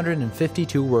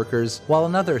 552 workers, while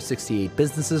another 68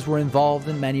 businesses were involved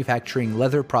in manufacturing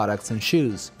leather products and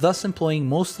shoes, thus employing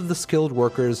most of the skilled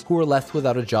workers who were left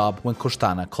without a job when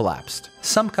Koštana collapsed.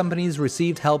 Some companies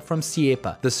received help from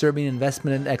SIEPA, the Serbian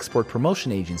Investment and Export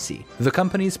Promotion Agency. The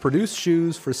companies produced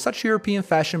shoes for such European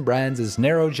fashion brands as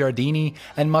Nero Giardini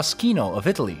and Moschino of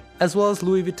Italy, as well as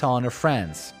Louis Vuitton of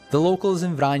France. The locals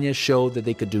in Vranje showed that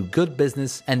they could do good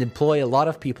business and employ a lot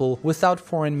of people without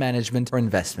foreign management or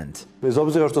investment. Bez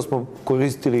obzira što smo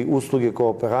koristili usluge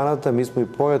kooperanata, mi smo i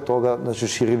pored toga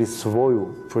širili svoju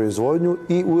proizvodnju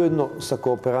i ujedno sa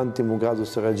kooperantima u gradu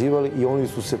sarađivali i oni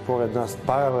su se pored nas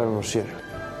paralelno širili,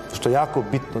 što je jako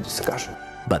bitno da se kaže.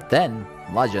 But then,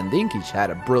 Mladjan Dinkic had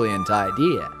a brilliant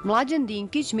idea. Mladjan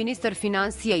Dinkic, ministar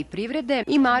financija i privrede,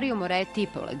 i Mario Moretti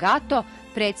Polegato,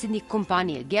 predsjednik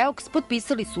kompanije Geox,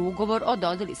 potpisali su ugovor o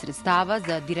dodeli sredstava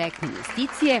za direktne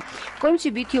investicije, kojim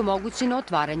će biti omogućeno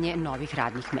otvaranje novih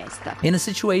radnih mesta. In a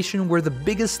situation where the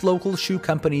biggest local shoe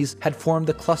companies had formed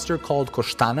a cluster called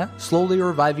Koštana, slowly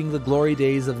reviving the glory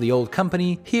days of the old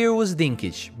company, here was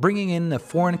Dinkic, bringing in a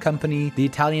foreign company, the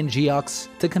Italian Geox,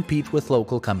 to compete with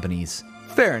local companies.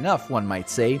 Fair enough, one might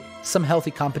say. Some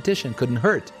healthy competition couldn't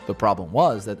hurt. The problem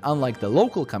was that unlike the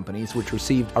local companies, which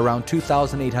received around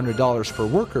 $2,800 per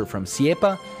worker from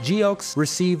SIEPA, Geox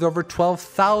received over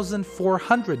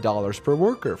 $12,400 per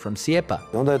worker from SIEPA.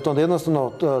 Onda je to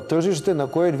jednostavno tržište na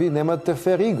koje vi nemate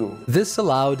fair igru. This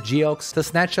allowed Geox to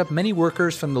snatch up many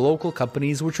workers from the local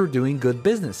companies which were doing good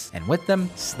business, and with them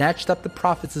snatched up the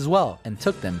profits as well and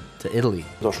took them to Italy.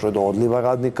 Došlo je do odliva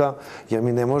radnika, jer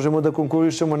mi ne možemo da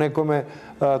konkurišemo nekome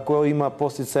ko ima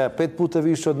podsticaja 5 puta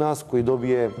više od nas, koji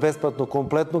dobije besplatno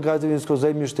kompletno građevinsko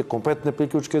zemljište, kompletne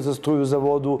priključke za struju, za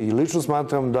vodu. I lično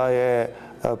smatram da je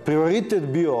prioritet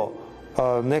bio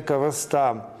neka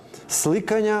vrsta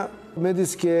slikanja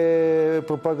medijske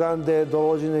propagande,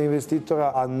 dovođenja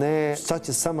investitora, a ne šta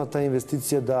će sama ta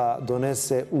investicija da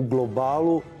donese u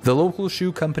globalu. The local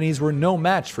shoe companies were no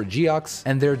match for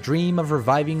Geox, and their dream of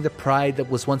reviving the pride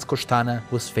that was once Koštana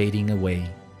was fading away.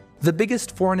 The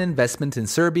biggest foreign investment in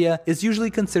Serbia is usually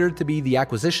considered to be the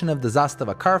acquisition of the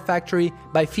Zastava car factory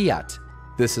by Fiat.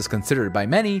 This is considered by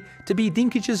many to be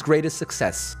Dinkic's greatest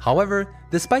success. However,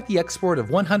 despite the export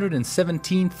of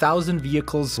 117,000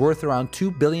 vehicles worth around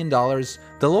 $2 billion,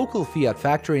 the local Fiat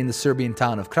factory in the Serbian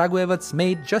town of Kragujevac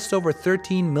made just over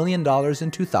 $13 million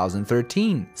in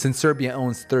 2013. Since Serbia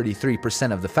owns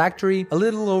 33% of the factory, a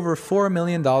little over $4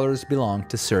 million belonged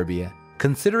to Serbia.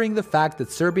 Considering the fact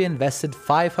that Serbia invested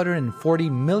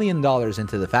 $540 million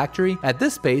into the factory, at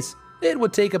this pace, it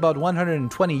would take about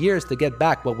 120 years to get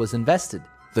back what was invested.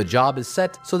 The job is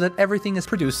set so that everything is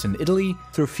produced in Italy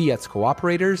through Fiat's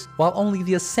cooperators, while only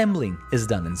the assembling is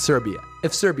done in Serbia.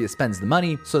 If Serbia spends the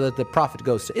money so that the profit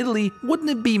goes to Italy,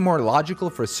 wouldn't it be more logical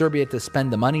for Serbia to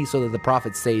spend the money so that the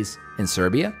profit stays in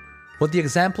Serbia? What the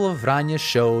example of Vranje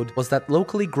showed was that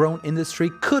locally grown industry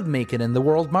could make it in the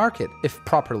world market if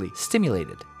properly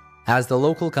stimulated. As the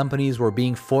local companies were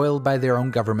being foiled by their own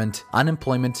government,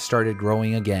 unemployment started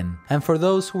growing again. And for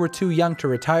those who were too young to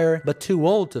retire but too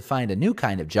old to find a new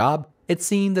kind of job, it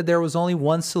seemed that there was only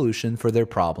one solution for their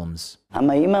problems.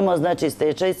 Ama imamo znači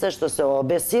stečajca što se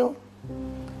obesil,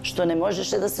 što ne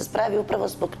možeš da se spravi upravo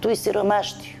zbog tu i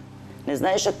siromaštiju. Ne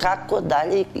znaš kako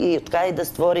dalje i od kaj da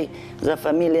stvori za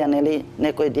familijan ili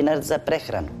nekoj dinar za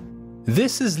prehranu.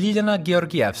 This is Ljiljana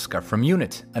Georgievska from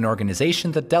UNIT, an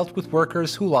organization that dealt with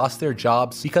workers who lost their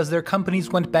jobs because their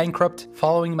companies went bankrupt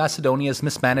following Macedonia's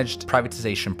mismanaged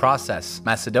privatization process.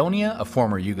 Macedonia, a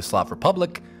former Yugoslav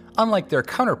republic, unlike their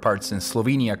counterparts in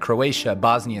Slovenia, Croatia,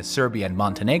 Bosnia, Serbia, and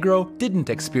Montenegro, didn't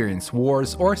experience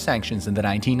wars or sanctions in the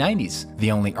 1990s.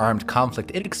 The only armed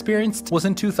conflict it experienced was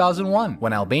in 2001,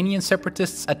 when Albanian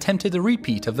separatists attempted a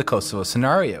repeat of the Kosovo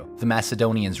scenario. The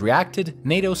Macedonians reacted,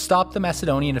 NATO stopped the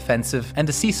Macedonian offensive, and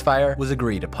a ceasefire was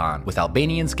agreed upon, with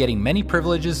Albanians getting many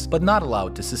privileges but not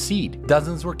allowed to secede.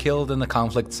 Dozens were killed in the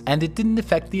conflicts, and it didn't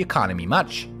affect the economy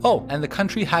much. Oh, and the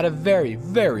country had a very,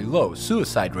 very low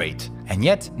suicide rate. And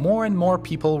yet, more and more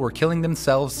people were killing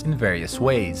themselves in various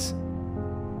ways.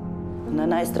 Na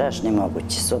najstrašnije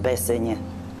moguće, so besenje,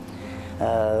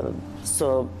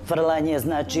 so frlanje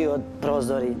znači od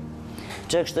prozori.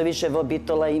 Čak što više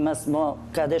vobitola ima smo,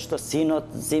 kade što sinot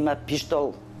zima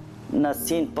pištol na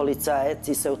sin policajac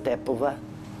i se utepuva.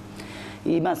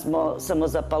 Ima smo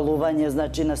samozapaluvanje,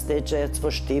 znači na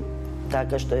stečajactvo štip,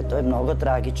 tako što je to mnogo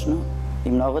tragično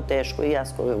i mnogo teško i ja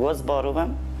s koga god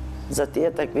zboruvam. Za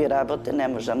tije takve rabote ne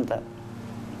možem da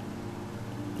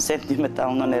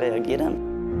sentimentalno ne reagiram.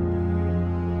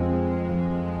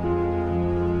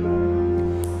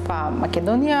 Pa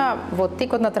Македонија во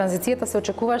текот на транзицијата се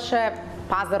очекуваше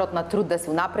пазарот на труд да се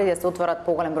унапреди, да се отворат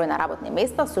поголем број на работни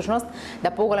места, всушност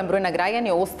да поголем број на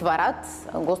граѓани го остварат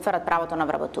правото на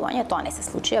вработување. Тоа не се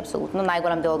случи, апсолутно.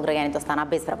 Најголем дел од граѓаните остана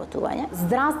без вработување.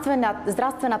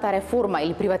 Здравствената реформа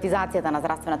или приватизацијата на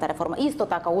здравствената реформа исто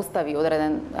така остави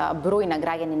одреден број на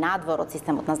граѓани надвор од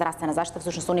системот на здравствена заштита,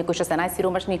 всушност оние кои што се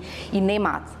најсиромашни и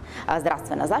немаат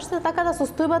здравствена заштита, така да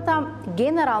состојбата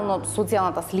генерално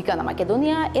социјалната слика на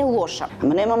Македонија е лоша.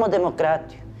 Ама немамо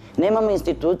демократија. Немаме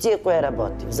институција која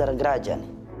работи за граѓани.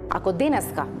 Ако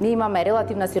денеска ние имаме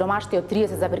релативна сиромаштија од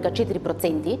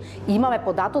 30,4% и имаме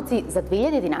податоци за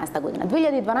 2011 година,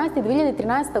 2012 и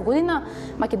 2013 година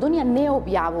Македонија не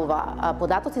објавува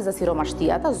податоци за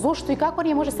сиромаштијата, зошто и како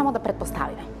ние може само да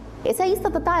предпоставиме. Сега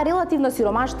истата таа релативна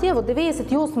сиромаштија во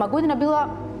 98 година била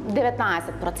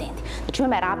 19%. Значи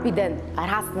имаме рапиден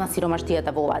раст на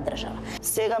сиромаштијата во оваа држава.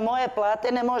 Сега моје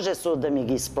плате не може суд да ми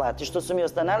ги исплати, што су ми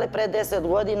останали пред 10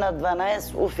 година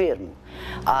 12 у фирму.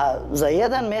 А за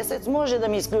еден месец може да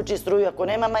ми исклучи струја, ако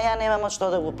немам, а ја немам од што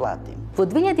да го платим. Во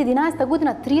 2011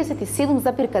 година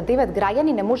 37,9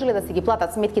 граѓани не можеле да си ги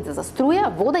платат сметките за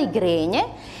струја, вода и грејење,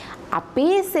 а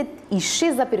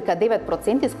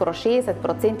 56,9%, скоро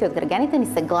 60% од граѓаните ни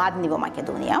се гладни во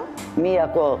Македонија. Ми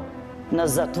ако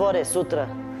нас затворе сутра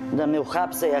да ме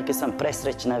ухапсе, ја ке сам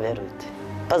пресреќна, верујте.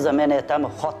 Па за мене е тамо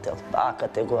хотел, А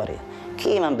категорија. Ке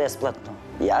имам бесплатно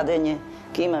јадење,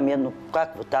 ке имам едну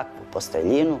какву такву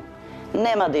постелину,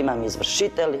 нема да имам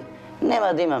извршители,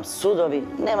 нема да имам судови,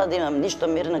 нема да имам ништо,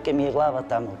 мирна ке ми е глава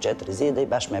тамо у 4 зида и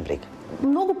баш ме брига.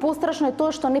 Многу пострашно е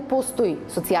тоа што не постои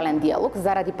социјален диалог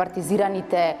заради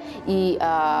партизираните и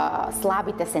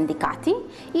слабите синдикати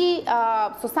и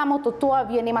со самото тоа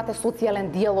вие немате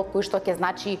социјален диалог кој што ќе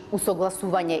значи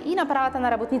усогласување и на правата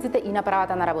на работниците и на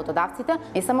правата на работодавците.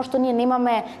 Не само што ние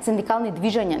немаме синдикални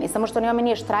движења, не само што немаме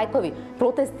ние штрајкови,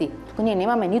 протести, туку ние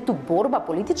немаме ниту борба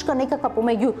политичка некаква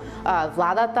помеѓу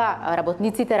владата,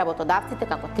 работниците, работодавците,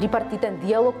 како трипартитен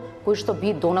диалог кој што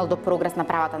би донел до прогрес на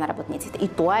правата на работниците. И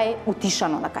тоа е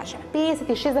утишано, да кажеме.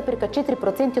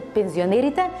 56,4% од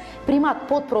пензионерите примаат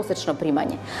подпросечно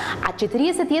примање, а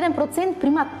 41%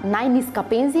 примаат најниска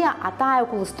пензија, а таа е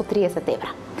околу 130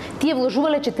 евра. Тие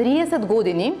вложувале 40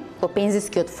 години во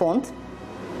пензискиот фонд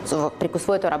преку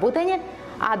своето работење,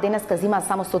 а денеска зима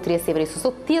само 130 евра. И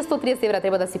со тие 130 евра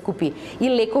треба да си купи и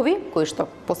лекови, кои што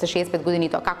после 65 години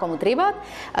тоа како му требаат,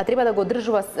 треба да го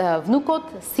одржува внукот,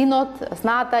 синот,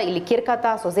 снаата или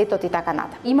керката со зетот и така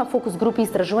ната. Има фокус групи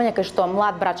истражувања кај што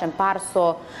млад брачен пар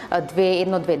со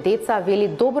едно-две деца вели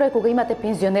добро е кога имате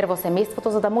пензионер во семејството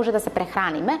за да може да се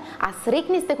прехраниме, а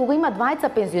срекни сте кога има двајца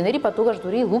пензионери, па тогаш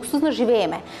дури луксузно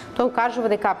живееме. Тоа кажува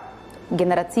дека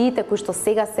генерациите кои што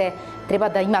сега се треба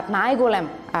да имаат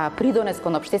најголем придонес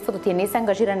кон општеството, тие не се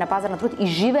ангажирани на пазар на труд и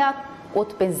живеат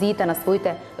од пензиите на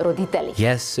своите родители.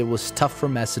 Yes, it was tough for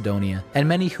Macedonia,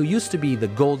 and many who used to be the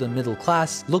golden middle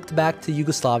class looked back to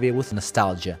Yugoslavia with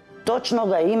nostalgia. Точно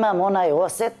ga imam onaj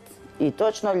osjet i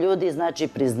точно ljudi znači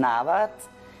priznavaат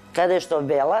каде што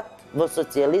велат во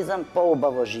социјализам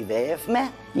поубаво живеевме,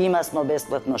 има смо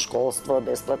бесплатно школство,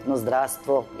 бесплатно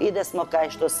здравство, иде смо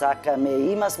кај што сакаме,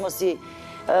 има смо си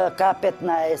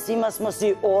К-15, има смо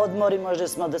си одмори, може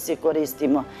смо да си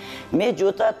користимо.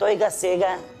 Меѓутоа, тој га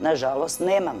сега, нажалост,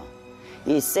 немамо.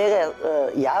 И сега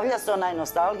јавља се онај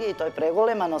носталгија, и тој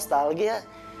преголема носталгија,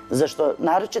 Zašto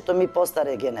naročito mi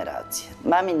postare generacije,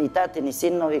 mamini, tatini,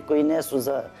 sinovi koji nesu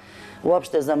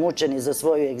uopšte zamučeni za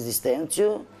svoju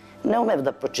egzistenciju, ne umeju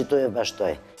da počituje baš to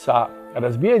je. Sa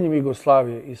razbijanjem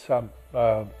Jugoslavije i sa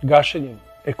gašenjem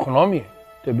ekonomije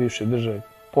te bivše države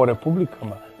po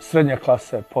republikama, srednja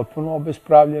klasa je potpuno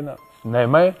obespravljena,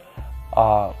 nema je,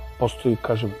 a postoji,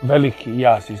 kažem, veliki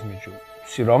jaz između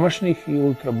siromašnih i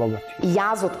ultrabogatih.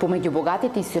 Јазот помеѓу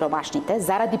богатите и сиромашните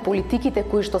заради политиките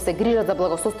кои што се грижат за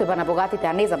благосостојба на богатите,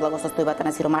 а не за благосостојбата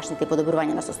на сиромашните и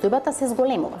подобрување на состојбата се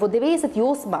зголемува. Во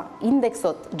 98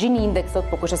 индексот, Джини индексот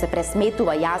по кој што се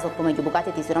пресметува јазот помеѓу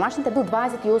богатите и сиромашните бил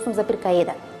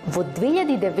 28,1. Во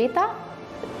 2009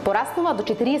 пораснува до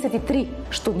 43,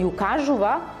 што ни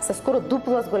укажува со скоро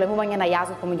дупло зголемување на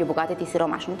јазот помеѓу богатите и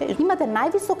сиромашните. Имате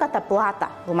највисоката плата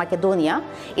во Македонија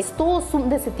е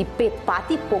 185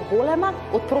 пати поголема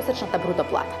од просечната бруто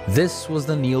плата. This was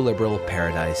the neoliberal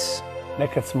paradise.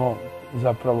 Nekad smo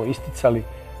zapravo isticali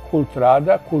kult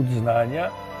rada, kult znanja,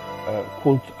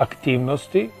 kult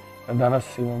aktivnosti, a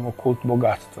danas imamo kult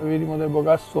bogatstva. Vidimo da je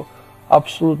bogatstvo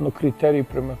apsolutno kriterij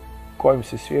prema kojem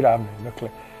se svi ravnaju. Dakle,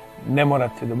 ne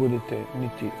morate da budete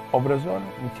niti obrazovani,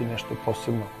 niti nešto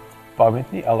posebno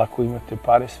pametni, ali ako imate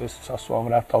pare, sve su vam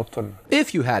vrata otvorena.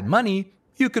 If you had money,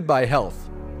 you could buy health.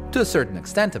 To a certain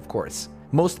extent, of course.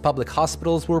 Most public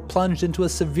hospitals were plunged into a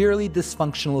severely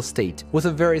dysfunctional state, with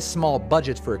a very small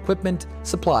budget for equipment,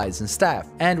 supplies, and staff,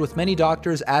 and with many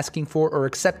doctors asking for or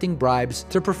accepting bribes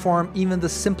to perform even the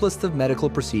simplest of medical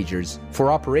procedures. For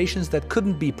operations that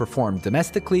couldn't be performed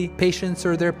domestically, patients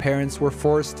or their parents were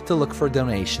forced to look for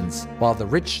donations, while the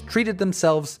rich treated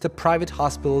themselves to private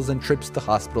hospitals and trips to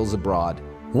hospitals abroad.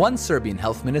 One Serbian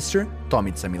health minister,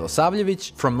 Tomica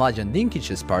Milosavljević, from Mladjan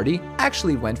Dinkic's party,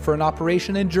 actually went for an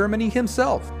operation in Germany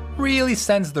himself. Really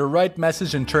sends the right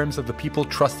message in terms of the people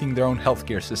trusting their own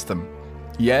healthcare system.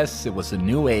 Yes, it was a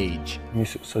new age. Mi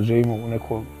sad živimo u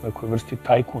nekoj vrsti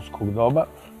tajkunskog doba,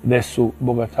 gde su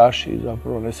bogataši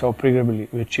zapravo ne samo prigrabili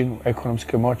većinu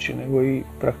ekonomske moći, nego i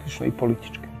praktično i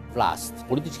političke. Vlast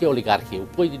političke oligarhije u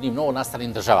pojedinim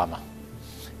novonastalim državama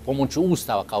pomoću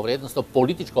Ustava kao vrijednostnog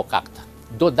političkog akta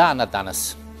do dana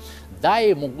danas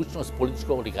daje mogućnost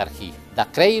političkoj oligarhiji da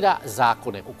kreira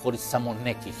zakone u korist samo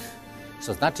nekih.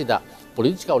 Što znači da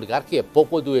politička oligarhija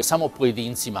pogoduje samo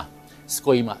pojedincima s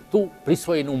kojima tu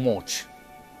prisvojenu moć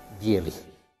dijeli.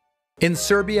 In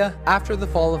Serbia, after the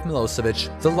fall of Milosevic,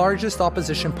 the largest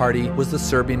opposition party was the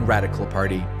Serbian Radical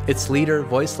Party. Its leader,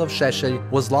 Vojislav Šešelj,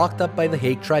 was locked up by the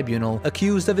Hague Tribunal,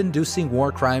 accused of inducing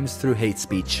war crimes through hate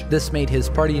speech. This made his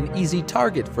party an easy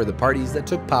target for the parties that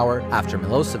took power after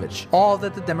Milosevic. All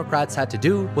that the Democrats had to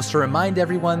do was to remind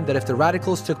everyone that if the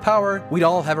radicals took power, we'd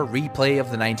all have a replay of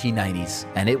the 1990s.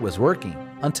 And it was working.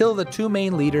 Until the two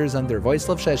main leaders under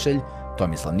Vojislav Šešelj,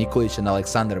 Tomislav Nikolic and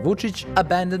Aleksandar Vučić,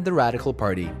 abandoned the Radical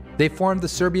Party. They formed the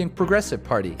Serbian Progressive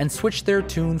Party and switched their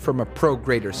tune from a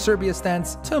pro-Greater Serbia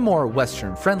stance to a more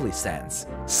Western-friendly stance.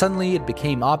 Suddenly it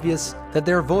became obvious that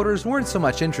their voters weren't so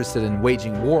much interested in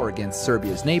waging war against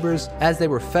Serbia's neighbors as they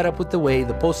were fed up with the way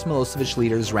the post-Milosevic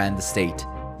leaders ran the state.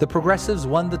 The Progressives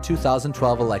won the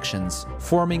 2012 elections,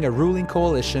 forming a ruling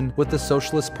coalition with the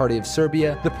Socialist Party of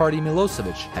Serbia, the party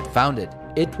Milosevic had founded.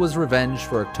 It was revenge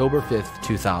for October 5th,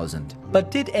 2000.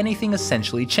 But did anything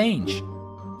essentially change?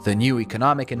 The new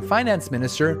economic and finance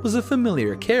minister was a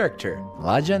familiar character,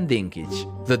 Mladjan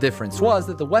Dinkic. The difference was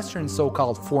that the Western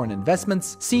so-called foreign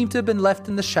investments seemed to have been left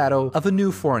in the shadow of a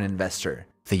new foreign investor,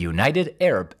 the United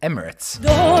Arab Emirates.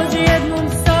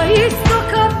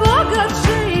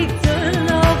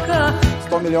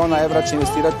 100 miliona evra će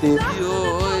investirati.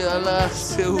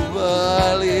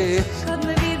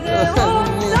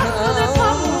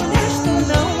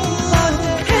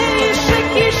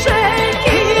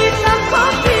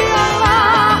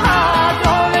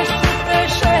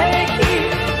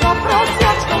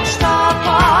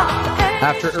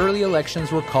 After early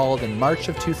elections were called in March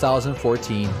of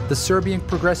 2014, the Serbian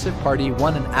Progressive Party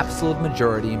won an absolute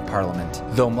majority in parliament.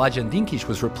 Though Mladjan Dinkic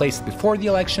was replaced before the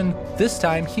election, this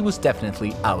time he was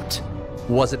definitely out.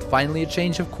 Was it finally a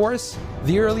change of course?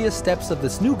 The earliest steps of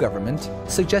this new government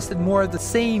suggested more of the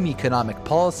same economic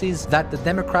policies that the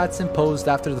Democrats imposed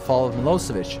after the fall of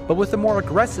Milosevic, but with a more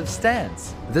aggressive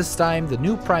stance. This time, the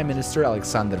new Prime Minister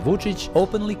Aleksandar Vučić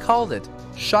openly called it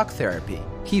shock therapy.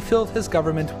 He filled his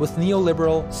government with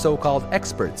neoliberal, so-called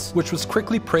experts, which was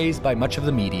quickly praised by much of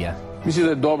the media. Mislim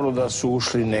da je dobro da su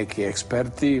ušli neki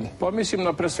eksperti. Pa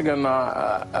mislim pre svega na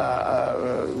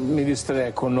ministre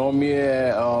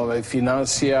ekonomije,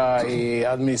 finansija i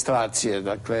administracije.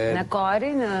 Na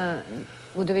Korin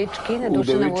Udovički,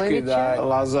 Dušana Vujovića,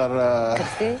 Lazar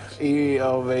i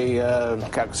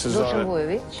kako se zove? Dušan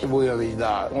Vujović. Vujović,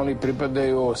 da. Oni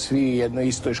pripadaju svi jednoj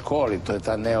istoj školi, to je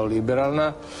ta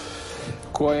neoliberalna,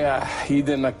 koja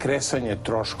ide na kresanje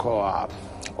troškova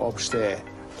opšte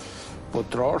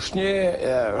potrošnje,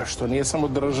 što nije samo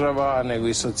država, nego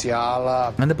i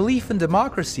socijala. And the belief in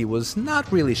democracy was not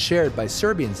really shared by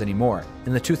Serbians anymore.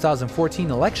 In the 2014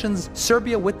 elections,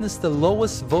 Serbia witnessed the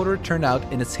lowest voter turnout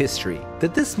in its history.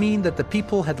 Did this mean that the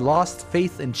people had lost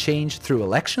faith in change through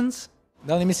elections?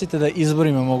 Da li mislite da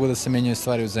izborima mogu da se menjaju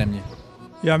stvari u zemlji?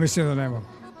 Ja mislim da ne mogu.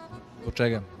 Zbog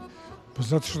čega? Pa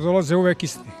zato što dolaze uvek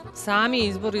isti. Sami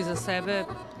izbori za sebe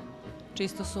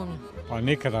čisto sumnju. Pa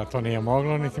nikada to nije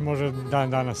moglo, niti može dan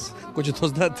danas. Ko će to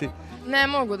znati? Ne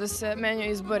mogu da se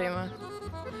menjaju izborima.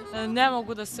 Ne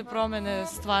mogu da se promene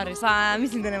stvari. Pa,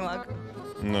 mislim da ne mogu.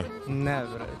 Ne. Ne,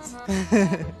 brec.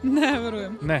 Ne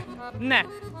verujem. Ne. Ne.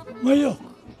 Ma jo.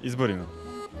 Izborima.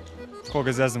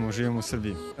 Koga zeznamo, živimo u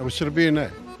Srbiji? U Srbiji ne.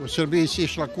 U Srbiji si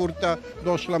išla kurta,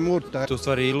 došla murta. To u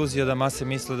stvari iluzija da mase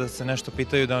misle da se nešto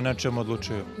pitaju, da o nečemu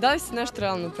odlučuju. Da li se nešto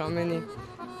realno promeni?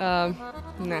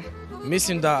 Ne.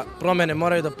 Mislim da promene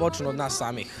moraju da počnu od nas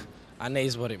samih, a ne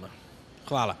izborima.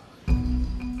 Hvala.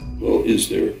 Well, is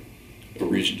there a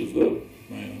reason to vote?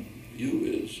 My own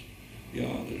view is,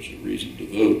 yeah, there's a reason to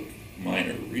vote,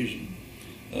 minor reason.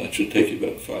 It should take you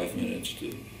about 5 minutes to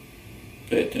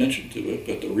pay attention to it,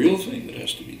 but the real thing that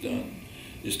has to be done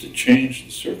is to change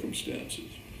the circumstances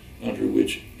under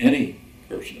which any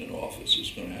person in office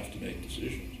is going to have to make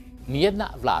decisions. Nijedna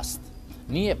vlast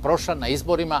nije prošla na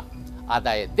izborima, a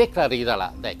da je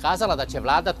deklarirala, da je kazala da će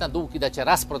vladat na dug i da će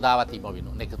rasprodavati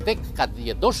imovinu. Tek kad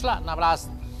je došla na vlast,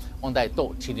 onda je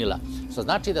to činila. Što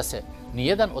znači da se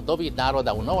nijedan od ovih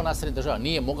naroda u novonastalim državama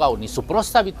nije mogao ni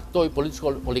suprotstaviti toj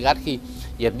političkoj oligarhiji,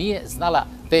 jer nije znala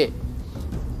te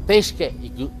teške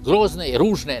i grozne i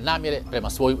ružne namjere prema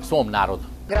svom narodu.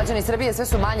 Građani Srbije sve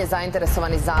su manje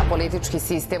zainteresovani za politički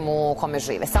sistem u kome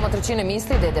žive. Samo trećina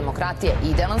misli da je demokratija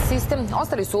idealan sistem,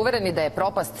 ostali su uvereni da je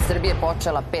propast Srbije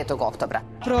počela 5. oktobra.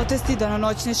 Protesti,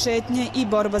 danonoćne šetnje i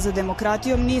borba za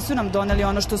demokratijom nisu nam doneli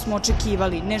ono što smo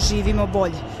očekivali, ne živimo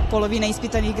bolje. Polovina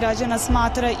ispitanih građana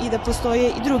smatra i da postoje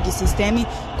i drugi sistemi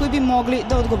koji bi mogli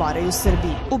da odgovaraju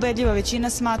Srbiji. Ubedljiva većina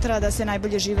smatra da se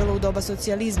najbolje živelo u doba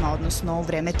socijalizma, odnosno u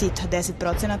vreme Tita.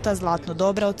 10% zlatno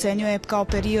dobra ocenjuje kao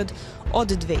period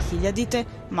od 2000-te,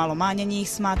 malo manje njih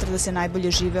smatra da se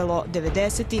najbolje živelo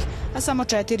 90-ih, a samo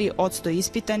 4%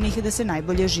 ispitanih da se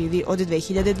najbolje živi od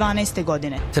 2012.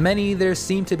 godine. To many, there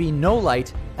seemed to be no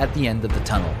light at the end of the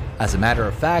tunnel. As a matter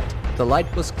of fact, the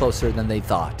light was closer than they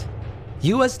thought.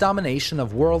 U.S. domination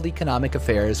of world economic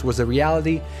affairs was a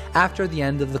reality after the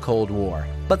end of the Cold War.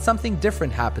 But something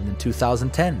different happened in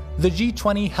 2010. The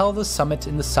G20 held a summit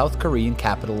in the South Korean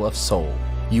capital of Seoul.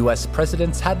 U.S.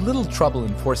 presidents had little trouble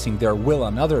enforcing their will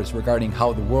on others regarding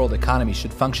how the world economy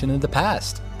should function in the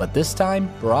past. But this time,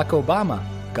 Barack Obama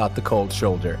got the cold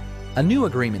shoulder. A new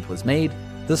agreement was made,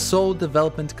 the Seoul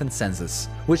Development Consensus,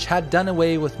 which had done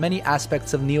away with many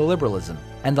aspects of neoliberalism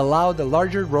and allowed a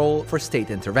larger role for state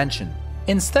intervention.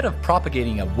 Instead of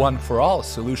propagating a one-for-all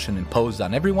solution imposed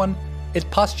on everyone,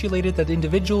 it postulated that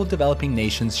individual developing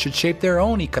nations should shape their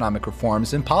own economic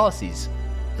reforms and policies.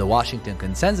 The Washington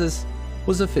Consensus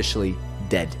was officially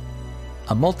dead.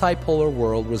 A multipolar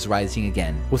world was rising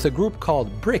again, with a group called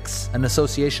BRICS, an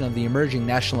association of the emerging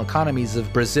national economies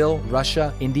of Brazil,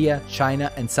 Russia, India,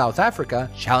 China, and South Africa,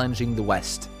 challenging the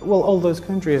West. Well, all those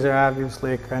countries are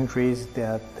obviously countries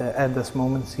that at this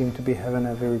moment seem to be having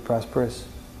a very prosperous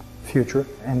future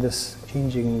in this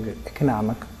changing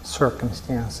economic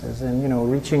circumstances,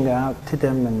 and reaching out to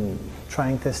them and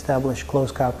trying to establish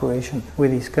close cooperation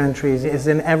with these countries is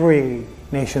in every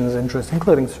nation's interest,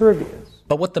 including Serbia's.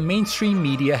 But what the mainstream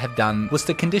media have done was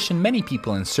to condition many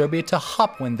people in Serbia to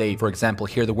hop when they, for example,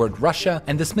 hear the word Russia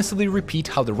and dismissively repeat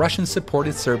how the Russians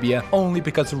supported Serbia only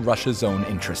because of Russia's own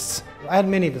interests. I had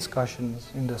many discussions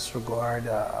in this regard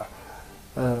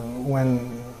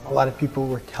when a lot of people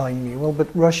were telling me, well, but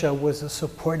Russia was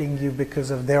supporting you because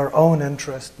of their own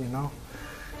interest,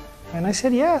 And I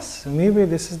said, yes, maybe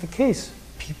this is the case.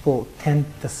 People tend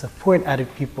to support other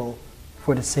people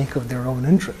for the sake of their own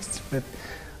interests. But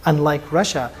unlike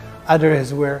Russia,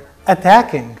 others were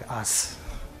attacking us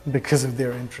because of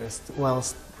their interests,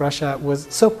 whilst Russia was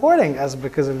supporting us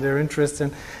because of their interests.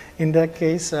 And in that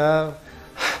case,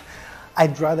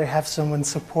 I'd rather have someone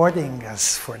supporting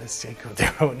us for the sake of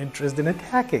their own interest than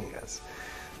attacking us.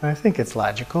 I think it's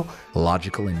logical.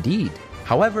 Logical indeed.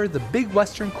 However, the big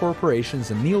Western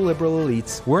corporations and neoliberal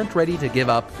elites weren't ready to give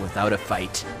up without a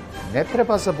fight. Ne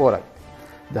treba zaboraviti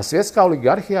da svjetska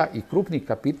oligarhija i krupni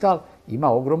kapital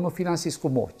ima ogromnu finansijsku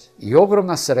moć i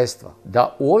ogromna sredstva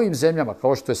da u ovim zemljama,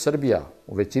 kao što je Srbija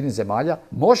u većini zemalja,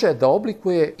 može da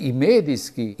oblikuje i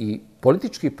medijski i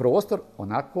politički prostor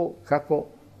onako kako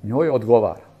njoj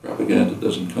odgovara. Propaganda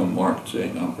doesn't come marked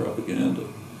saying I'm propaganda.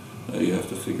 You have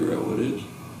to figure out what it is.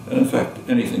 And in fact,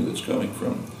 anything that's coming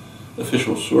from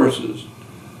official sources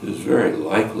is very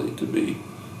likely to be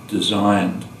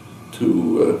designed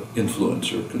to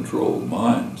influence or control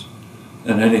minds.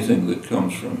 And anything that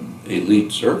comes from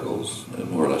elite circles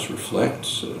more or less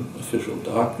reflects official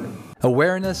doctrine.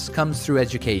 Awareness comes through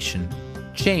education.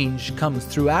 Change comes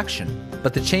through action.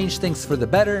 But to change things for the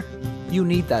better, you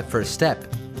need that first step.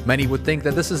 Many would think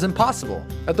that this is impossible,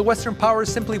 that the Western powers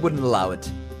simply wouldn't allow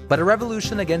it. But a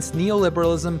revolution against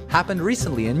neoliberalism happened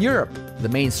recently in Europe. The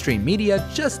mainstream media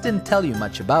just didn't tell you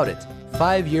much about it.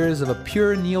 5 years of a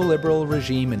pure neoliberal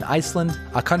regime in Iceland,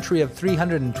 a country of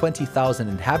 320,000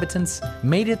 inhabitants,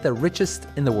 made it the richest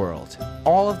in the world.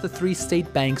 All of the 3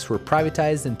 state banks were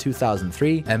privatized in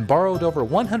 2003 and borrowed over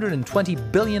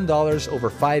 $120 billion over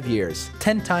 5 years,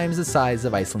 10 times the size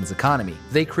of Iceland's economy.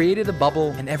 They created a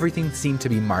bubble and everything seemed to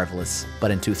be marvelous.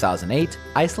 But in 2008,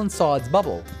 Iceland saw its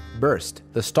bubble burst.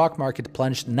 The stock market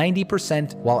plunged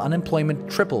 90% while unemployment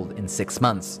tripled in 6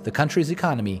 months. The country's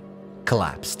economy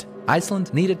collapsed.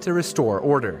 Iceland needed to restore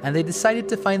order, and they decided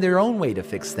to find their own way to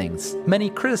fix things. Many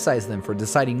criticized them for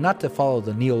deciding not to follow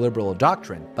the neoliberal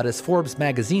doctrine, but as Forbes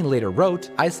magazine later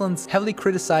wrote, Iceland's heavily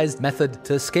criticized method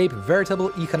to escape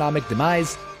veritable economic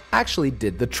demise actually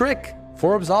did the trick.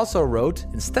 Forbes also wrote,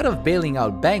 instead of bailing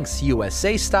out banks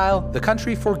USA style, the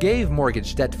country forgave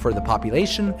mortgage debt for the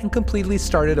population and completely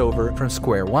started over from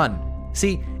square one.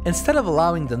 See, instead of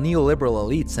allowing the neoliberal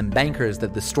elites and bankers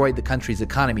that destroyed the country's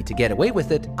economy to get away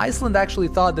with it, Iceland actually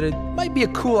thought that it might be a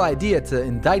cool idea to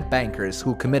indict bankers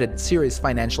who committed serious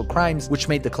financial crimes which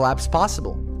made the collapse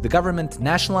possible. The government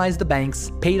nationalized the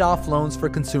banks, paid off loans for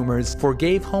consumers,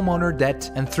 forgave homeowner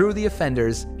debt, and threw the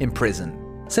offenders in prison.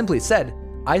 Simply said,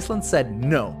 Iceland said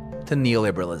no to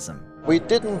neoliberalism. We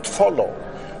didn't follow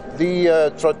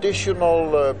the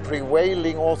traditional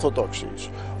prevailing orthodoxies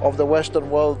of the Western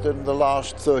world in the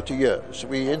last 30 years.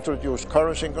 We introduced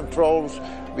currency controls,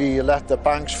 we let the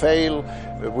banks fail,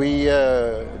 we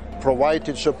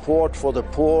provided support for the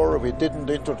poor, we didn't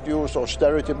introduce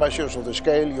austerity measures of the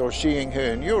scale you're seeing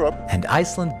here in Europe. And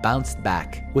Iceland bounced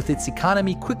back, with its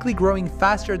economy quickly growing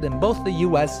faster than both the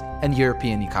US and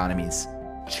European economies.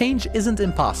 Change isn't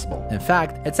impossible. In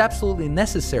fact, it's absolutely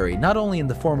necessary not only in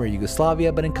the former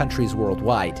Yugoslavia but in countries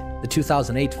worldwide. The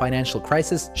 2008 financial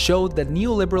crisis showed that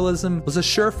neoliberalism was a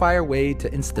surefire way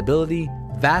to instability,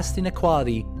 vast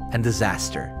inequality, and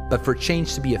disaster. But for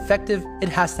change to be effective, it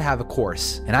has to have a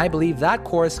course. And I believe that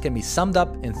course can be summed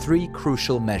up in 3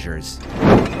 crucial measures.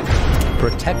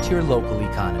 Protect your local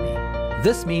economy.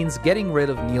 This means getting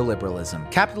rid of neoliberalism.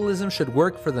 Capitalism should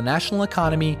work for the national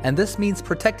economy, and this means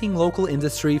protecting local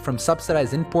industry from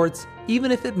subsidized imports, even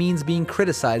if it means being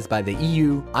criticized by the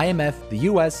EU, IMF, the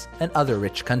US, and other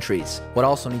rich countries. What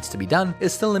also needs to be done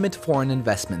is to limit foreign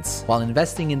investments, while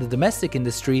investing in the domestic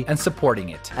industry and supporting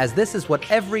it, as this is what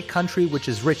every country which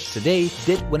is rich today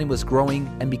did when it was growing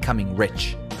and becoming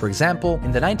rich. For example,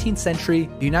 in the 19th century,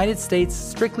 the United States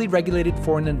strictly regulated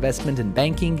foreign investment in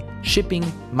banking, shipping,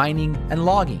 mining, and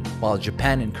logging, while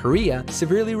Japan and Korea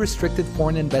severely restricted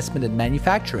foreign investment in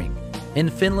manufacturing. In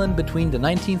Finland, between the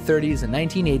 1930s and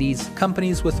 1980s,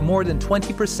 companies with more than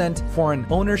 20% foreign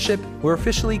ownership were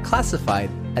officially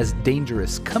classified as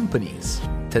dangerous companies.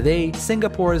 Today,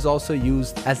 Singapore is also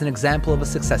used as an example of a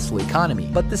successful economy,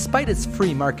 but despite its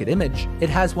free market image, it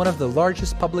has one of the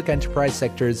largest public enterprise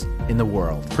sectors in the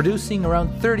world, producing around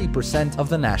 30% of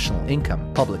the national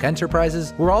income. Public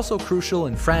enterprises were also crucial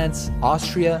in France,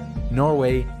 Austria,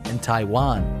 Norway, and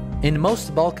Taiwan. In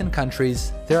most Balkan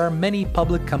countries, there are many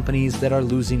public companies that are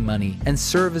losing money and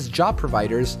serve as job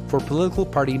providers for political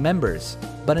party members.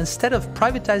 But instead of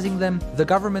privatizing them, the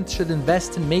government should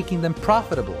invest in making them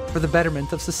profitable for the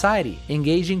betterment of society,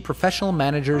 engaging professional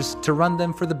managers to run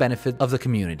them for the benefit of the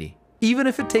community. Even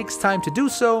if it takes time to do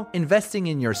so, investing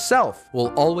in yourself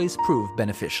will always prove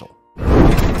beneficial.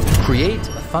 Create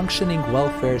a functioning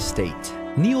welfare state.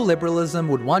 Neoliberalism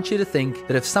would want you to think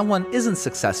that if someone isn't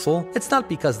successful, it's not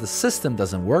because the system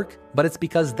doesn't work, but it's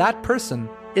because that person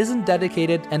isn't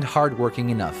dedicated and hardworking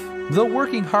enough. Though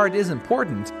working hard is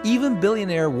important, even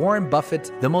billionaire Warren Buffett,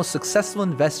 the most successful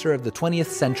investor of the 20th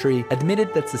century,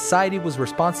 admitted that society was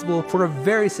responsible for a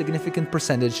very significant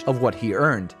percentage of what he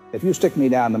earned. If you stick me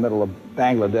down in the middle of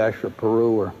Bangladesh or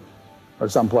Peru or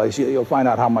someplace, you'll find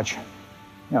out how much,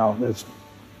 this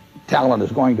talent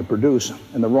is going to produce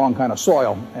in the wrong kind of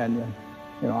soil, and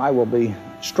I will be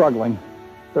struggling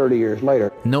 30 years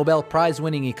later. Nobel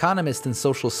Prize-winning economist and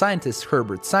social scientist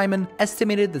Herbert Simon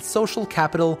estimated that social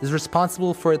capital is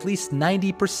responsible for at least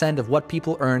 90% of what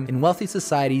people earn in wealthy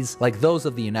societies like those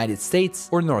of the United States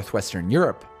or Northwestern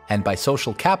Europe. And by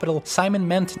social capital, Simon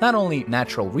meant not only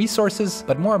natural resources,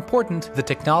 but more important, the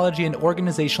technology and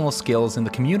organizational skills in the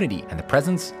community and the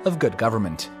presence of good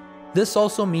government. This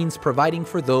also means providing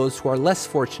for those who are less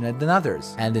fortunate than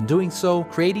others, and in doing so,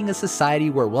 creating a society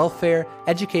where welfare,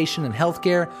 education and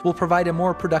healthcare will provide a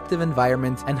more productive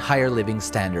environment and higher living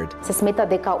standard. Се смета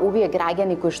дека овие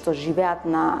граѓани кои што живеат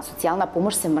на социјална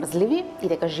помош се мрзливи и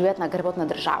дека живеат на грбот на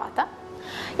државата.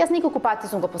 Јас неколку пати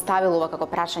сум го поставила ова како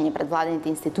прашање пред владените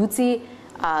институции,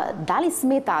 дали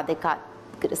сметаат дека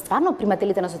стварно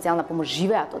примателите на социјална помош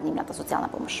живеат од нивната социјална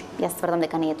помош. Јас тврдам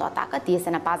дека не е тоа така. Тие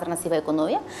се на пазар на сива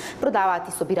економија, продаваат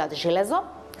и собираат железо,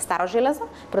 старо железо,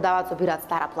 продаваат, собираат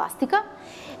стара пластика,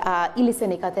 или се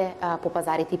некаде по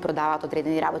пазарите и продаваат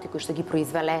одредени работи кои што ги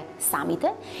произвеле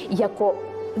самите. И ако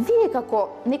вие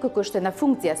како некој кој што е на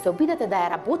функција се обидете да ја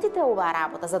работите оваа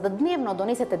работа за да дневно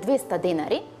донесете 200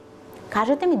 денари,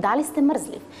 кажете ми дали сте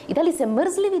мрзлив и дали се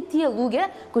мрзливи тие луѓе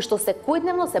кои што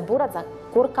секојдневно се борат за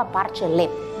корка парче леп.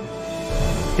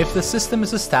 If the system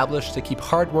is established to keep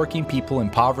hard-working people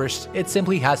impoverished, it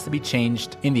simply has to be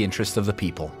changed in the interest of the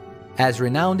people. As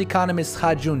renowned economist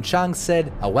Ha-Joon Chang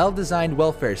said, a well-designed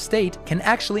welfare state can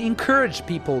actually encourage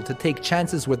people to take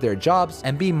chances with their jobs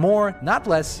and be more, not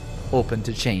less, open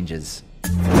to changes.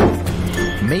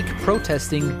 Make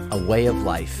protesting a way of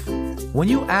life. When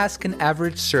you ask an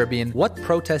average Serbian what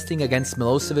protesting against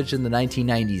Milosevic in the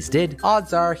 1990s did,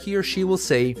 odds are he or she will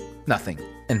say nothing.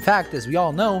 In fact, as we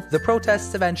all know, the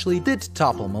protests eventually did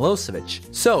topple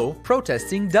Milosevic. So,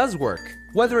 protesting does work.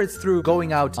 Whether it's through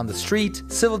going out on the street,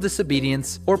 civil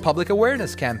disobedience, or public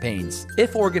awareness campaigns,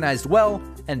 if organized well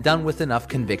and done with enough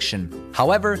conviction.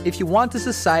 However, if you want a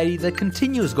society that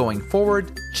continues going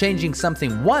forward, changing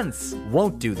something once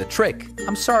won't do the trick.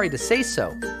 I'm sorry to say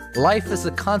so. Life is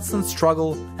a constant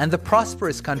struggle, and the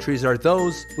prosperous countries are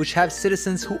those which have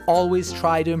citizens who always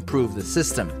try to improve the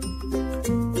system.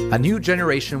 A new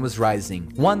generation was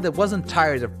rising, one that wasn't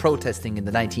tired of protesting in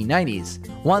the 1990s,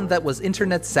 one that was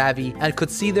internet savvy and could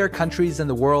see their countries and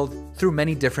the world through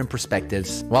many different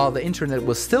perspectives. While the internet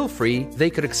was still free, they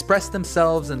could express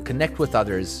themselves and connect with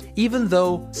others. Even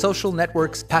though social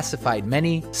networks pacified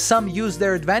many, some used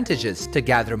their advantages to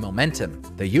gather momentum.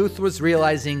 The youth was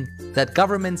realizing that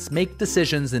governments make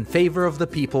decisions in favor of the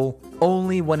people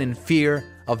only when in fear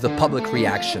of the public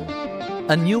reaction.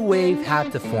 A new wave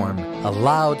had to form, a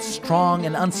loud, strong,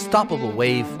 and unstoppable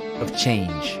wave of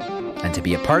change. And to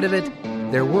be a part of it,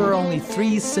 there were only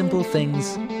 3 simple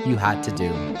things you had to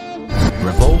do.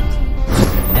 Revolt,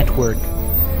 network,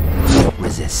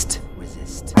 resist.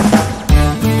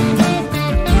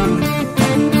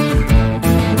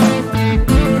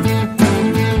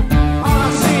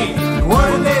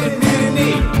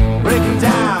 Breaking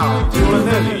down to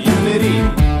another unity.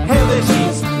 Hail the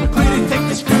chiefs, clearly take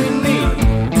the scrutiny.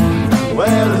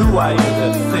 Well, who are you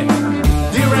to think?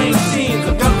 Deranged scenes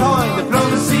of gunpoint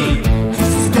diplomacy to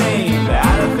sustain the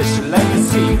artificial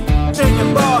legacy.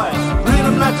 Drinking boys,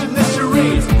 freedom like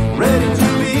initiaries, ready to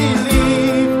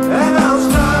believe. And I'll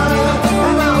strive,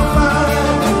 and I'll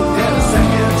fight, get a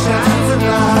second chance at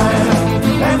life.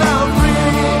 And I'll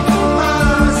free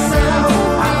myself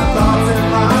and the thoughts in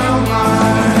my own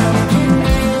mind.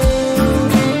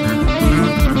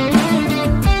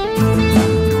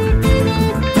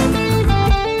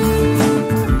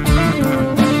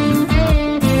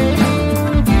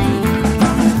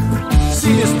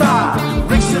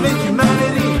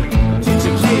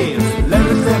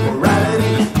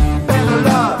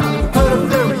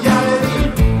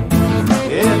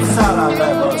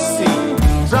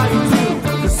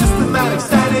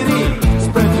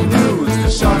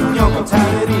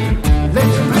 Let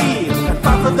you bleed and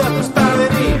fight for their perspective.